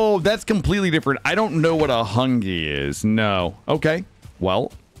 Oh, that's completely different. I don't know what a hungy is. No. Okay.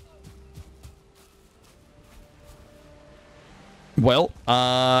 Well,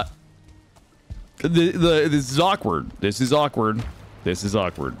 this is awkward. This is awkward. This is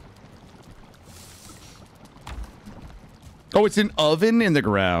awkward. Oh, it's an oven in the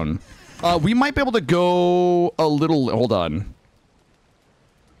ground. We might be able to go a little... Hold on.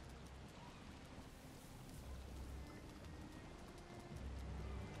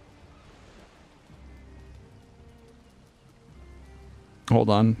 Hold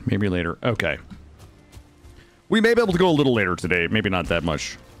on. Maybe later. Okay. We may be able to go a little later today. Maybe not that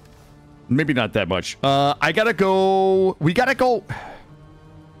much. Maybe not that much. I gotta go... We gotta go...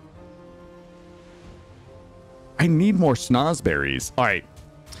 I need more snozberries. All right.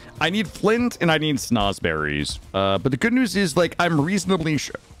 I need flint and I need snozberries. But the good news is, like, I'm reasonably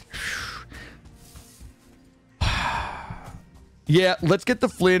sure... Yeah, let's get the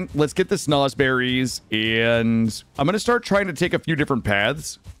flint. Let's get the snozberries. And I'm going to start trying to take a few different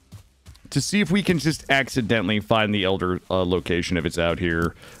paths to see if we can just accidentally find the Elder location if it's out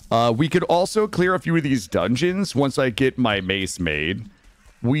here. We could also clear a few of these dungeons once I get my mace made.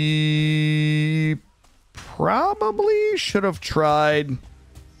 We probably should have tried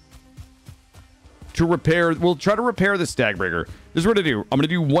to repair... We'll try to repair the Stagbreaker. This is what I'm going to do. I'm going to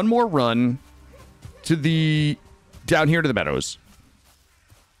do one more run to the... down here to the meadows.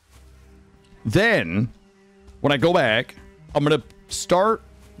 Then, when I go back, I'm going to start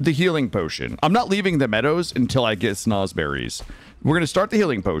the healing potion. I'm not leaving the meadows until I get snozberries. We're going to start the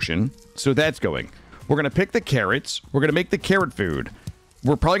healing potion, so that's going. We're going to pick the carrots. We're going to make the carrot food.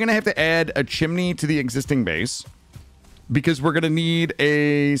 We're probably going to have to add a chimney to the existing base because we're going to need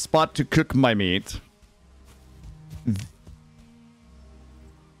a spot to cook my meat.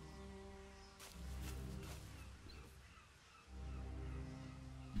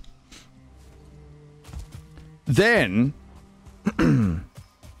 Then, we're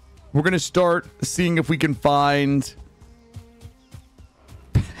going to start seeing if we can find...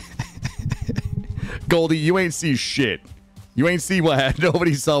 Goldie, you ain't see shit. You ain't see what happened.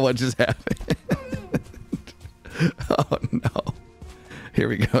 Nobody saw what just happened. Oh, no. Here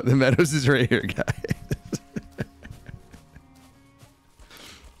we go. The meadows is right here, guys.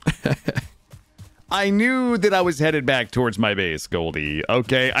 I knew that I was headed back towards my base, Goldie.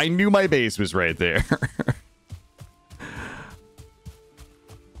 Okay? I knew my base was right there.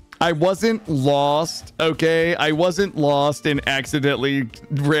 I wasn't lost, okay? I wasn't lost and accidentally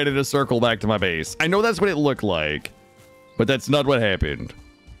ran in a circle back to my base. I know that's what it looked like, but that's not what happened.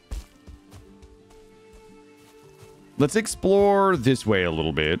 Let's explore this way a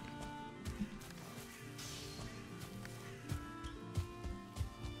little bit.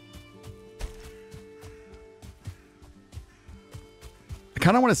 I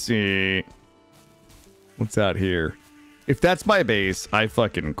kind of want to see what's out here. If that's my base, I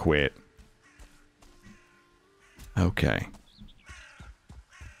fucking quit. Okay.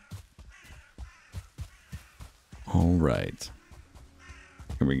 All right.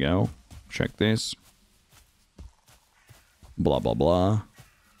 Here we go. Check this. Blah, blah, blah.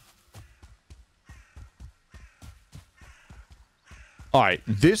 All right.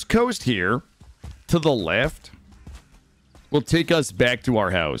 This coast here, to the left, will take us back to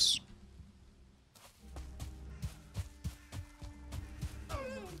our house.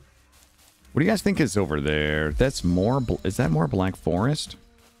 What do you guys think is over there? That's more... Is that more Black Forest?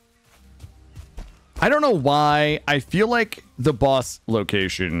 I don't know why. I feel like the boss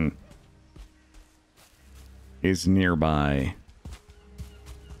location is nearby.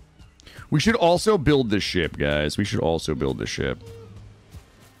 We should also build the ship, guys. We should also build the ship.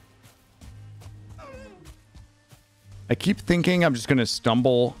 I keep thinking I'm just going to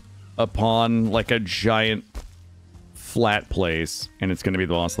stumble upon like a giant flat place and it's going to be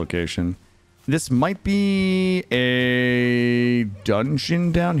the boss location. This might be a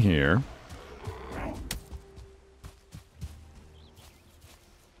dungeon down here.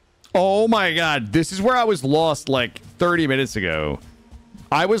 Oh my god, this is where I was lost like 30 minutes ago.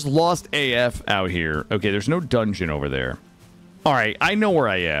 I was lost AF out here. Okay, there's no dungeon over there. Alright, I know where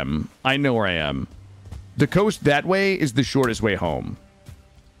I am. I know where I am. The coast that way is the shortest way home.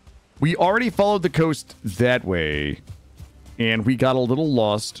 We already followed the coast that way, and we got a little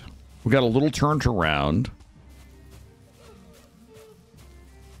lost. We got a little turned around.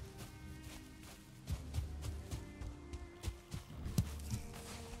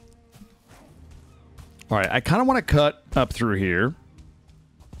 All right, I kind of want to cut up through here.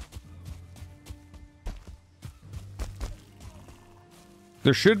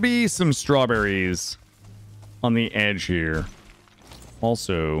 There should be some strawberries on the edge here.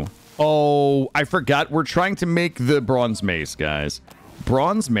 Also, oh, I forgot. We're trying to make the bronze mace, guys.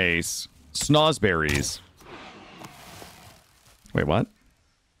 Bronze mace, snozberries. Wait, what?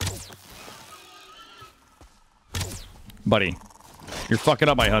 Buddy, you're fucking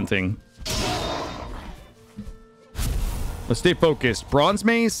up my hunting. Let's stay focused. Bronze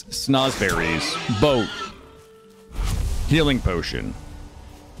mace, snozberries, boat, healing potion.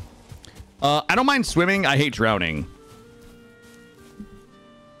 I don't mind swimming. I hate drowning.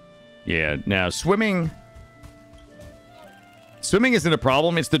 Yeah, now swimming isn't a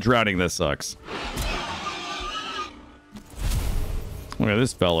problem. It's the drowning that sucks. Look at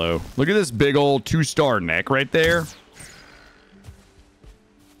this fellow. Look at this big old 2-star neck right there.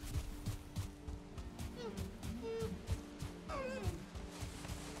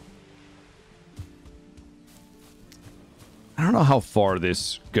 I don't know how far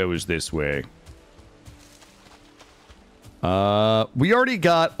this goes this way. We already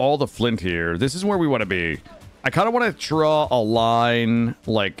got all the flint here. This is where we want to be. I kind of want to draw a line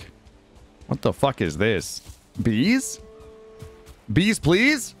like... What the fuck is this? Bees? Bees,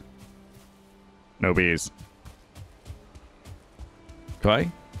 please? No bees.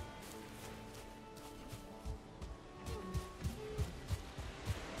 Okay.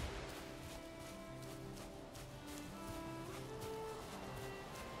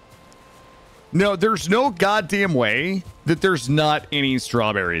 No, there's no goddamn way that there's not any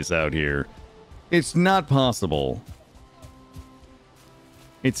strawberries out here. It's not possible.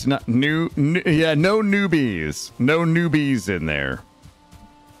 It's not yeah, no newbies. No newbies in there.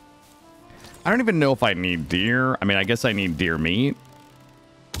 I don't even know if I need deer. I mean, I guess I need deer meat.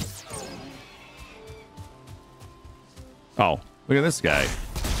 Oh, look at this guy.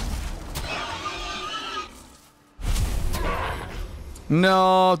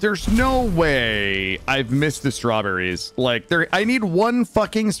 No, there's no way I've missed the strawberries. Like, I need one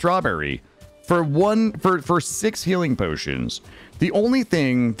fucking strawberry for 6 healing potions. The only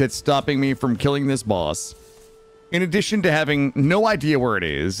thing that's stopping me from killing this boss, in addition to having no idea where it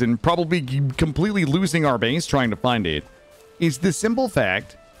is and probably completely losing our base trying to find it, is the simple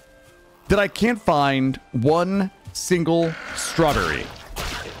fact that I can't find one single strawberry.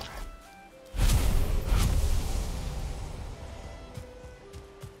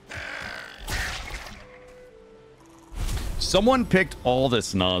 Someone picked all the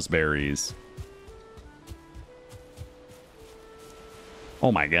snozberries.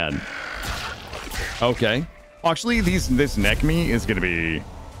 Oh my god. Okay. Actually, this neck meat is gonna be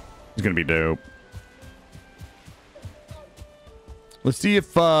dope. Let's see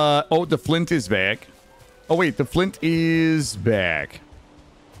if oh, the flint is back. Oh wait, the flint is back.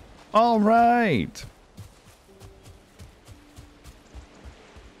 All right.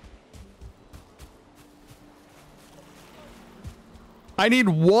 I need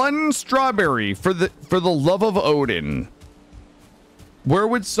one strawberry for the love of Odin. Where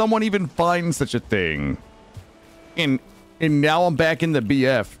would someone even find such a thing? And now I'm back in the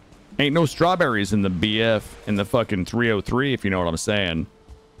BF. Ain't no strawberries in the BF in the fucking 303, if you know what I'm saying.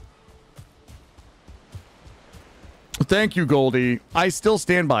 Thank you, Goldie. I still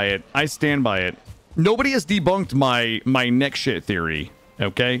stand by it. I stand by it. Nobody has debunked my neck shit theory.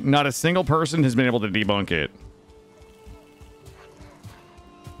 Okay? Not a single person has been able to debunk it.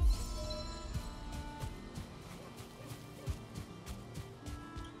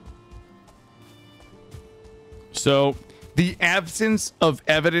 So, the absence of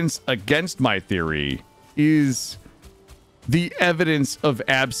evidence against my theory is the evidence of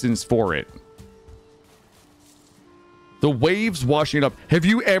absence for it. The waves washing it up. Have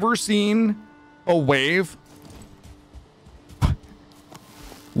you ever seen a wave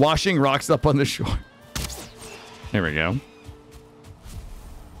washing rocks up on the shore? There we go.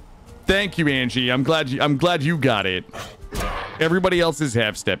 Thank you, Angie. I'm glad you got it. Everybody else is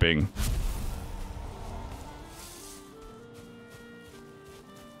half-stepping.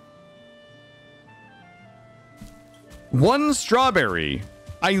 One strawberry.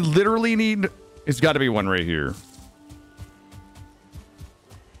 I literally need... It's got to be one right here.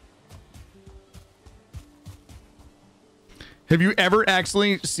 Have you ever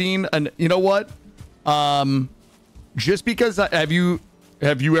actually seen an... You know what? Just because... Have you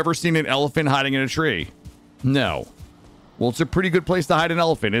ever seen an elephant hiding in a tree? No. Well, it's a pretty good place to hide an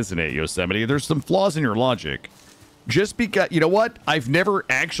elephant, isn't it, Yosemite? There's some flaws in your logic. Just because... You know what? I've never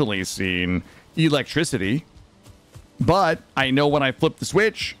actually seen electricity. But I know when I flip the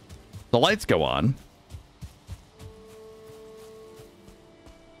switch, the lights go on.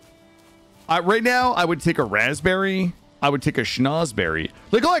 Right now, I would take a raspberry. I would take a schnozberry.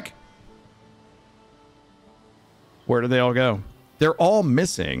 Look! Where do they all go? They're all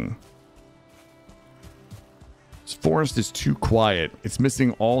missing. This forest is too quiet. It's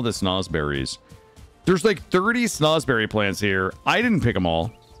missing all the snozberries. There's like 30 snozberry plants here. I didn't pick them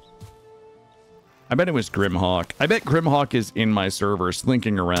all. I bet it was Grimhawk. I bet Grimhawk is in my server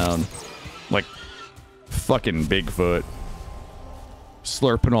slinking around like fucking Bigfoot.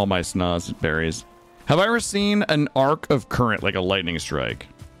 Slurping all my snozberries. Have I ever seen an arc of current, like a lightning strike?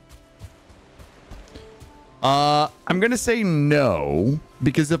 I'm gonna say no,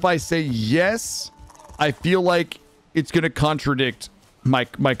 because if I say yes, I feel like it's gonna contradict my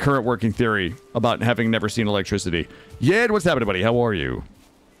current working theory about having never seen electricity. Yed, what's happening, buddy? How are you?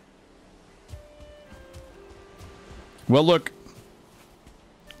 Well, look,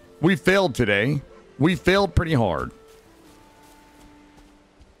 we failed today. We failed pretty hard.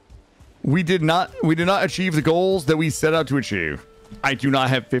 We did not achieve the goals that we set out to achieve. I do not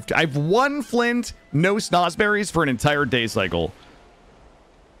have 50. I've one flint, no snozberries for an entire day cycle.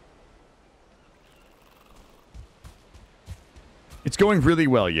 It's going really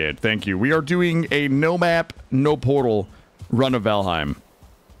well, Yed. Thank you. We are doing a no map, no portal run of Valheim.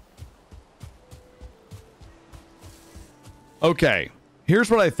 Okay, here's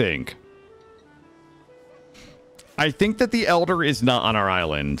what I think. I think that the Elder is not on our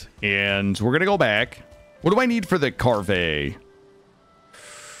island, and we're gonna go back. What do I need for the Carve?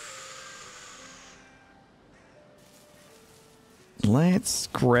 Let's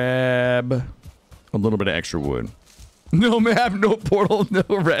grab a little bit of extra wood. No map, no portal, no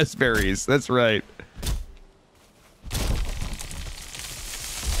raspberries. That's right.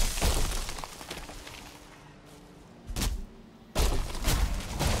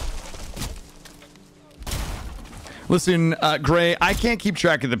 Listen, Gray, I can't keep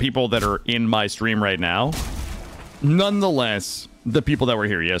track of the people that are in my stream right now. Nonetheless, the people that were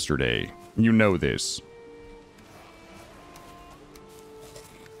here yesterday, you know this.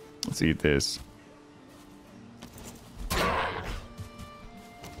 Let's eat this.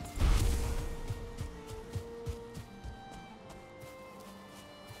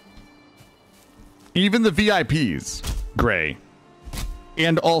 Even the VIPs, Gray.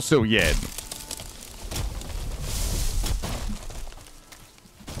 And also Yed.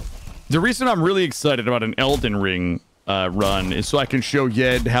 The reason I'm really excited about an Elden Ring run is so I can show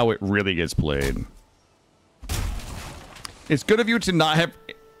Yed how it really gets played. It's good of you to not have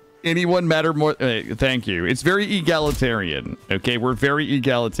anyone matter more. Thank you. It's very egalitarian. Okay, we're very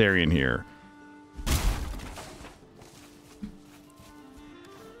egalitarian here.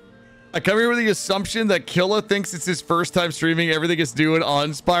 I come here with the assumption that Killa thinks it's his first time streaming. Everything is new and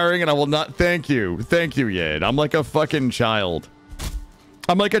awe-inspiring, and I will not. Thank you. Thank you, Yed. I'm like a fucking child.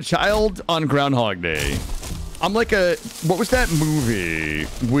 I'm like a child on Groundhog Day. I'm like a... What was that movie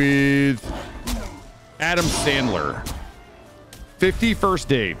with Adam Sandler? 50 First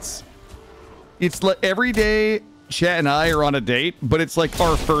Dates. It's like every day Chat and I are on a date, but it's like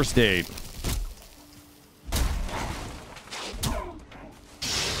our first date.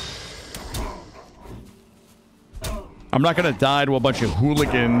 I'm not gonna die to a bunch of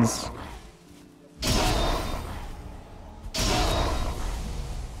hooligans.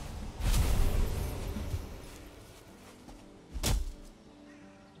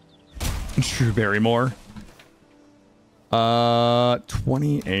 Drew Barrymore.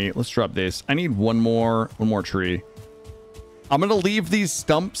 28. Let's drop this. I need one more tree. I'm gonna leave these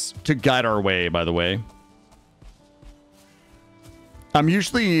stumps to guide our way, by the way. I'm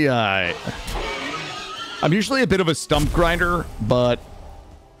usually a bit of a stump grinder, but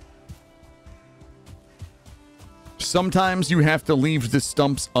sometimes you have to leave the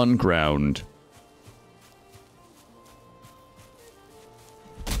stumps unground.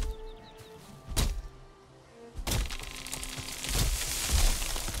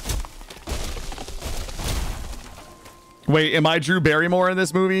 Wait, am I Drew Barrymore in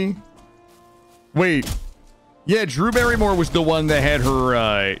this movie? Wait. Yeah, Drew Barrymore was the one that had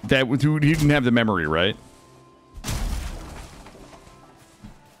her, who didn't have the memory, right?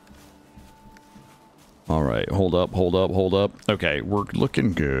 All right, hold up. Okay, we're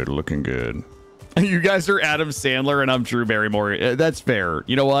looking good. You guys are Adam Sandler and I'm Drew Barrymore. That's fair.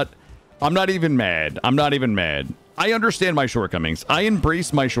 You know what? I'm not even mad. I understand my shortcomings. I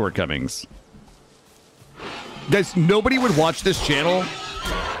embrace my shortcomings. Guys, nobody would watch this channel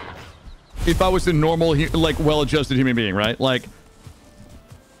if I was a normal, like, well-adjusted human being, right? Like,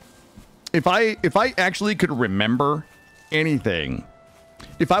 if I actually could remember anything,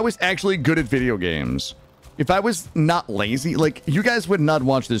 if I was actually good at video games, if I was not lazy, like, you guys would not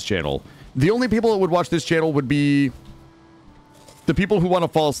watch this channel. The only people that would watch this channel would be the people who want to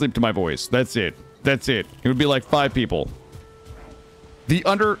fall asleep to my voice. That's it. That's it. It would be like 5 people. The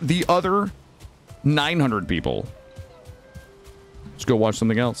other 900 people. Let's go watch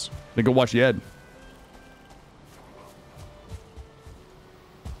something else. Then go watch Yed.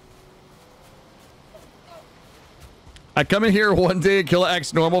 I come in here one day, Killa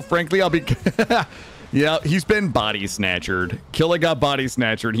acts normal. Frankly, I'll be... Yeah, he's been body snatchered. Killa got body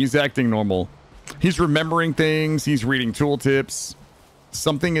snatchered. He's acting normal. He's remembering things. He's reading tooltips.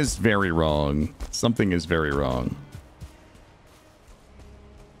 Something is very wrong. Something is very wrong.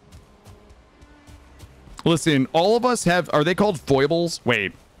 Listen, all of us have... Are they called foibles?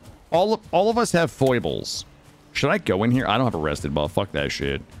 Wait. All of us have foibles. Should I go in here? I don't have arrested ball. Fuck that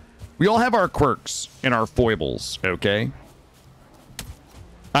shit. We all have our quirks and our foibles, okay?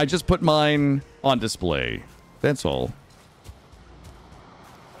 I just put mine on display. That's all.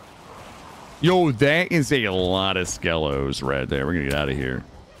 Yo, that is a lot of skellos right there. We're gonna get out of here.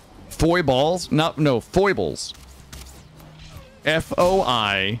 Foiballs? No, foibles.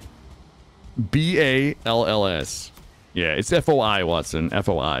 F-O-I-B-A-L-L-S. Yeah, it's F-O-I, Watson.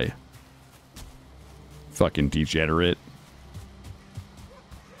 F-O-I. Fucking degenerate.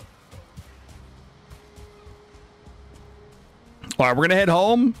 All right, we're gonna head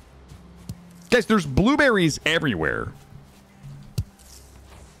home. Guys, there's blueberries everywhere.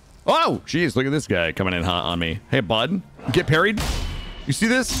 Oh, jeez, look at this guy coming in hot on me. Hey, bud, get parried. You see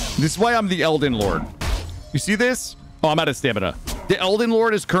this? This is why I'm the Elden Lord. You see this? Oh, I'm out of stamina. The Elden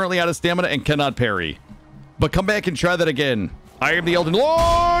Lord is currently out of stamina and cannot parry. But come back and try that again. I am the Elden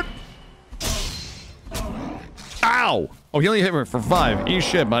Lord. Ow. Oh, he only hit me for 5. Eat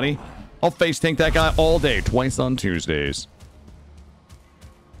shit, buddy. I'll face tank that guy all day, twice on Tuesdays.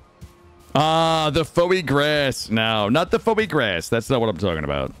 Ah, the foamy grass. No, not the foamy grass. That's not what I'm talking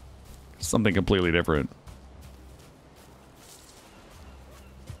about. Something completely different.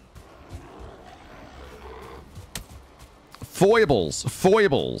 Foibles.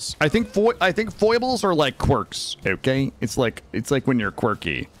 Foibles. I think foibles are like quirks, okay? It's like when you're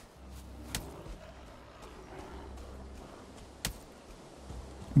quirky.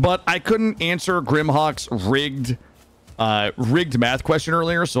 But I couldn't answer Grimhawk's rigged math question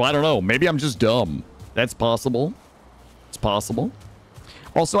earlier, so I don't know. Maybe I'm just dumb. That's possible. It's possible.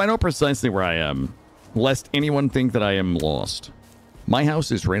 Also, I know precisely where I am, lest anyone think that I am lost. My house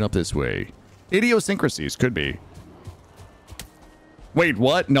is right up this way. Idiosyncrasies, could be. Wait,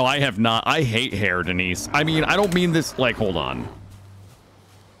 what? No, I have not. I hate hair, Denise. I mean, I don't mean this, like, hold on.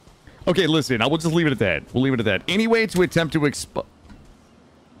 Okay, listen, I will just leave it at that. We'll leave it at that. Any way to attempt to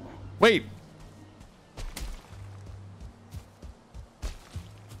Wait.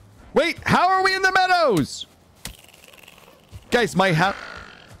 Wait, how are we in the meadows? Guys, my house...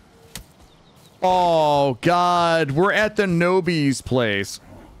 Oh, God. We're at the Nobi's place.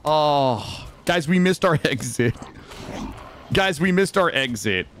 Oh. Guys, we missed our exit. Guys, we missed our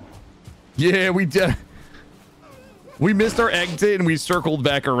exit. Yeah, we did. We missed our exit and we circled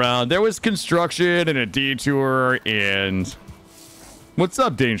back around. There was construction and a detour and... What's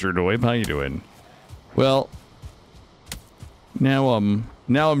up, Danger Noib? How you doing? Well, now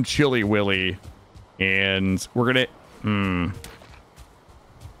I'm Chilly Willy, and we're gonna...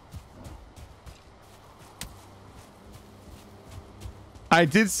 I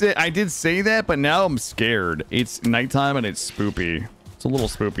did say that, but now I'm scared. It's nighttime and it's spoopy. It's a little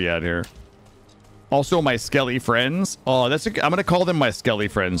spoopy out here. Also, my Skelly friends. Oh, I'm gonna call them my Skelly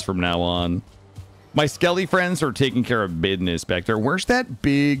friends from now on. My Skelly friends are taking care of business back there. Where's that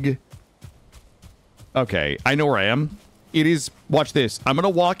big... Okay, I know where I am. It is... Watch this. I'm gonna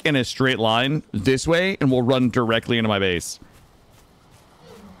walk in a straight line this way, and we'll run directly into my base.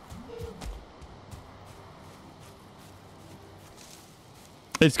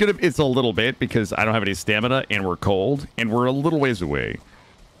 It's a little bit because I don't have any stamina and we're cold and we're a little ways away.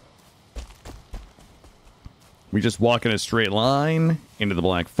 We just walk in a straight line into the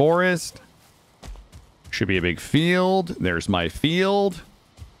Black Forest. Should be a big field. There's my field.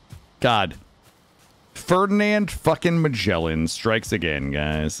 God. Ferdinand fucking Magellan strikes again,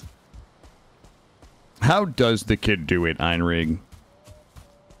 guys. How does the kid do it, Einrig?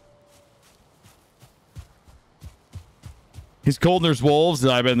 He's cold and there's wolves.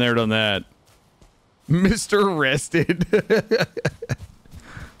 I've been there, done that. Mr. Rested.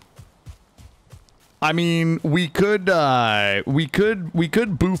 I mean, we could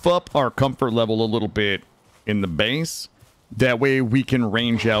boof up our comfort level a little bit in the base. That way we can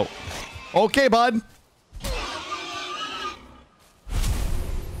range out. Okay, bud.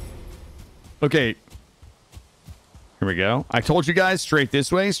 Okay. Here we go. I told you guys, straight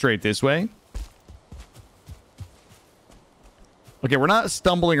this way, straight this way. Okay, we're not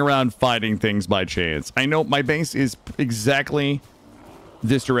stumbling around fighting things by chance. I know my base is exactly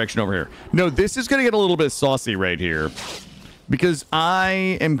this direction over here. No, this is going to get a little bit saucy right here. Because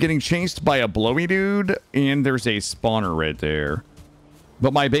I am getting chased by a blowy dude, and there's a spawner right there.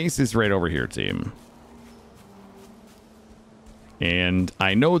 But my base is right over here, team. And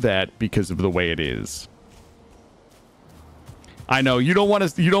I know that because of the way it is. I know you don't want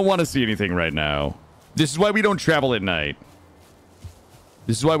to see anything right now. This is why we don't travel at night.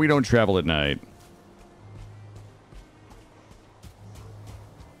 This is why we don't travel at night.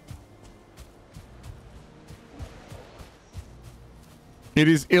 It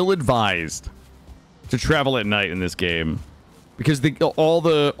is ill-advised to travel at night in this game because all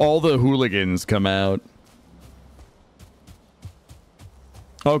the hooligans come out.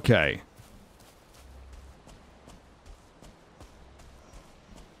 Okay.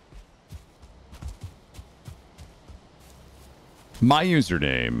 My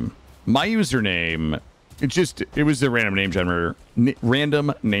username, it was a random name generator.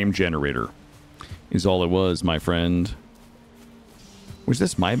 Random name generator is all it was, my friend. Was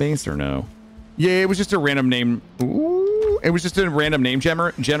this my base or no? Yeah, it was just a random name. Ooh, it was just a random name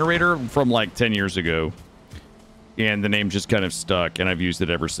generator from like 10 years ago. And the name just kind of stuck, and I've used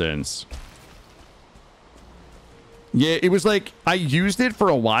it ever since. Yeah, it was like, I used it for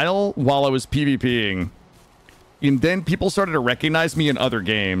a while I was PvPing. And then people started to recognize me in other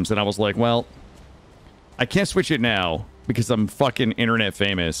games, and I was like, well, I can't switch it now because I'm fucking internet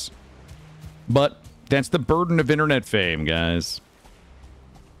famous. But that's the burden of internet fame, guys.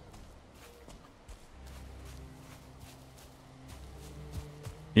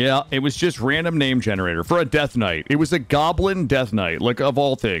 Yeah, it was just random name generator for a death knight. It was a goblin death knight, like of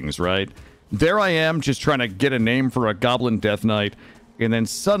all things, right? There I am just trying to get a name for a goblin death knight, and then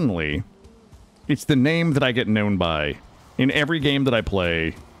suddenly it's the name that I get known by in every game that I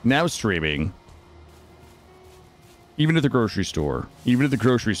play, now streaming. Even at the grocery store. Even at the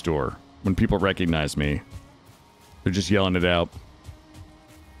grocery store, when people recognize me, they're just yelling it out.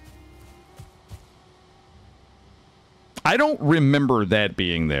 I don't remember that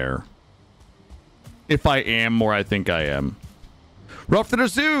being there. If I am, or I think I am. Rough to the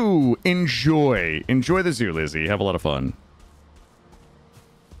zoo! Enjoy. Enjoy the zoo, Lizzie. Have a lot of fun.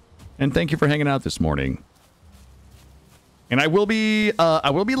 And thank you for hanging out this morning. And I will be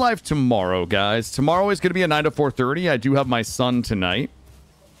live tomorrow, guys. Tomorrow is going to be a 9 to 4:30. I do have my son tonight.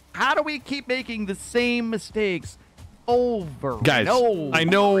 How do we keep making the same mistakes over Guys, and over I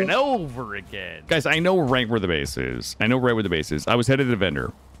know, and over again? Guys, I know right where the base is. I know right where the base is. I was headed to the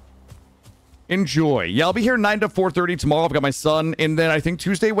vendor. Enjoy. Yeah, I'll be here 9 to 4:30 tomorrow. I've got my son. And then I think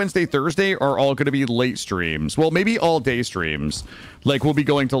Tuesday, Wednesday, Thursday are all going to be late streams. Well, maybe all day streams. Like, we'll be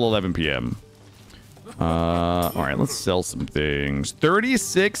going till 11 p.m. All right, let's sell some things.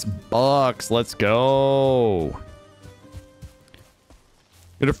 36 bucks. Let's go. I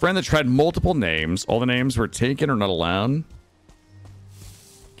had a friend that tried multiple names. All the names were taken or not allowed.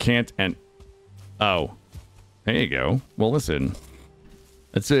 Can't and... Oh. There you go. Well, listen.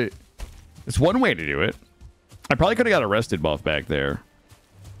 That's it. It's one way to do it. I probably could have got arrested buff back there.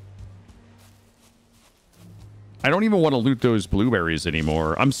 I don't even want to loot those blueberries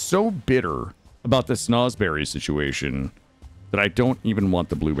anymore. I'm so bitter about the snozberry situation that I don't even want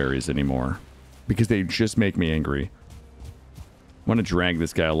the blueberries anymore because they just make me angry. I want to drag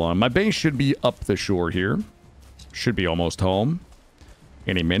this guy along. My base should be up the shore here. Should be almost home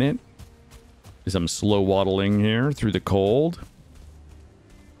any minute as I'm slow waddling here through the cold.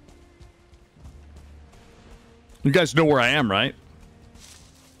 You guys know where I am, right?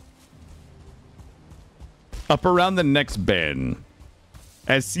 Up around the next bend.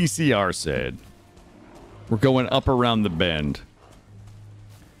 As CCR said. We're going up around the bend.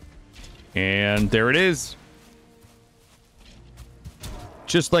 And there it is.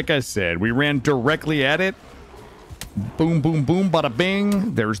 Just like I said, we ran directly at it. Boom, boom, boom, bada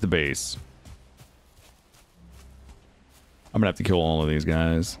bing. There's the base. I'm gonna have to kill all of these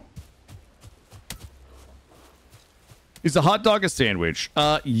guys. Is a hot dog a sandwich?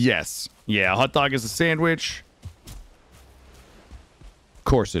 Yes. Yeah, a hot dog is a sandwich. Of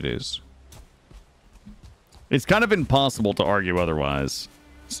course it is. It's kind of impossible to argue otherwise.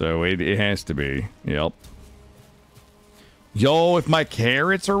 So it has to be. Yep. Yo, if my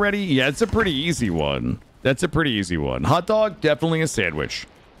carrots are ready? Yeah, it's a pretty easy one. That's a pretty easy one. Hot dog, definitely a sandwich.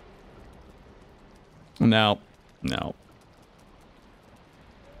 No. No.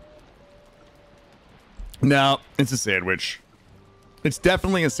 No, it's a sandwich. It's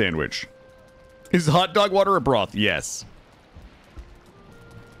definitely a sandwich. Is hot dog water a broth? Yes.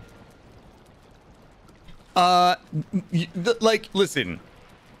 Like, listen.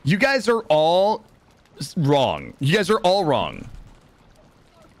 You guys are all wrong. You guys are all wrong.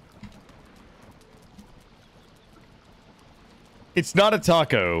 It's not a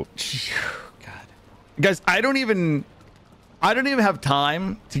taco. God. Guys, I don't even have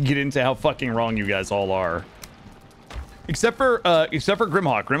time to get into how fucking wrong you guys all are. Except for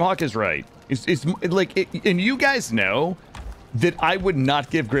Grimhawk. Grimhawk is right. It's like, and you guys know that I would not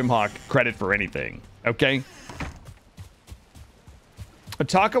give Grimhawk credit for anything. Okay? A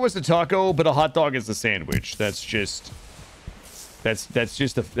taco is a taco, but a hot dog is a sandwich. That's just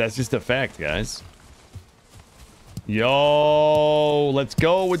a fact, guys. Yo, let's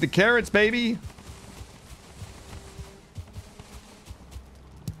go with the carrots, baby.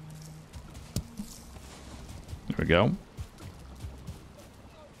 There we go.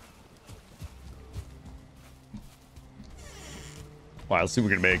 All right, let's see what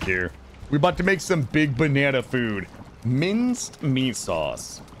we're gonna make here. We're about to make some big banana food. Minced meat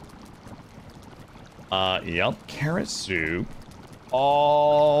sauce. Yep. Carrot soup.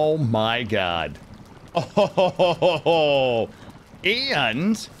 Oh my god. Oh,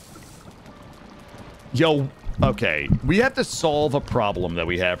 and yo, okay, we have to solve a problem that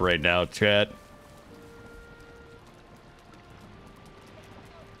we have right now, chat.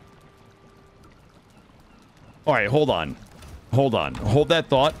 All right, hold on, hold that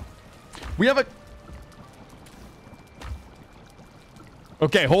thought. We have a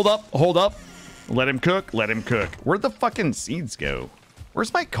okay, hold up, let him cook. Where'd the fucking seeds go?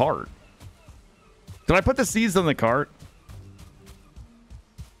 Where's my cart? Did I put the seeds on the cart?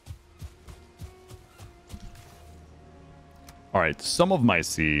 All right, some of my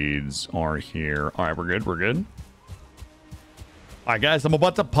seeds are here. All right, we're good. All right, guys, I'm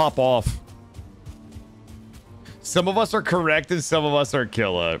about to pop off. Some of us are correct and some of us are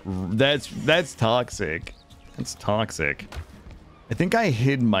killer. That's toxic. That's toxic. I think I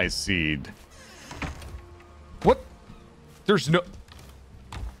hid my seed. What? There's no...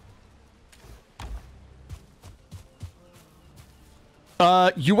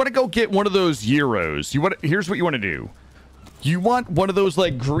 you want to go get one of those gyros. Here's what you want to do. You want one of those,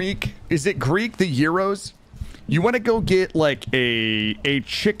 like, Greek... Is it Greek, the gyros? You want to go get, like, a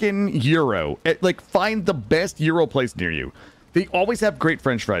chicken gyro. Like, find the best gyro place near you. They always have great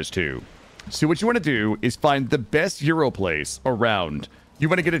french fries, too. So what you want to do is find the best gyro place around. You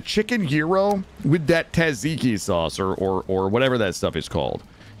want to get a chicken gyro with that tzatziki sauce or whatever that stuff is called.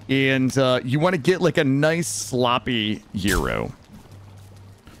 And you want to get, like, a nice sloppy gyro.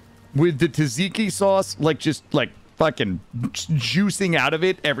 With the tzatziki sauce, like, just, like, fucking juicing out of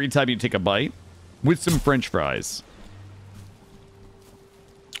it every time you take a bite. With some french fries.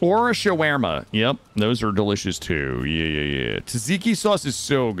 Or a shawarma. Yep, those are delicious, too. Yeah. Tzatziki sauce is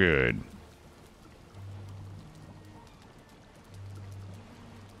so good.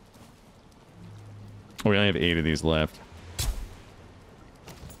 Oh, we only have 8 of these left.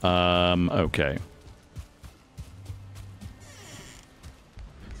 Okay.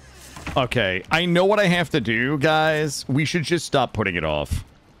 Okay, I know what I have to do, guys. We should just stop putting it off.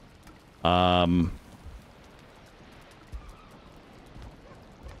 Oh,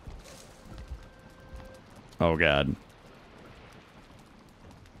 God.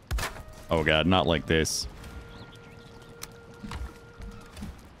 Oh, God, not like this.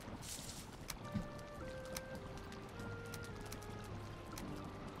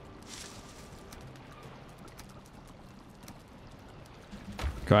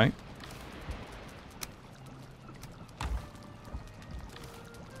 Okay.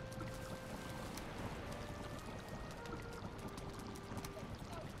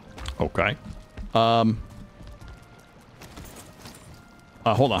 Okay. Hold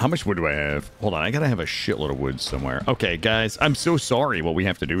on. How much wood do I have? Hold on. I gotta have a shitload of wood somewhere. Okay, guys. I'm so sorry what we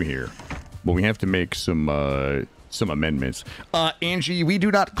have to do here. But we have to make some amendments. Angie, we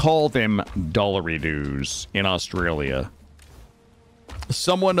do not call them dollary dues in Australia.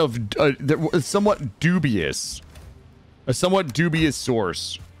 Someone of somewhat dubious. A somewhat dubious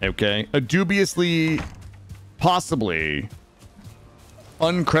source. Okay? A dubiously, possibly...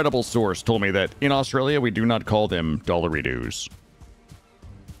 uncredible source told me that in Australia we do not call them dollary dues.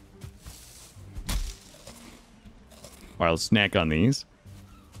 All right, let's snack on these.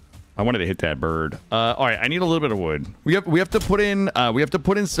 I wanted to hit that bird. All right, I need a little bit of wood. We have to put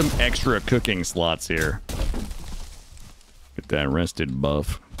in some extra cooking slots here. Get that rested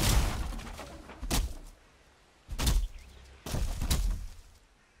buff.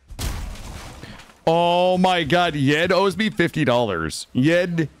 Oh my God, Yed owes me $50.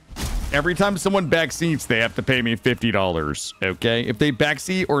 Yed, Every time someone backseats, they have to pay me $50. Okay, if they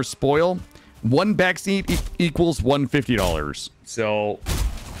backseat or spoil, one backseat equals $150. So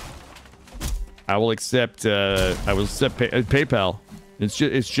I will accept. PayPal. It's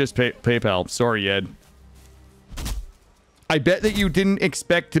just PayPal. Sorry, Ed. I bet that you didn't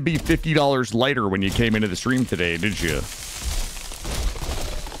expect to be $50 lighter when you came into the stream today, did you?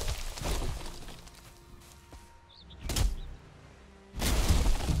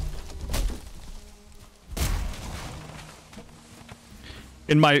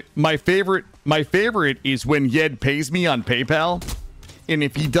 And my favorite is when Yed pays me on PayPal, and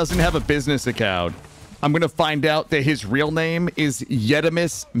if he doesn't have a business account, I'm gonna find out that his real name is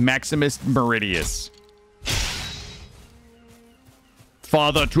Yedimus Maximus Meridius.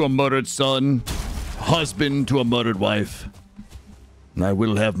 Father to a murdered son, husband to a murdered wife. And I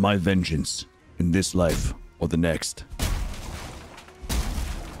will have my vengeance in this life or the next.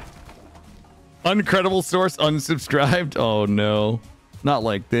 Uncredible source unsubscribed? Oh no. Not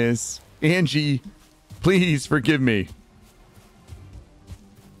like this. Angie, please forgive me.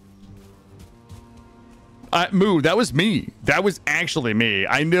 Moo, that was me. That was actually me.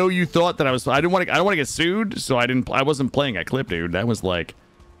 I know you thought that I don't want to get sued, so I wasn't playing a clip, dude. That was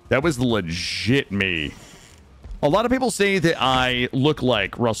legit me. A lot of people say that I look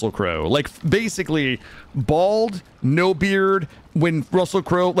like Russell Crowe. Like, basically, bald, no beard, when Russell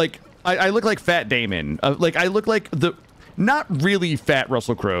Crowe, like, I look like Fat Damon. Like, I look like the... Not really fat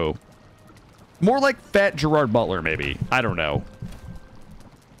Russell Crowe. More like fat Gerard Butler, maybe. I don't know.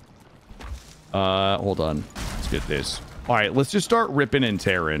 Hold on. Let's get this. All right, let's just start ripping and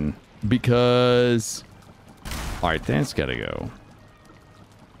tearing. Because... All right, that's gotta go.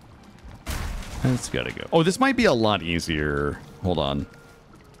 That's gotta go. Oh, this might be a lot easier. Hold on.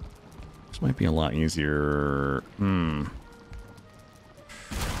 This might be a lot easier. God,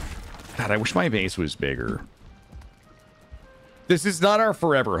 I wish my base was bigger. This is not our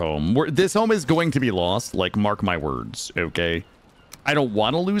forever home. This home is going to be lost, like, mark my words, okay? I don't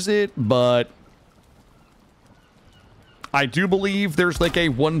want to lose it, but I do believe there's like a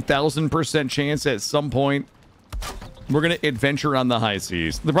 1,000% chance at some point we're going to adventure on the high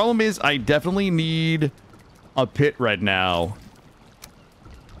seas. The problem is I definitely need a pit right now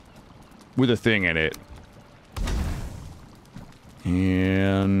with a thing in it.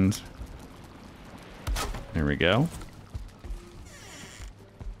 And there we go.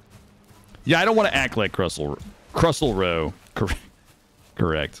 Yeah, I don't want to act like Crustle Row.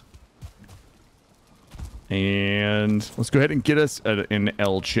 Correct. And let's go ahead and get us an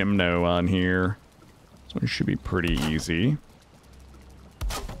El Chimno on here. This one should be pretty easy.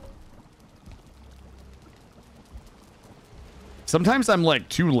 Sometimes I'm like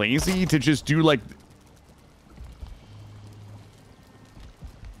too lazy to just do like...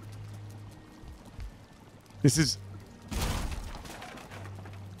 This is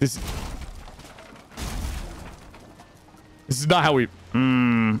not how we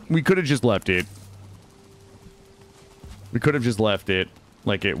could have just left it. We could have just left it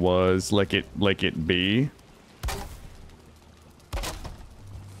like it was, like it be.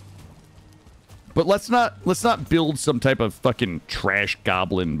 But let's not build some type of fucking trash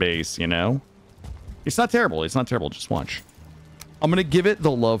goblin base, you know? It's not terrible. It's not terrible. Just watch. I'm gonna give it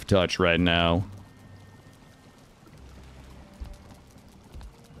the love touch right now.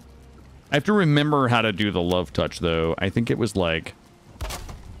 I have to remember how to do the love touch, though. I think it was like...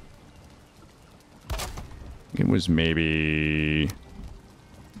 It was maybe...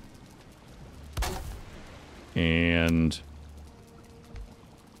 And...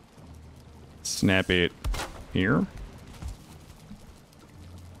 Snap it here.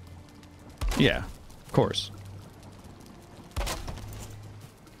 Yeah, of course.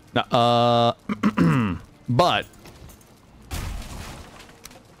 Now, but...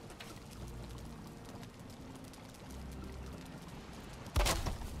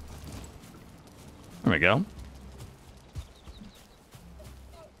 There we go.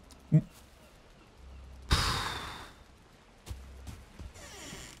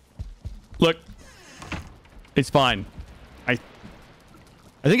 Look, it's fine. I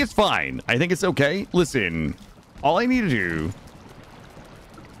think it's fine. I think it's okay. Listen, all I need to do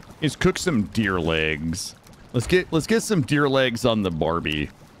is cook some deer legs. Let's get some deer legs on the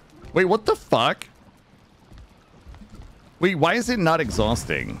Barbie. Wait, what the fuck? Wait, why is it not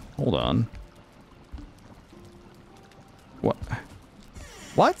exhausting? Hold on. What?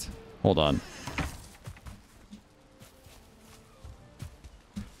 What? Hold on.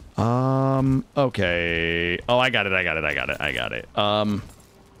 Okay. Oh, I got it.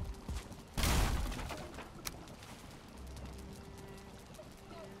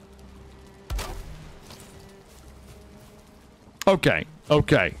 Okay.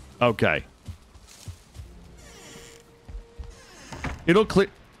 Okay. Okay. It'll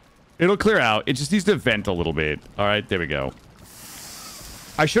clear out. It just needs to vent a little bit. All right, there we go.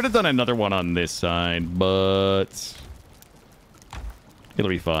 I should have done another one on this side, but it'll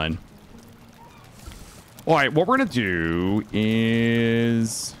be fine. All right, what we're going to do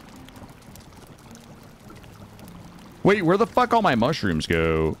is... Wait, where the fuck all my mushrooms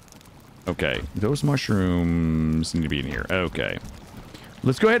go? Okay, those mushrooms need to be in here. Okay.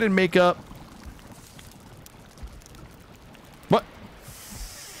 Let's go ahead and make up... What?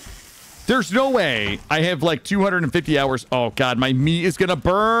 There's no way I have like 250 hours. Oh, God, my meat is going to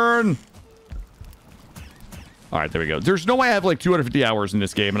burn. All right, there we go. There's no way I have like 250 hours in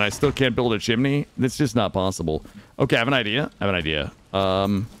this game and I still can't build a chimney. That's just not possible. Okay, I have an idea.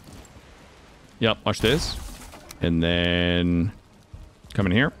 Yep, watch this. And then come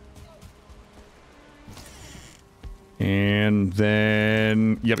in here. And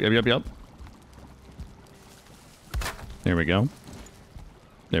then, yep. There we go.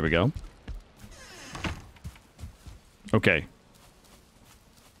 There we go. Okay.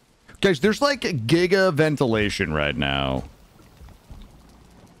 Guys, there's like giga ventilation right now.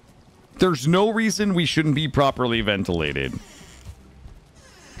 There's no reason we shouldn't be properly ventilated.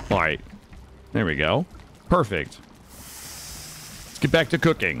 All right. There we go. Perfect. Let's get back to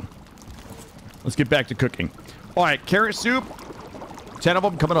cooking. All right, carrot soup. 10 of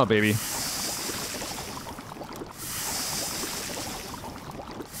them coming up, baby.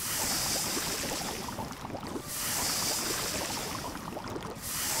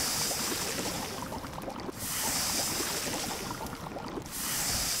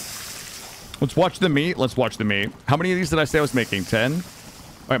 Let's watch the meat. How many of these did I say I was making? 10? All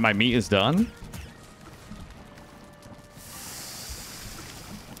right, my meat is done.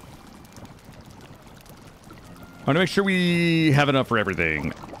 I want to make sure we have enough for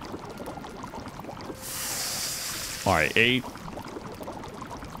everything. All right, 8.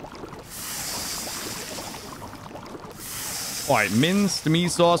 All right, minced meat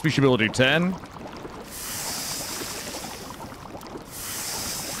sauce. We should be able to do 10.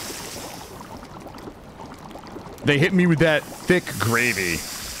 They hit me with that thick gravy.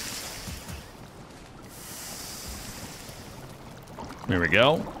 There we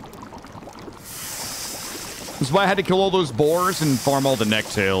go. This is why I had to kill all those boars and farm all the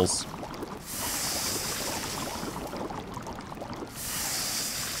necktails.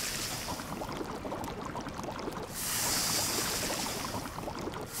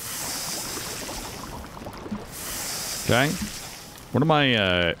 Okay. What am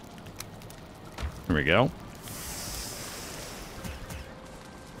I, There we go.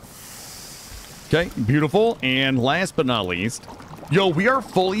 Okay, beautiful. And last but not least, yo, we are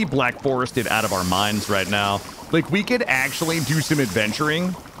fully black forested out of our minds right now. Like, we could actually do some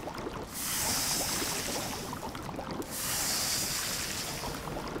adventuring.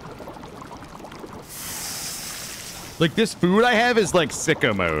 Like, this food I have is like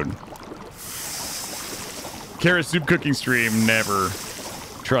sicko mode. Carrot soup cooking stream, never.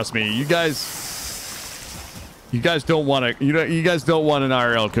 Trust me, you guys don't want to, you guys don't want an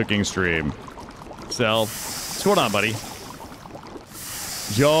IRL cooking stream. So, what's going on, buddy?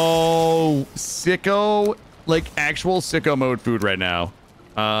 Yo, sicko, like actual sicko mode food right now.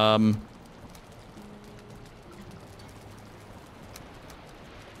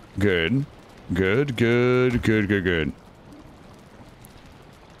 Good.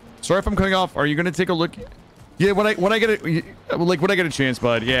 Sorry if I'm cutting off. Are you gonna take a look? Yeah, when I get a chance,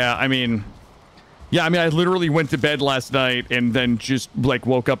 bud. Yeah, I mean, I literally went to bed last night and then just like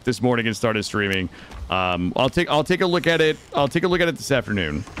woke up this morning and started streaming. I'll take a look at it. I'll take a look at it this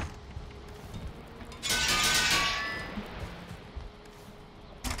afternoon.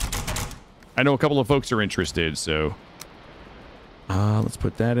 I know a couple of folks are interested, so let's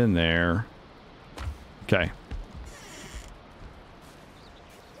put that in there. Okay.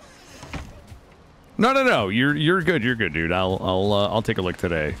 No. You're good. You're good, dude. I'll take a look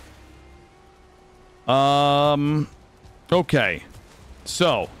today. Okay.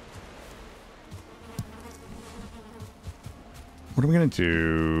 So, what are we gonna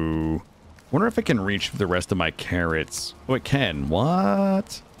do? Wonder if I can reach the rest of my carrots. Oh, it can.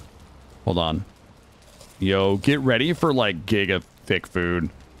 What? Hold on. Yo, get ready for like giga thick food.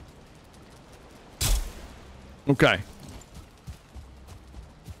 Okay.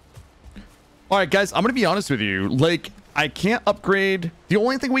 All right, guys, I'm gonna be honest with you. Like, I can't upgrade. The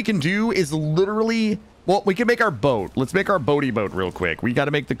only thing we can do is literally, well, we can make our boat. Let's make our boaty boat real quick. We got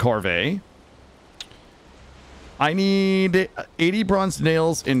to make the corvée. I need 80 bronze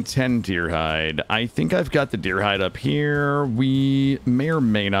nails and 10 deer hide. I think I've got the deer hide up here. We may or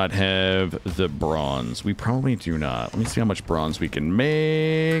may not have the bronze. We probably do not. Let me see how much bronze we can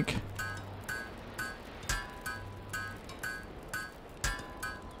make.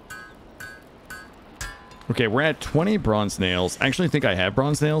 Okay, we're at 20 bronze nails. I actually think I have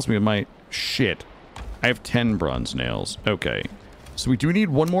bronze nails. We might... Shit. I have 10 bronze nails. Okay. So we do need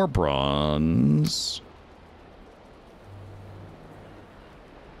one more bronze.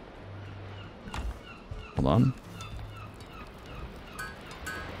 Hold on.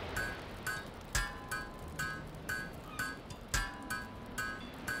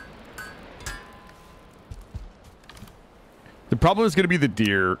 The problem is going to be the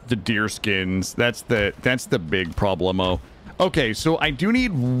deer skins. That's the big problemo. Okay, so I do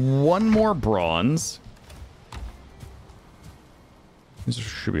need one more bronze. This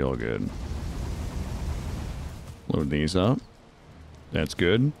should be all good. Load these up. That's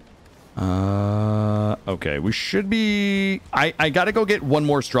good. Okay, we should be... I gotta go get one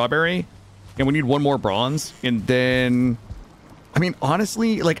more strawberry, and we need one more bronze, and then... I mean,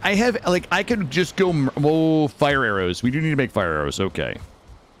 honestly, like, I have... Like, I could just go... Whoa, fire arrows. We do need to make fire arrows. Okay.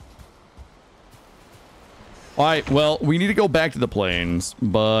 Alright, well, we need to go back to the plains,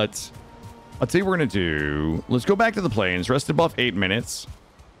 but... I'll tell you what we're gonna do. Let's go back to the plains. Rested buff 8 minutes.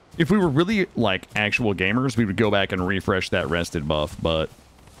 If we were really, like, actual gamers, we would go back and refresh that rested buff, but...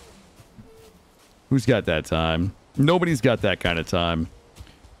 Who's got that time? Nobody's got that kind of time.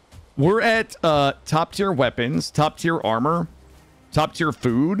 We're at top tier weapons, top tier armor, top tier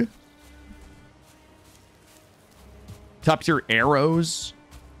food, top tier arrows,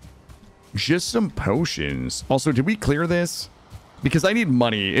 just some potions. Also, did we clear this? Because I need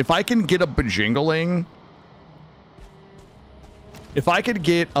money. If I can get a bajingling, if I could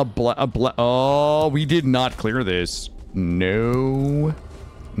get oh, we did not clear this. No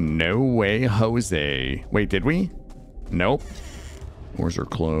way, Jose. Wait, did we? Nope. Doors are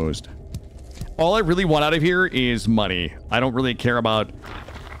closed. All I really want out of here is money. I don't really care about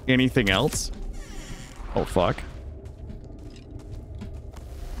anything else. Oh, fuck.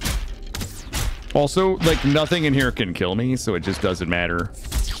 Also, like, nothing in here can kill me, so it just doesn't matter.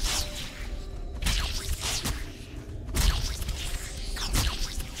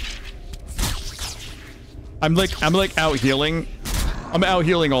 I'm like out healing. I'm out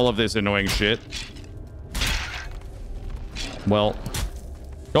healing all of this annoying shit. Well,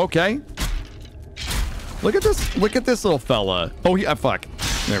 okay. Look at this little fella. Oh yeah, fuck.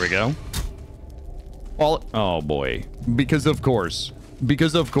 There we go. Oh boy. Because of course. We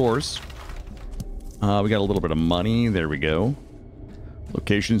got a little bit of money. There we go.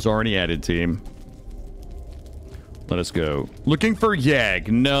 Location's already added, team. Let us go. Looking for Yag.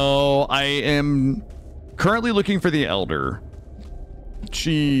 No, I am currently looking for the Elder.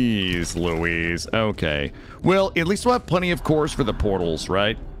 Jeez Louise. Okay. Well, at least we'll have plenty of cores for the portals,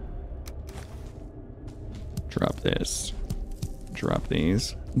 right? Drop this. Drop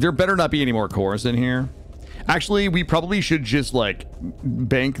these. There better not be any more cores in here. Actually, we probably should just, like,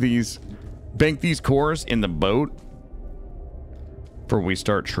 bank these cores in the boat before we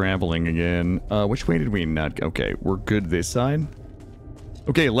start traveling again. Which way did we not go? Okay, we're good this side.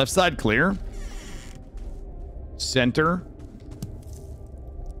 Okay, left side clear. Center.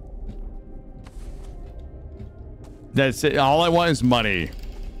 That's it. All I want is money.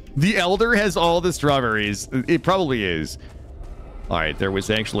 The Elder has all the strawberries. It probably is. All right, there was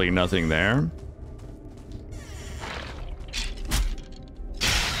actually nothing there.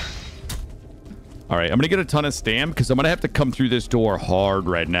 All right, I'm going to get a ton of stam because I'm going to have to come through this door hard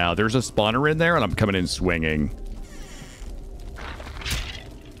right now. There's a spawner in there, and I'm coming in swinging.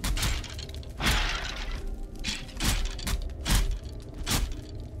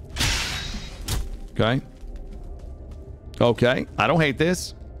 Okay. Okay, I don't hate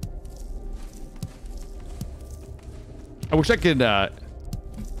this. I wish I could,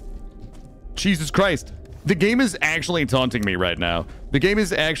 Jesus Christ. The game is actually taunting me right now. The game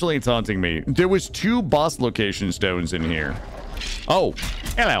is actually taunting me. There was 2 boss location stones in here. Oh,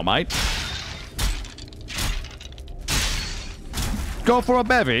 hello, mate. Go for a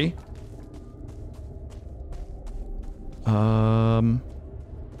bevy.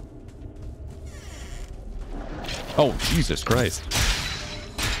 Oh, Jesus Christ.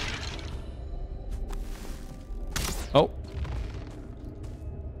 Oh.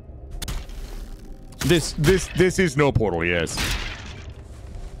 This is no portal, yes.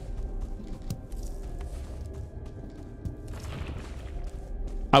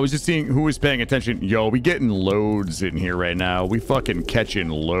 I was just seeing who was paying attention. Yo, we getting loads in here right now. We fucking catching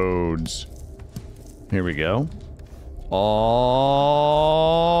loads. Here we go. Oh.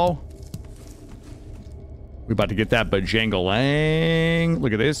 We about to get that bajangalang.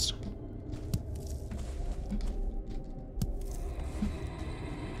 Look at this.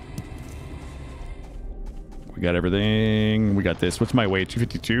 We got everything. We got this. What's my weight?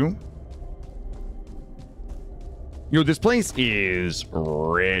 252? Yo, this place is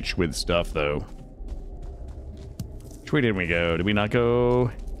rich with stuff, though. Which way did we go? Did we not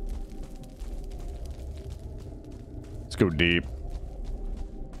go? Let's go deep.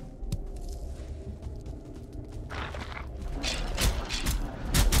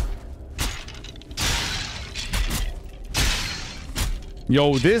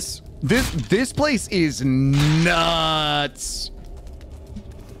 Yo, this place is nuts.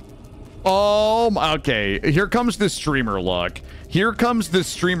 Oh, okay. Here comes the streamer luck. Here comes the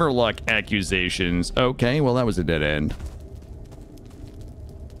streamer luck accusations. Okay, well, that was a dead end.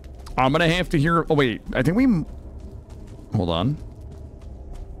 I'm gonna have to hear... Oh, wait. I think we... Hold on.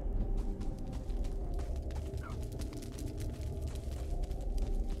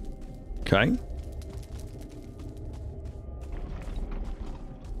 Okay.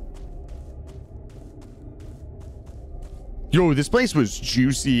 Yo, this place was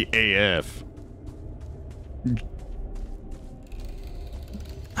juicy AF.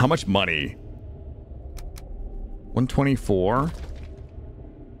 How much money? 124.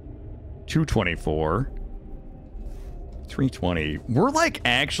 224. 320. We're like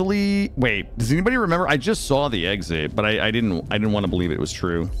actually... Wait, does anybody remember? I just saw the exit, but I didn't want to believe it was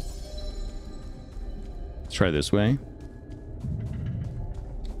true. Let's try this way.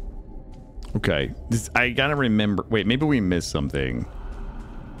 Okay, I gotta remember. Wait, maybe we missed something.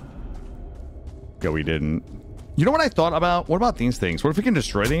 No, we didn't. You know what I thought about? What about these things? What if we can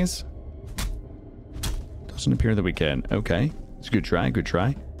destroy these? Doesn't appear that we can. Okay, it's a good try. Good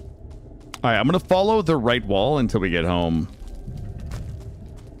try. All right, I'm gonna follow the right wall until we get home.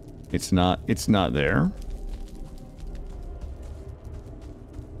 It's not there.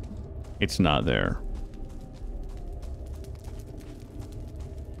 It's not there.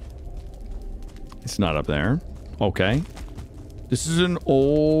 It's not up there. Okay. This is an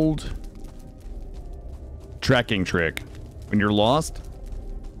old tracking trick. When you're lost,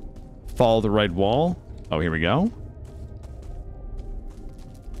 follow the right wall. Oh, here we go.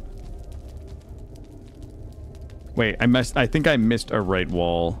 Wait, I think I missed a right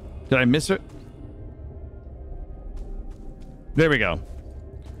wall. Did I miss it? There we go.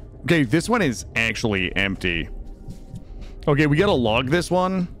 Okay, this one is actually empty. Okay, we gotta log this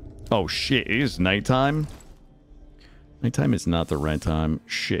one. Oh, shit. It is nighttime. Nighttime is not the right time.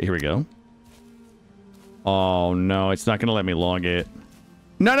 Shit. Here we go. Oh, no. It's not going to let me log it.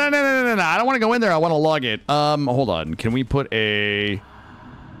 No. I don't want to go in there. I want to log it. Hold on. Can we put a...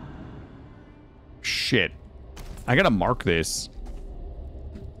 Shit. I got to mark this.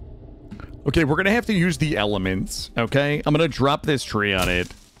 Okay, we're going to have to use the elements. Okay? I'm going to drop this tree on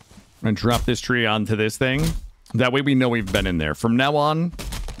it. I'm going to drop this tree onto this thing. That way we know we've been in there. From now on...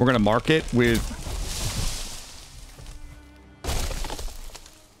 We're going to mark it with...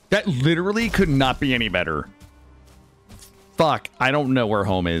 That literally could not be any better. Fuck. I don't know where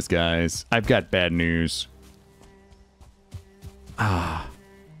home is, guys. I've got bad news. Ah.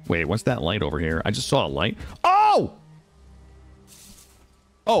 Wait, what's that light over here? I just saw a light. Oh!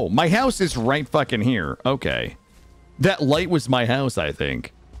 Oh, my house is right fucking here. Okay. That light was my house, I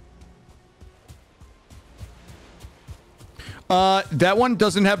think. That one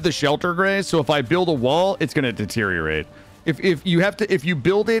doesn't have the shelter, Gray, so if I build a wall, it's gonna deteriorate. If you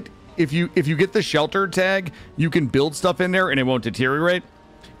build it, if you get the shelter tag, you can build stuff in there and it won't deteriorate.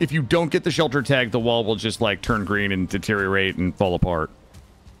 If you don't get the shelter tag, the wall will just like turn green and deteriorate and fall apart.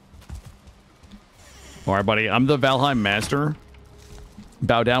 All right, buddy, I'm the Valheim master.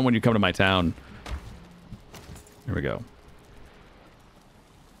 Bow down when you come to my town. Here we go.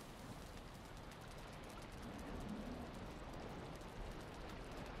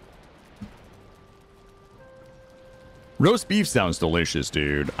 Roast beef sounds delicious,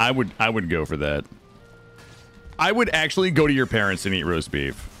 dude. I would go for that. I would actually go to your parents and eat roast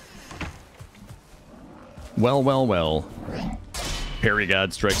beef. Well. Parry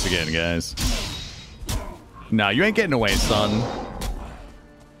God strikes again, guys. Nah, you ain't getting away, son.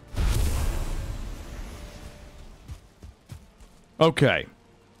 Okay.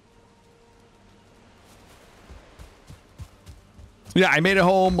 Yeah, I made it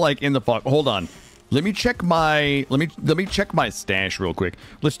home like in the fuck. Hold on. Let me check my let me check my stash real quick.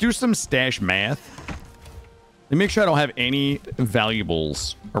 Let's do some stash math. Let me make sure I don't have any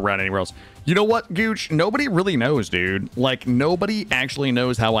valuables around anywhere else. You know what, Gooch? Nobody really knows, dude. Like, nobody actually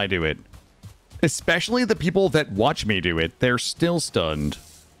knows how I do it. Especially the people that watch me do it. They're still stunned.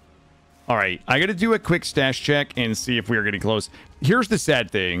 All right, I got to do a quick stash check and see if we are getting close. Here's the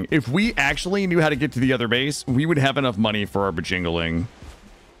sad thing. If we actually knew how to get to the other base, we would have enough money for our bajingling.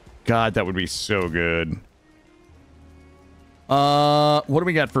 God, that would be so good. What do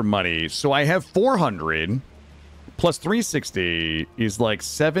we got for money? So I have 400 plus 360 is like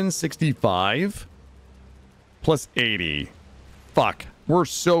 765 plus 80. Fuck, we're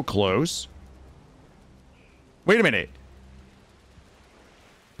so close. Wait a minute.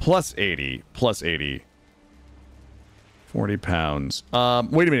 Plus 80, plus 80. 40 pounds.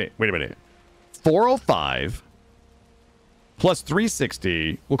 Wait a minute. 405 plus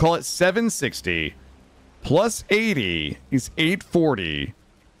 360. We'll call it 760. Plus 80 is 840.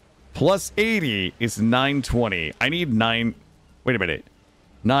 Plus 80 is 920. I need 9. Wait a minute.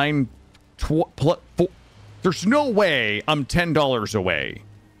 9. Plus 4. There's no way I'm $10 away.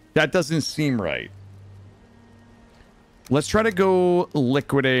 That doesn't seem right. Let's try to go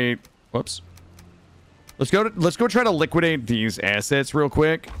liquidate. Whoops. Let's go try to liquidate these assets real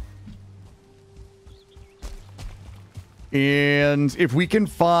quick. And if we can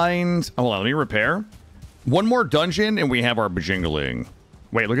find, hold on, let me repair. One more dungeon and we have our bajingling.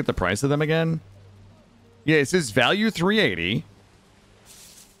 Wait, look at the price of them again. Yeah, it says value 380.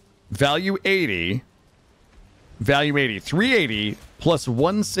 Value 80. Value 80. 380 plus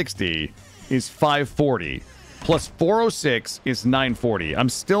 160 is 540. Plus 406 is 940. I'm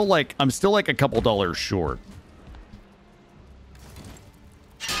still like a couple dollars short.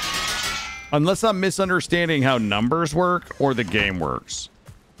 Unless I'm misunderstanding how numbers work or the game works.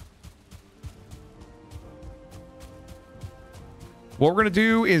 What we're going to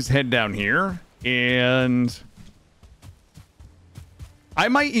do is head down here, and I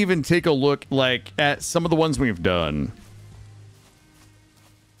might even take a look like at some of the ones we've done.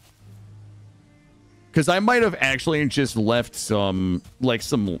 Because I might have actually just left some,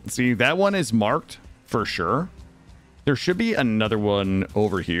 see, that one is marked for sure. There should be another one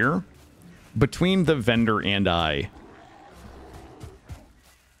over here between the vendor and I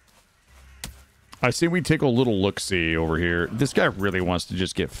say we take a little look-see over here. This guy really wants to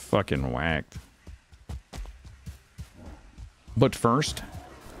just get fucking whacked. But first,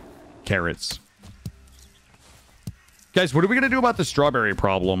 carrots. Guys, what are we going to do about the strawberry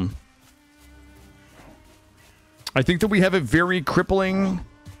problem? I think that we have a very crippling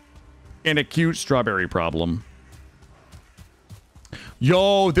and acute strawberry problem.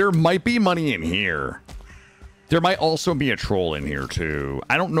 Yo, there might be money in here. There might also be a troll in here, too.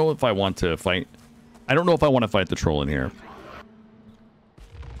 I don't know if I want to fight. I don't know if I want to fight the troll in here.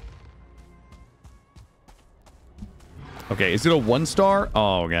 Okay, is it a 1-star?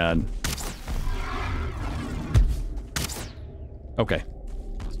 Oh, God. Okay.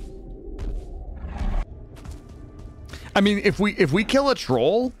 I mean, if we kill a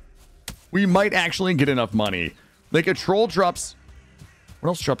troll, we might actually get enough money. Like, a troll drops... What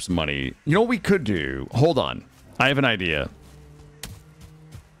else drops money? You know what we could do? Hold on. I have an idea.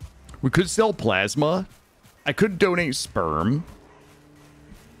 We could sell plasma. I could donate sperm.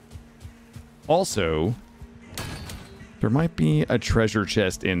 Also, there might be a treasure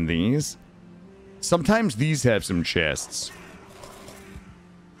chest in these. Sometimes these have some chests.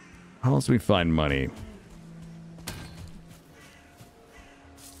 How else do we find money?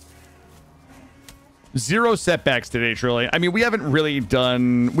 Zero setbacks today, Trilly. I mean, we haven't really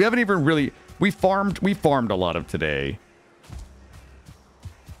done... We haven't even really... We farmed a lot of today.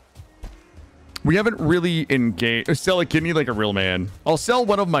 We haven't really engaged... Sell a kidney like a real man. I'll sell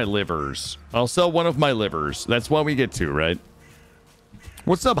one of my livers. That's what we get to, right?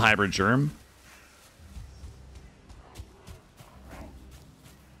 What's up, Hybrid Germ?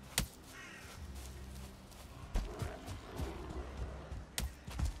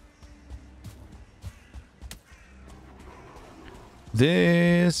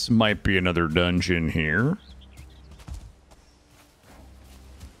 This might be another dungeon here.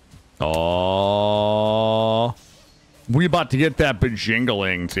 Oh, we about to get that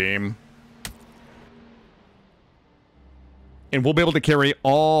bajingling, team. And we'll be able to carry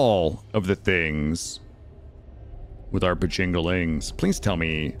all of the things with our bajinglings. Please tell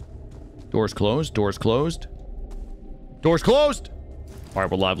me. Doors closed. Doors closed. Doors closed. All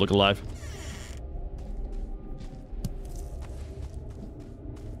right, we're live. Look alive.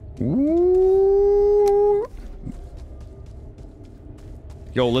 Ooh.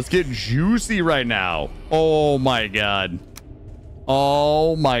 Yo, let's get juicy right now. Oh my god.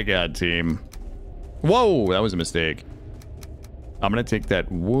 Oh my god, team. Whoa, that was a mistake. I'm gonna take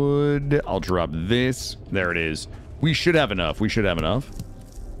that wood. I'll drop this. There it is. We should have enough. We should have enough.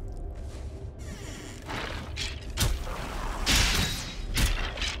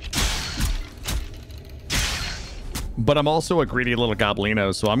 but I'm also a greedy little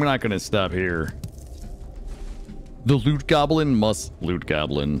goblino, so I'm not going to stop here. The loot goblin must loot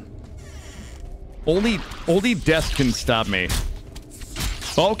goblin. Only death can stop me.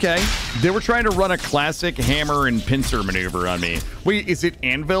 Okay. They were trying to run a classic hammer and pincer maneuver on me. Wait, is it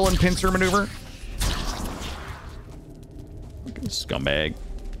anvil and pincer maneuver? Scumbag.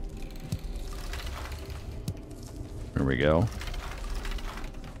 There we go.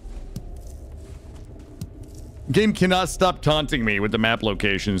 Game cannot stop taunting me with the map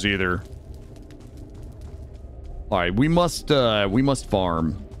locations either. All right, we must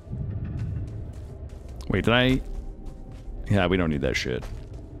farm. Wait, did I? Yeah, we don't need that shit.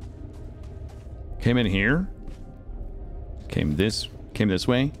 Came in here. Came this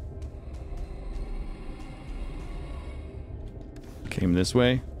way. Came this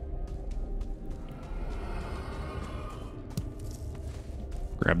way.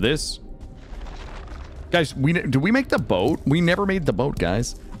 Grab this. Guys, did we make the boat? We never made the boat,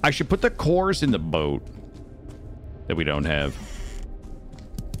 guys. I should put the cores in the boat that we don't have.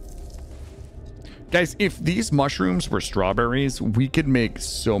 Guys, if these mushrooms were strawberries, we could make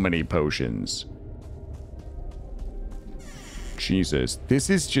so many potions. Jesus, this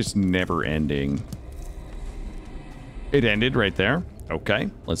is just never ending. It ended right there.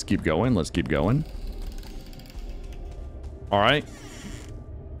 Okay, let's keep going. Let's keep going. All right.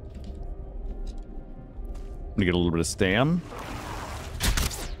 I'm gonna get a little bit of stam.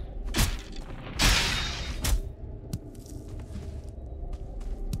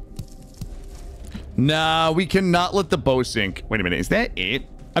 Nah, we cannot let the bow sink. Wait a minute, is that it?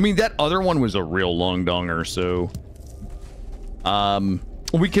 I mean, that other one was a real long donger, so...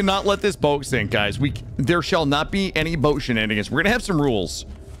 we cannot let this boat sink, guys. There shall not be any boat shenanigans. We're gonna have some rules.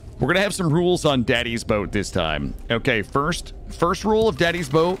 We're gonna have some rules on Daddy's boat this time. Okay, first rule of Daddy's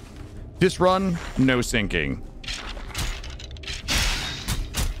boat. This run, no sinking.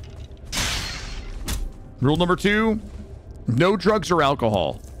 Rule number 2, no drugs or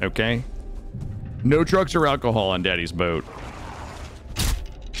alcohol, okay? No drugs or alcohol on Daddy's boat.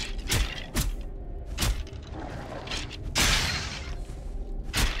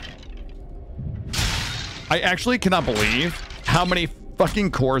 I actually cannot believe how many fucking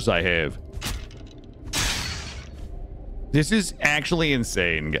cores I have. This is actually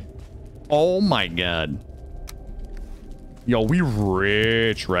insane. Oh my god. Yo, we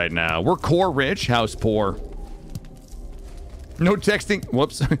rich right now. We're core rich, house poor. No texting.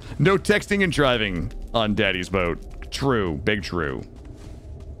 Whoops. No texting and driving on Daddy's boat. True. Big true.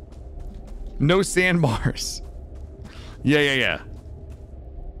 No sandbars. Yeah.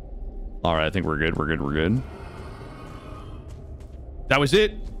 All right, I think we're good. We're good. That was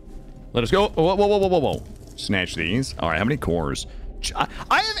it. Let us go. Whoa. Snatch these. All right, how many cores? I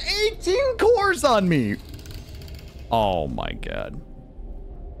have 18 cores on me. Oh my god.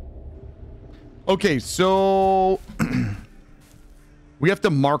 Okay, so we have to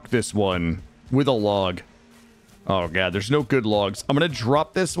mark this one with a log. Oh god, there's no good logs. I'm gonna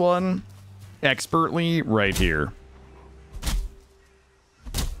drop this one expertly right here.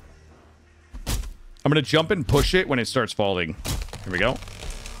 I'm gonna jump and push it when it starts falling. Here we go.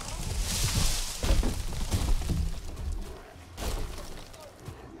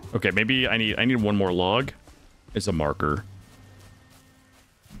 Okay, maybe I need one more log as a marker.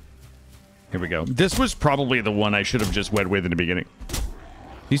 Here we go. This was probably the one I should have just went with in the beginning.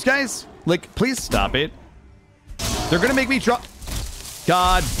 These guys, like, please stop it. They're gonna make me drop.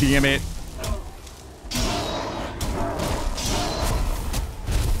 God damn it.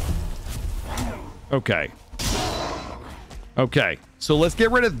 Okay. Okay, so let's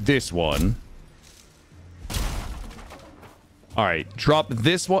get rid of this one. All right, drop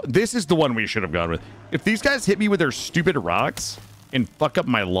this one. This is the one we should have gone with. If these guys hit me with their stupid rocks and fuck up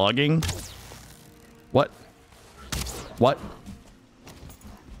my logging. What? What?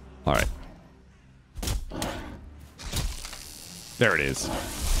 All right. There it is.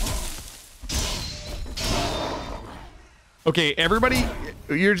 Okay, everybody,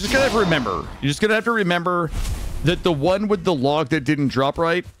 you're just gonna have to remember. You're just gonna have to remember that the one with the log that didn't drop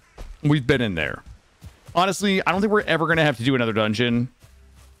right, we've been in there. Honestly, I don't think we're ever gonna have to do another dungeon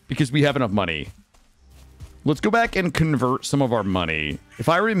because we have enough money. Let's go back and convert some of our money. If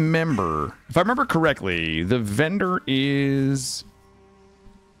I remember correctly, the vendor is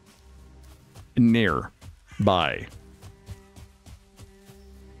nearby.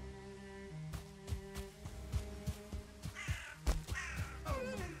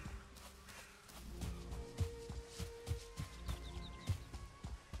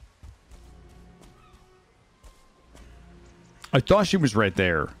 I thought she was right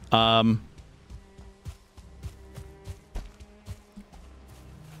there.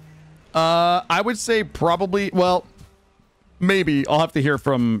 I would say probably, well, maybe. I'll have to hear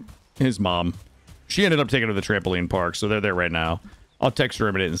from his mom. She ended up taking her to the trampoline park, so they're there right now. I'll text her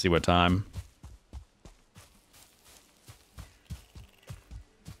a minute and see what time.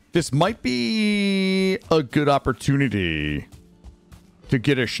 This might be a good opportunity to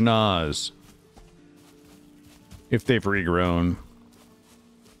get a schnoz if they've regrown.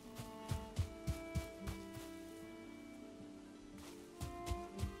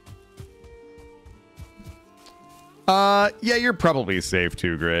 Yeah, you're probably safe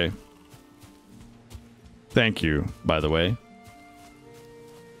too, Gray. Thank you, by the way.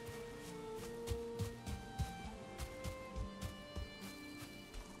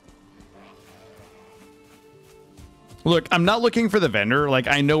 Look, I'm not looking for the vendor. Like,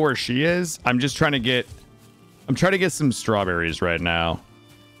 I know where she is. I'm just trying to get... I'm trying to get some strawberries right now.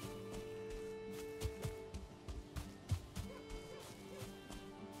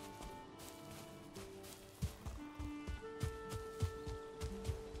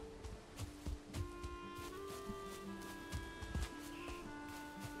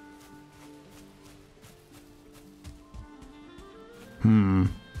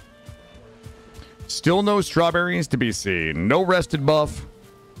 Still no strawberries to be seen. No rested buff.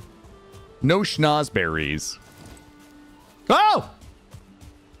 No schnozberries. Oh!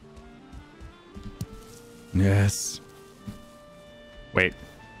 Yes. Wait.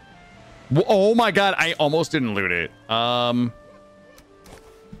 Oh my god, I almost didn't loot it. Could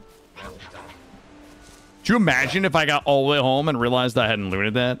you imagine if I got all the way home and realized I hadn't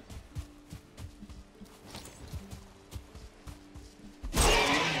looted that?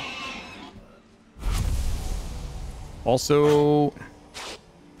 Also,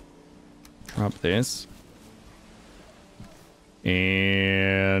 drop this.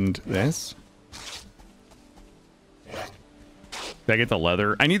 And this. Did I get the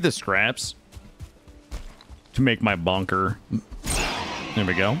leather? I need the scraps to make my bunker. There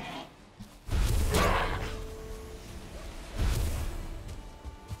we go.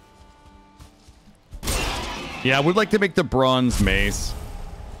 Yeah, I would like to make the bronze mace.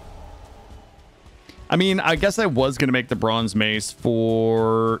 I mean, I guess I was going to make the bronze mace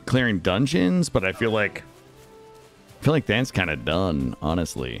for clearing dungeons, but I feel like that's kind of done,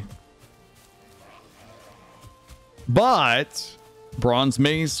 honestly. But bronze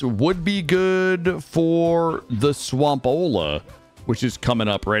mace would be good for the Swampola, which is coming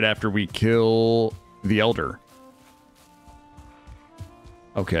up right after we kill the Elder.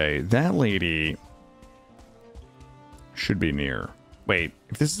 Okay, that lady should be near. Wait,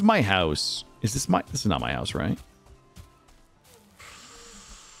 if this is my house... This is not my house, right?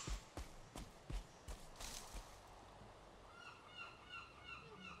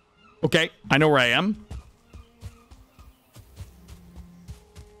 Okay, I know where I am.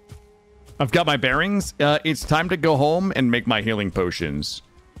 I've got my bearings. It's time to go home and make my healing potions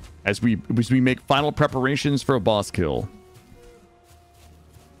as we make final preparations for a boss kill.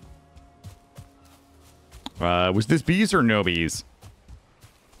 Was this bees or no bees?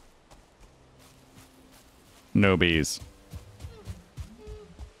 No bees.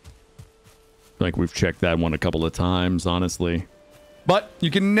 Like we've checked that one a couple of times, honestly. But you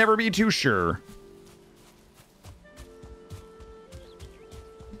can never be too sure.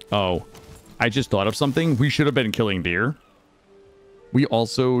 Oh, I just thought of something. We should have been killing deer. We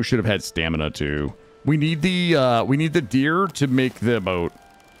also should have had stamina too. We need the deer to make the boat,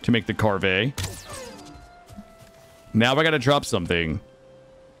 to make the corvée. Now I gotta drop something.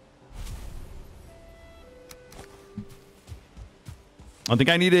 I think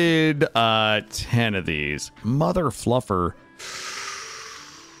I needed 10 of these. Mother fluffer.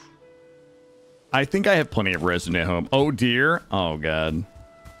 I think I have plenty of resin at home. Oh dear. Oh god.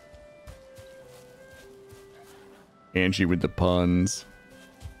 Angie with the puns.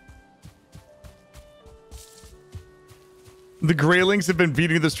 The Greylings have been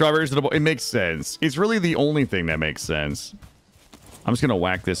beating the strawberries to the bowl. It makes sense. It's really the only thing that makes sense. I'm just gonna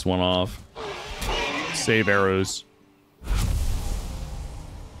whack this one off. Save arrows.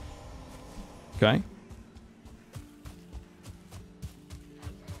 Okay.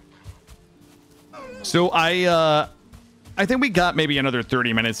 So I think we got maybe another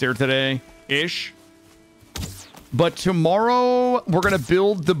 30 minutes here today-ish. But tomorrow we're going to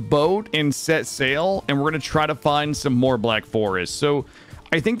build the boat and set sail, and we're going to try to find some more Black Forest. So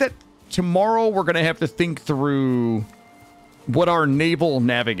I think that tomorrow we're going to have to think through what our naval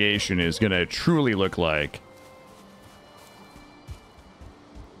navigation is going to truly look like.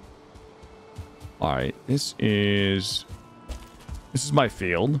 All right, this is my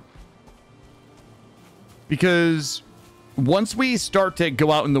field. Because once we start to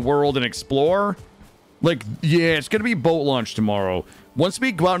go out in the world and explore, like, yeah, it's going to be boat launch tomorrow. Once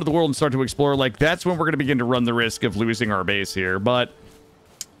we go out into the world and start to explore, like, that's when we're going to begin to run the risk of losing our base here. But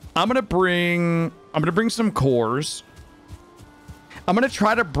I'm going to bring some cores. I'm going to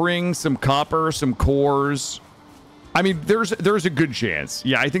try to bring some copper, some cores. I mean, there's a good chance.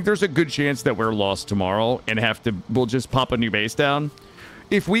 Yeah, I think there's a good chance that we're lost tomorrow and we'll just pop a new base down.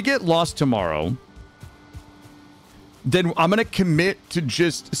 If we get lost tomorrow, then I'm going to commit to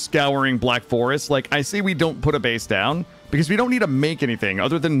just scouring Black Forest. Like, I say we don't put a base down because we don't need to make anything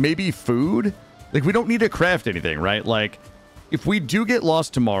other than maybe food. Like, we don't need to craft anything, right? Like, if we do get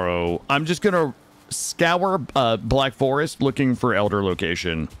lost tomorrow, I'm just going to scour Black Forest looking for Elder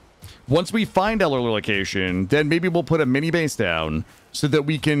location. Once we find Elder location, then maybe we'll put a mini base down so that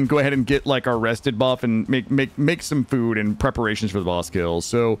we can go ahead and get, like, our rested buff and make some food and preparations for the boss kills.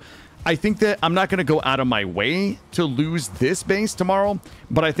 So I think that I'm not going to go out of my way to lose this base tomorrow,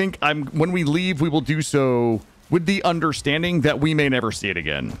 but I think when we leave, we will do so with the understanding that we may never see it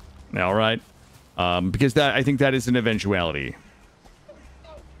again. All right? Because I think that is an eventuality.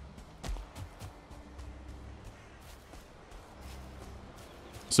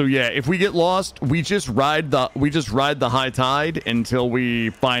 So yeah, if we get lost, we just ride the high tide until we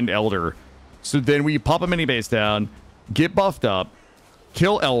find Elder. So then we pop a mini base down, get buffed up,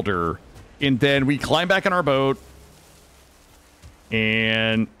 kill Elder, and then we climb back on our boat.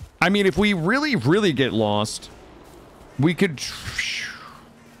 And I mean, if we really, really get lost, we could.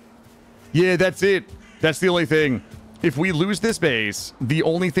 Yeah, that's it. That's the only thing. If we lose this base, the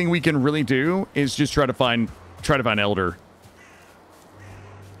only thing we can really do is just try to find Elder.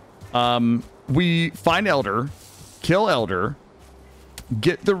 We find Elder, kill Elder,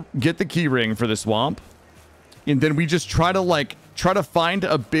 get the key ring for the swamp, and then we just try to find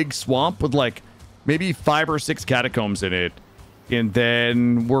a big swamp with like maybe 5 or 6 catacombs in it, and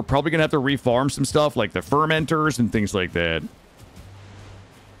then we're probably gonna have to refarm some stuff like the fermenters and things like that.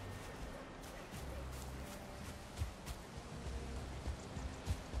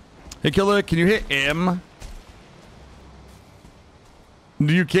 Hey Killa, can you hit M?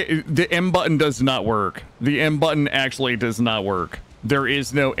 You can't. The M button does not work. The M button actually does not work. There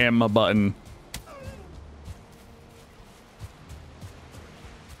is no M button.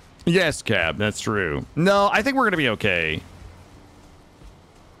 Yes, Cab, that's true. No, I think we're gonna be okay.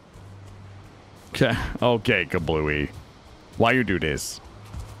 Okay, Kablooey. Why you do this?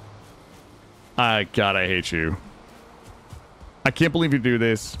 God, I hate you. I can't believe you do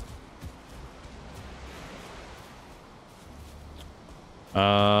this.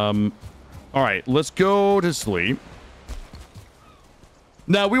 All right, let's go to sleep.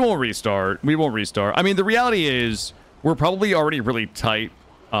 No, we won't restart. We won't restart. I mean, the reality is we're probably already really tight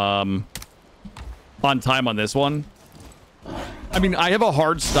on time on this one. I mean, I have a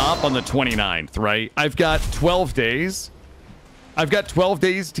hard stop on the 29th, right? I've got 12 days. I've got 12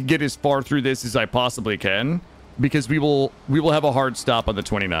 days to get as far through this as I possibly can because we will have a hard stop on the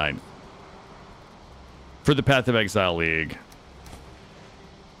 29th for the Path of Exile League.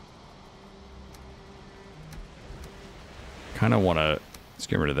 Kind of want to let's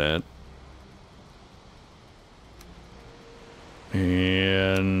get rid of that.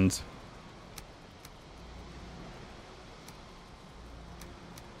 And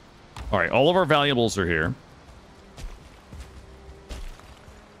all right, all of our valuables are here.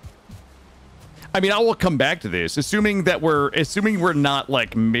 I mean, I will come back to this, assuming we're not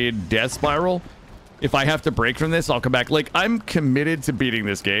like mid death spiral. If I have to break from this, I'll come back. Like, I'm committed to beating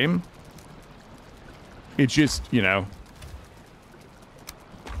this game. It's just, you know,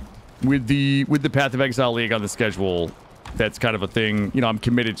 with the Path of Exile League on the schedule, that's kind of a thing, you know, I'm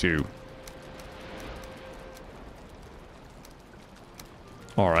committed to.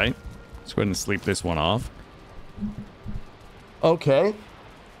 All right, let's go ahead and sleep this one off. Okay.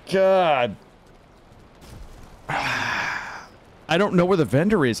 God. I don't know where the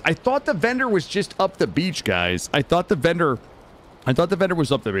vendor is. I thought the vendor was just up the beach, guys. I thought the vendor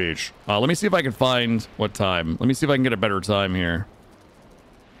was up the beach. Let me see if I can find what time. Let me see if I can get a better time here.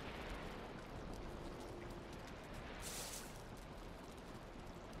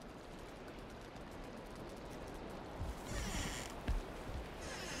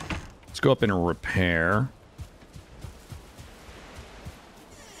 Let's go up and repair.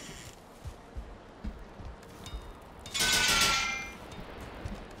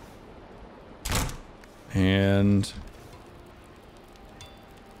 And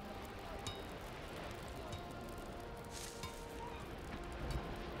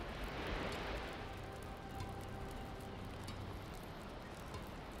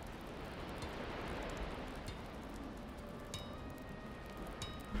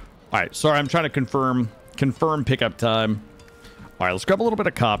All right, sorry, I'm trying to confirm pickup time. All right, let's grab a little bit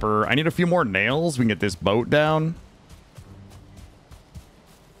of copper. I need a few more nails. We can get this boat down.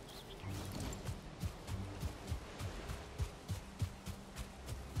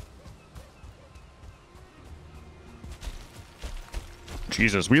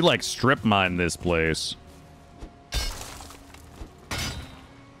 Jesus, we like strip mine this place.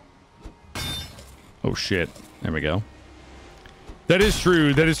 Oh shit. There we go. That is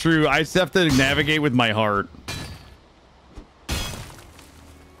true. That is true. I just have to navigate with my heart.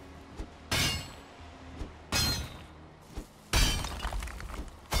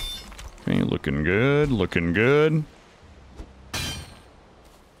 Okay, looking good. Looking good.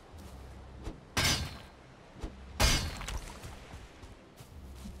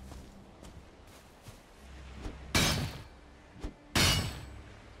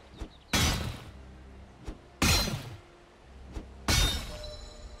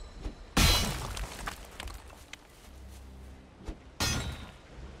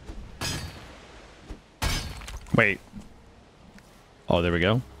 Wait. Oh, there we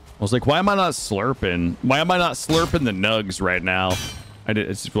go. I was like, why am I not slurping? Why am I not slurping the nugs right now? It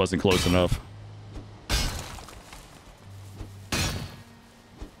just wasn't close enough.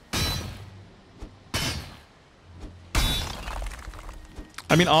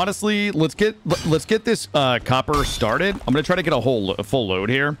 I mean, honestly, let's get this copper started. I'm gonna try to get a full load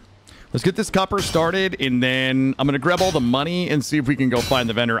here. Let's get this copper started, and then I'm gonna grab all the money and see if we can go find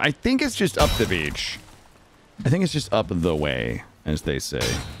the vendor. I think it's just up the beach. I think it's just up the way, as they say.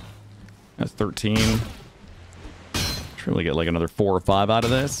 That's 13. Should really get like another 4 or 5 out of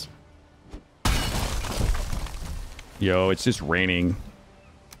this. Yo, it's just raining.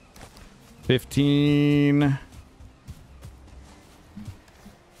 15.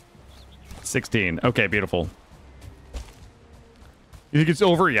 16. Okay, beautiful. You think it's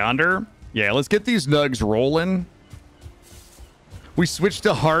over yonder? Yeah, let's get these nugs rolling. We switched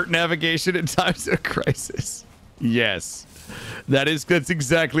to heart navigation in times of crisis. Yes. That's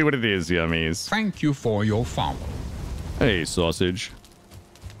exactly what it is, yummies. Thank you for your follow. Hey, sausage.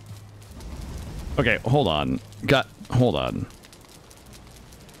 Okay, hold on. Hold on.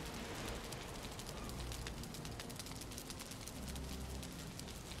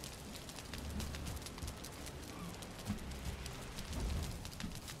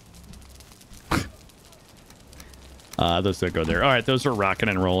 Those don't go there. All right, those are rocking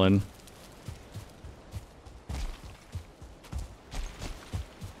and rolling.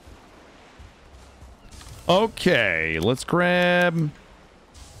 Okay, let's grab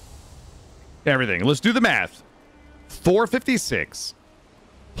everything. Let's do the math. 456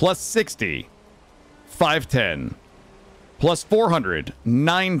 plus 60, 510 plus 400,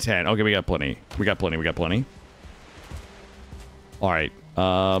 910. Okay, we got plenty. We got plenty. All right.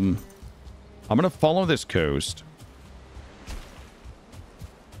 I'm going to follow this coast.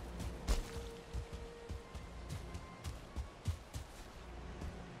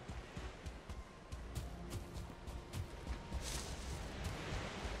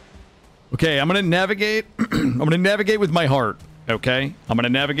 Okay, I'm gonna navigate. I'm gonna navigate with my heart. Okay, I'm gonna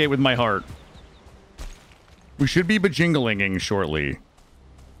navigate with my heart. We should be bajinglinging shortly,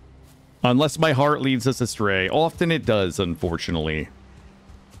 unless my heart leads us astray. Often it does, unfortunately.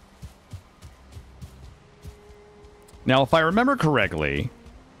 Now, if I remember correctly,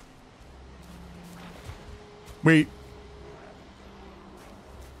 wait.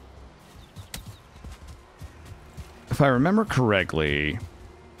 If I remember correctly.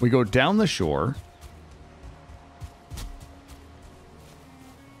 We go down the shore.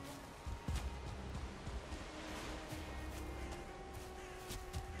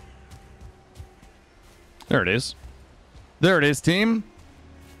 There it is. There it is, team.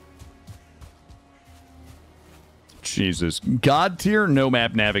 Jesus. God tier, no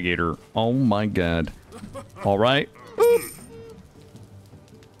map navigator. Oh my God. All right.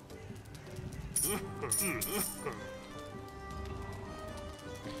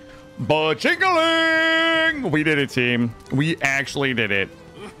 Bajingling! We did it, team. We actually did it.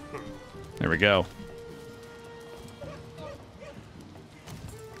 There we go.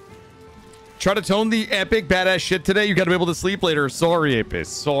 Try to tone the epic badass shit today. You gotta be able to sleep later. Sorry, Apis.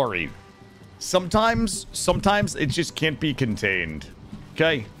 Sorry. Sometimes it just can't be contained.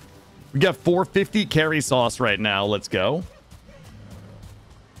 Okay. We got 450 carry sauce right now. Let's go.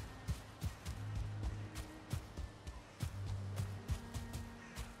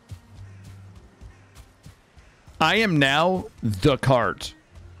 I am now the cart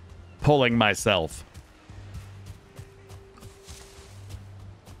pulling myself.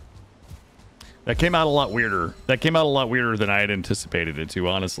 That came out a lot weirder. That came out a lot weirder than I had anticipated it to,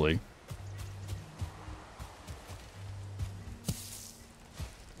 honestly.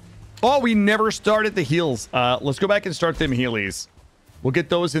 Oh, we never started the heals. Let's go back and start them healies. We'll get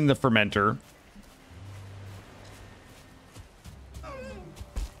those in the fermenter.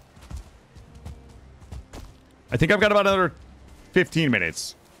 I think I've got about another 15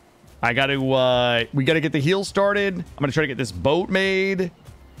 minutes. I got to, we got to get the heals started. I'm going to try to get this boat made.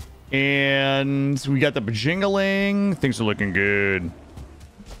 And we got the bajingling. Things are looking good.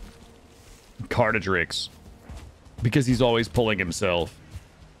 Killadrix. Because he's always pulling himself.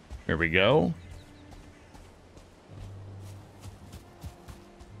 There we go.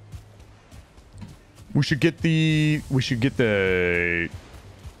 We should get the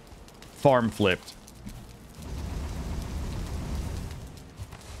farm flipped.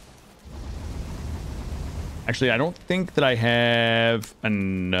 Actually, I don't think that I have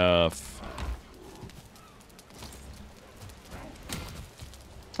enough.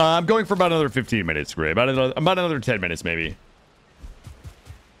 I'm going for about another 15 minutes, Gray. About another 10 minutes, maybe.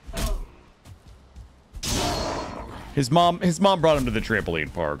 His mom brought him to the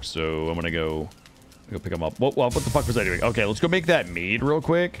trampoline park, so I'm gonna go pick him up. What the fuck was I doing? Okay, let's go make that mead real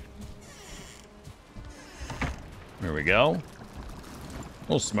quick. There we go. A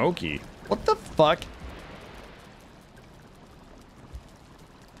little smoky. What the fuck?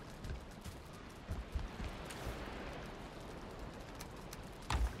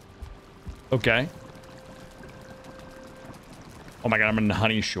 Okay. Oh my god, I'm in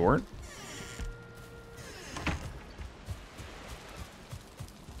honey short.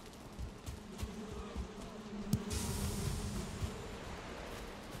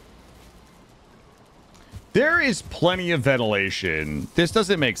 There is plenty of ventilation. This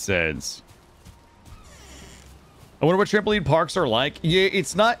doesn't make sense. I wonder what trampoline parks are like. Yeah,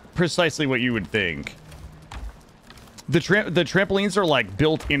 it's not precisely what you would think. The trampolines are like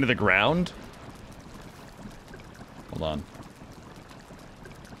built into the ground. Hold on.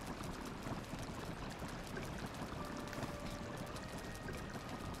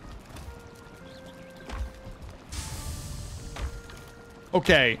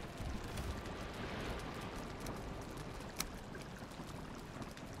 Okay.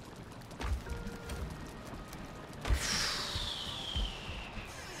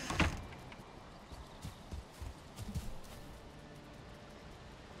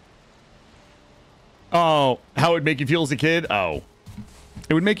 Oh, how it would make you feel as a kid? Oh.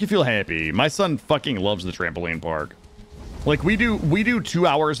 It would make you feel happy. My son fucking loves the trampoline park. Like, we do 2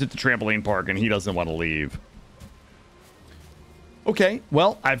 hours at the trampoline park, and he doesn't want to leave. Okay,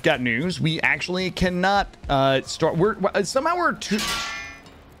 well, I've got news. We actually cannot start... somehow we're too...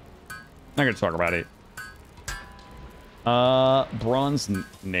 I'm going to talk about it. Bronze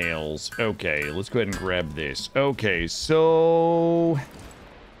nails. Okay, let's go ahead and grab this. Okay, so...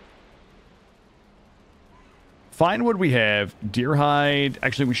 Find what we have. Deer hide.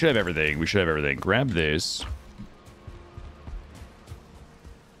 Actually, we should have everything. We should have everything. Grab this.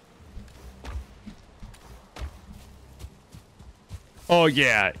 Oh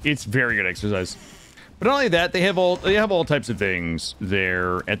yeah, it's very good exercise. But not only that, they have all types of things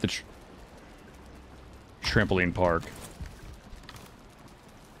there at the trampoline park.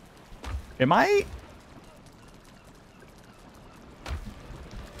 Am I?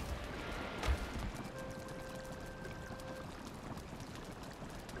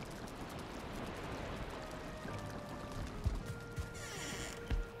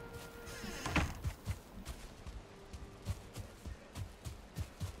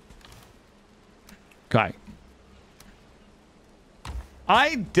 Okay.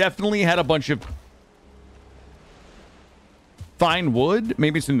 I definitely had a bunch of fine wood.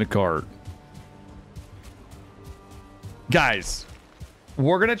 Maybe it's in the cart. Guys,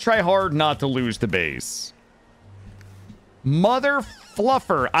 we're going to try hard not to lose the base. Mother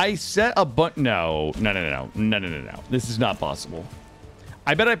fluffer. I set a No. This is not possible.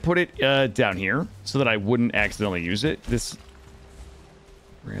 I bet I put it down here so that I wouldn't accidentally use it. This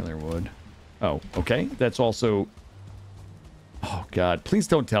regular wood. Oh, okay. That's also... Oh, God. Please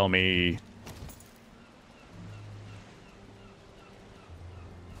don't tell me.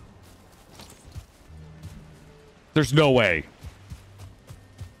 There's no way.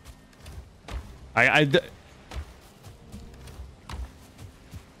 All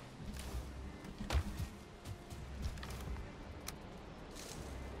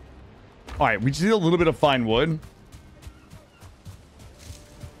right, we just need a little bit of fine wood.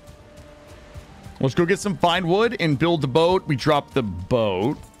 Let's go get some fine wood and build the boat. We dropped the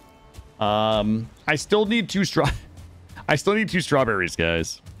boat. I still need two strawberries,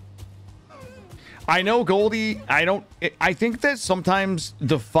 guys. I know, Goldie. I think that sometimes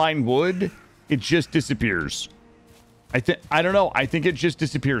the fine wood, it just disappears. I don't know. I think it just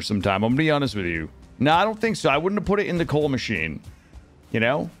disappears sometime. I'm gonna be honest with you. No, I don't think so. I wouldn't have put it in the coal machine. You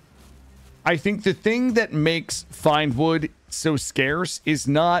know? I think the thing that makes fine wood so scarce is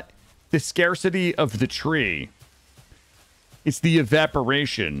not the scarcity of the tree. It's the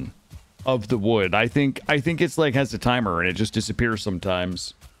evaporation of the wood. I think it's like has a timer and it just disappears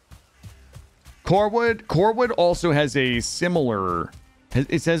sometimes. Corewood also has a similar...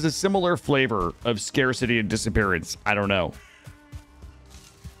 It has a similar flavor of scarcity and disappearance. I don't know.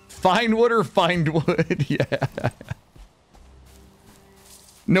 Fine wood or fine wood? Yeah.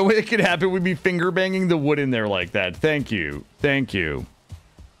 No way it could happen. We'd be finger banging the wood in there like that. Thank you. Thank you.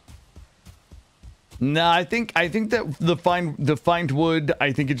 Nah, I think that the fine wood,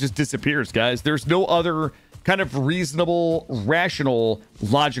 I think it just disappears, guys. There's no other kind of reasonable, rational,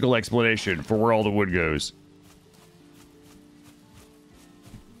 logical explanation for where all the wood goes.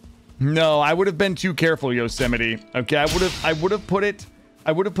 No, I would have been too careful, Yosemite. Okay, I would have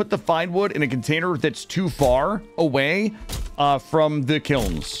put the fine wood in a container that's too far away from the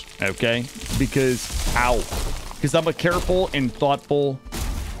kilns. Okay, because I'm a careful and thoughtful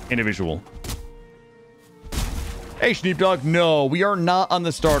individual. Hey, Sheepdog. No, we are not on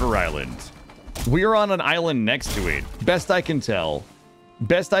the starter island. We are on an island next to it. Best I can tell.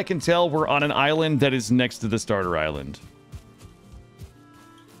 Best I can tell, we're on an island that is next to the starter island.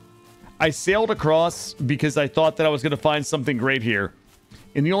 I sailed across because I thought that I was going to find something great here.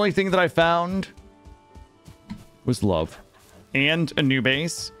 And the only thing that I found was love. And a new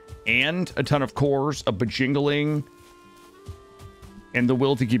base. And a ton of cores, a bajingling. And the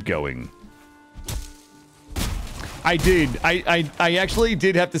will to keep going. I did. I actually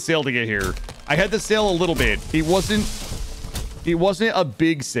did have to sail to get here. I had to sail a little bit. It wasn't a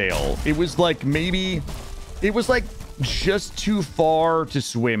big sail. It was like maybe... It was like just too far to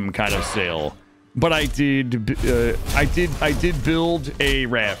swim kind of sail. But I did build a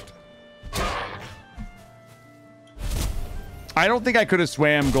raft. I don't think I could have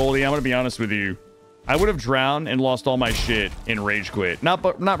swam, Goldie. I'm gonna be honest with you. I would have drowned and lost all my shit and rage quit.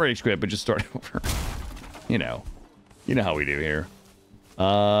 Not rage quit, but just start over. You know how we do here.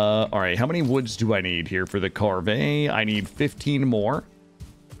 All right, how many woods do I need here for the corvée? I need 15 more.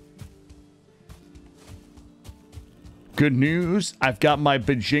 Good news, I've got my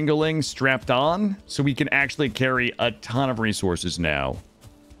bajingling strapped on, so we can actually carry a ton of resources now.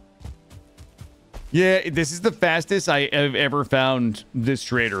 Yeah, this is the fastest I have ever found this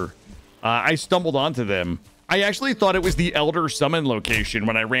trader. I stumbled onto them. I actually thought it was the Elder Summon location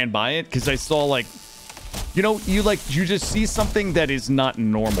when I ran by it, because I saw, like, you know, you just see something that is not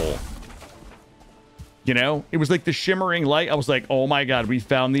normal. You know? It was like the shimmering light. I was like, oh my god, we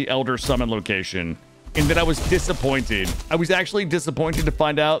found the Elder Summon location. And then I was disappointed. I was actually disappointed to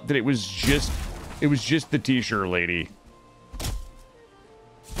find out that it was just the t-shirt lady.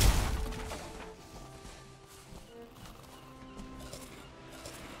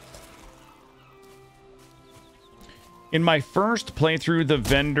 In my first playthrough, the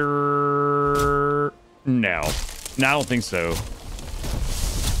vendor... No, I don't think so.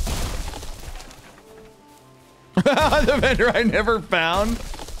 The vendor I never found?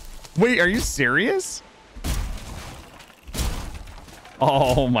 Wait, are you serious?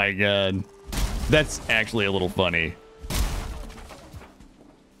 Oh my god. That's actually a little funny.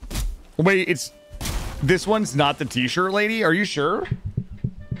 Wait, this one's not the t-shirt lady? Are you sure?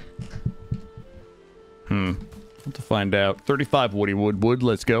 We'll have to find out. 35 Woody Wood,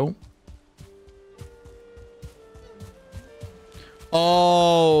 let's go.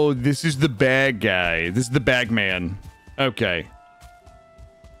 Oh, this is the bag guy. This is the bag man. Okay.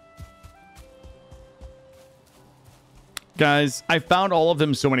 Guys, I found all of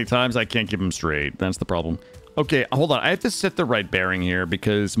them so many times I can't keep them straight. That's the problem. Okay, hold on. I have to set the right bearing here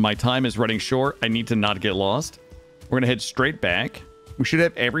because my time is running short. I need to not get lost. We're going to head straight back. We should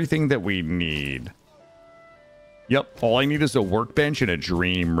have everything that we need. Yep, all I need is a workbench and a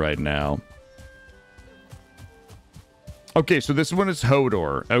dream right now. Okay, so this one is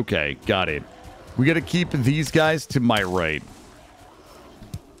Hodor. Okay, got it. We got to keep these guys to my right.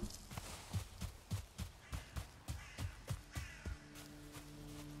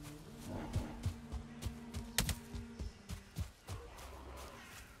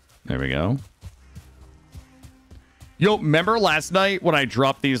 There we go. Yo, remember last night when I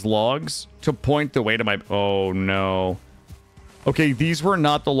dropped these logs to point the way to my... Oh, no. Okay, these were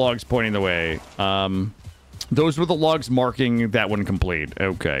not the logs pointing the way. Those were the logs marking that one complete.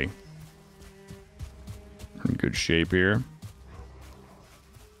 Okay. In good shape here.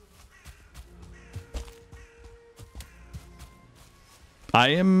 I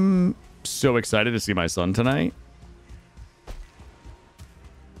am so excited to see my son tonight.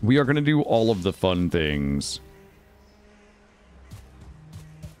 We are going to do all of the fun things.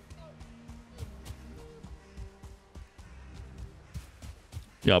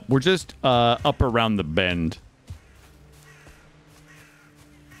 Yep, we're just up around the bend.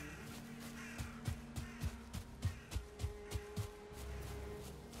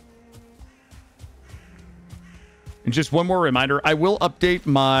 And just one more reminder, I will update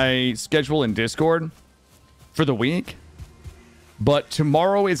my schedule in Discord for the week. But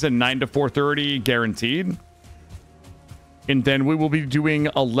tomorrow is a 9 to 4:30 guaranteed. And then we will be doing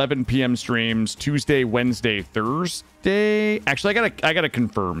 11 p.m. streams Tuesday, Wednesday, Thursday. Actually, I gotta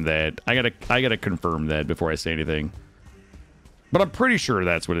confirm that. I gotta confirm that before I say anything. But I'm pretty sure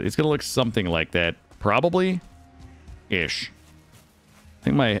that's what it's gonna look something like that. Probably ish.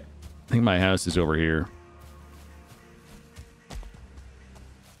 I think my house is over here.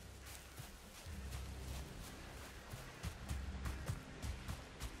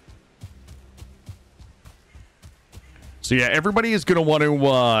 So yeah, everybody's gonna want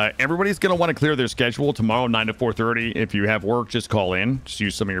to clear their schedule tomorrow, 9 to 4:30. If you have work, just call in. Just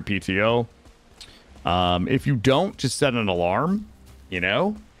use some of your PTO. If you don't, just set an alarm. You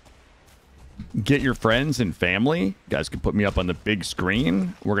know, get your friends and family. You guys can put me up on the big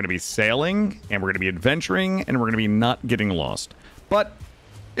screen. We're gonna be sailing, and we're gonna be adventuring, and we're gonna be not getting lost. But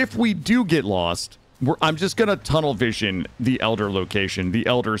if we do get lost, I'm just gonna tunnel vision the Elder location, the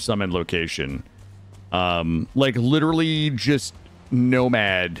Elder Summon location. Like literally just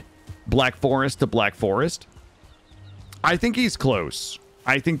nomad Black Forest to Black Forest. I think he's close.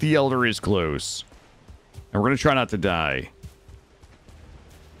 I think the Elder is close. And we're going to try not to die.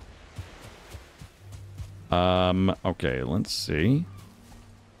 Okay, let's see.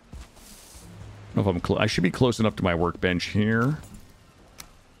 I don't know if I should be close enough to my workbench here.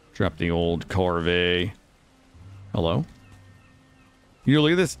 Drop the old Corvée. Hello? You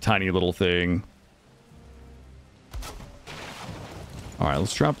look at this tiny little thing. All right,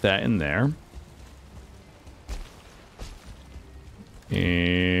 let's drop that in there.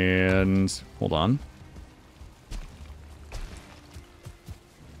 And hold on.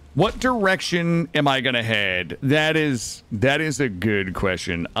 What direction am I gonna head? That is a good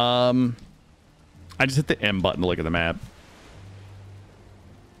question. I just hit the M button to look at the map.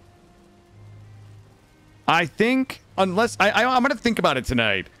 I think unless I'm gonna think about it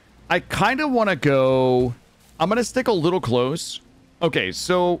tonight. I kind of want to go. I'm gonna stick a little close. Okay,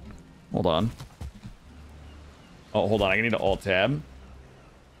 so hold on. Oh, hold on. I need to alt tab. I'm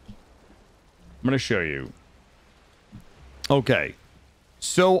going to show you. Okay.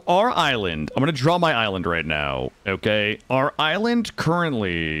 So our island, I'm going to draw my island right now. Okay. Our island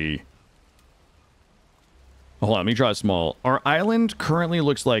currently. Hold on. Let me draw it small. Our island currently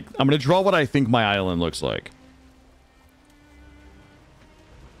looks like. I'm going to draw what I think my island looks like.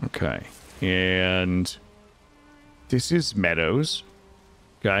 Okay. And this is meadows.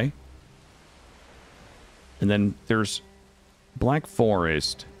 Okay. And then there's Black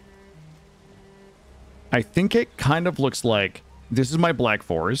Forest. I think it kind of looks like this is my Black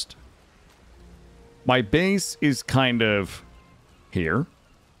Forest. My base is kind of here.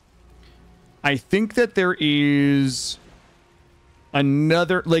 I think that there is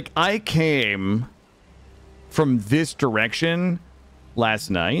another, like I came from this direction last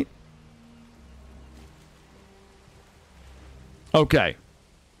night. Okay.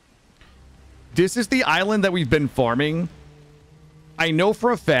 This is the island that we've been farming. I know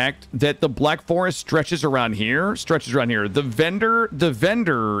for a fact that the Black Forest stretches around here. The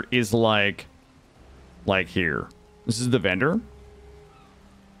vendor is like here. This is the vendor.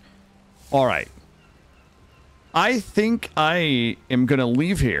 All right. I think I am going to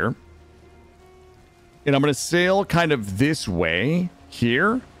leave here. And I'm going to sail kind of this way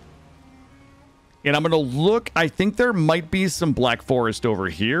here. And I'm going to look. I think there might be some Black Forest over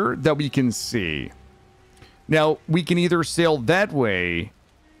here that we can see. Now, we can either sail that way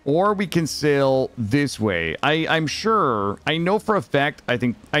or we can sail this way. I'm sure. I know for a fact.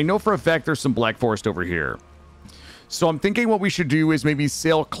 I know for a fact there's some Black Forest over here. So I'm thinking what we should do is maybe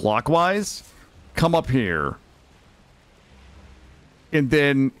sail clockwise, come up here, and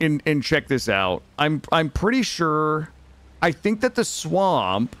then and check this out. I'm pretty sure. I think that the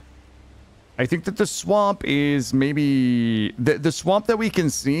swamp. I think that the swamp is maybe... The swamp that we can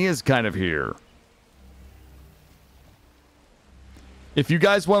see is kind of here. If you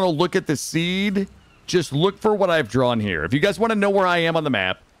guys want to look at the seed, just look for what I've drawn here. If you guys want to know where I am on the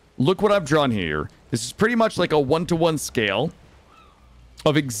map, look what I've drawn here. This is pretty much like a 1-to-1 scale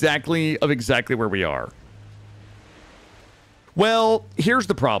of exactly where we are. Well, here's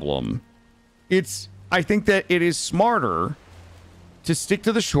the problem. I think that it is smarter to stick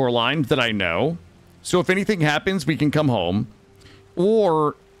to the shoreline that I know. So if anything happens, we can come home.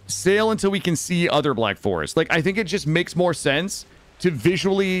 Or sail until we can see other Black Forest. Like, I think it just makes more sense to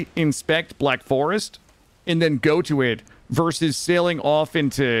visually inspect Black Forest and then go to it versus sailing off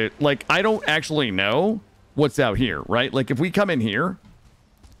into, like, I don't actually know what's out here, right? Like, if we come in here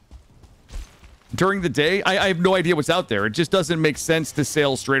during the day, I have no idea what's out there. It just doesn't make sense to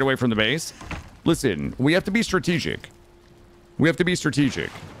sail straight away from the base. Listen, we have to be strategic. We have to be strategic.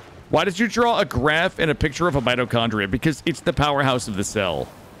 Why did you draw a graph and a picture of a mitochondria? Because it's the powerhouse of the cell.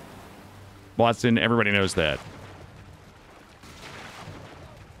 Watson, everybody knows that.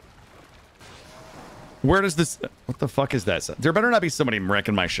 Where does this... What the fuck is that? There better not be somebody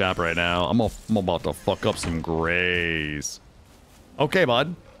wrecking my shop right now. I'm about to fuck up some grays. Okay,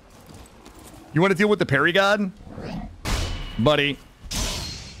 bud. You want to deal with the parry god? Buddy.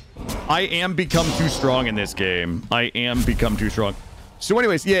 I am become too strong in this game. I am become too strong. So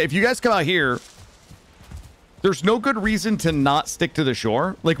anyways, yeah, if you guys come out here, there's no good reason to not stick to the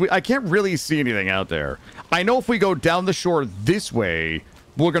shore. Like, I can't really see anything out there. I know if we go down the shore this way,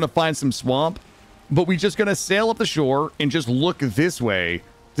 we're going to find some swamp. But we're just going to sail up the shore and just look this way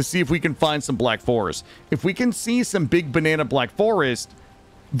to see if we can find some Black Forest. If we can see some big banana Black Forest,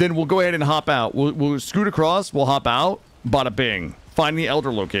 then we'll go ahead and hop out. We'll scoot across, we'll hop out, bada bing. Find the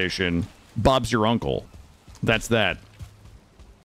Elder location. Bob's your uncle. That's that.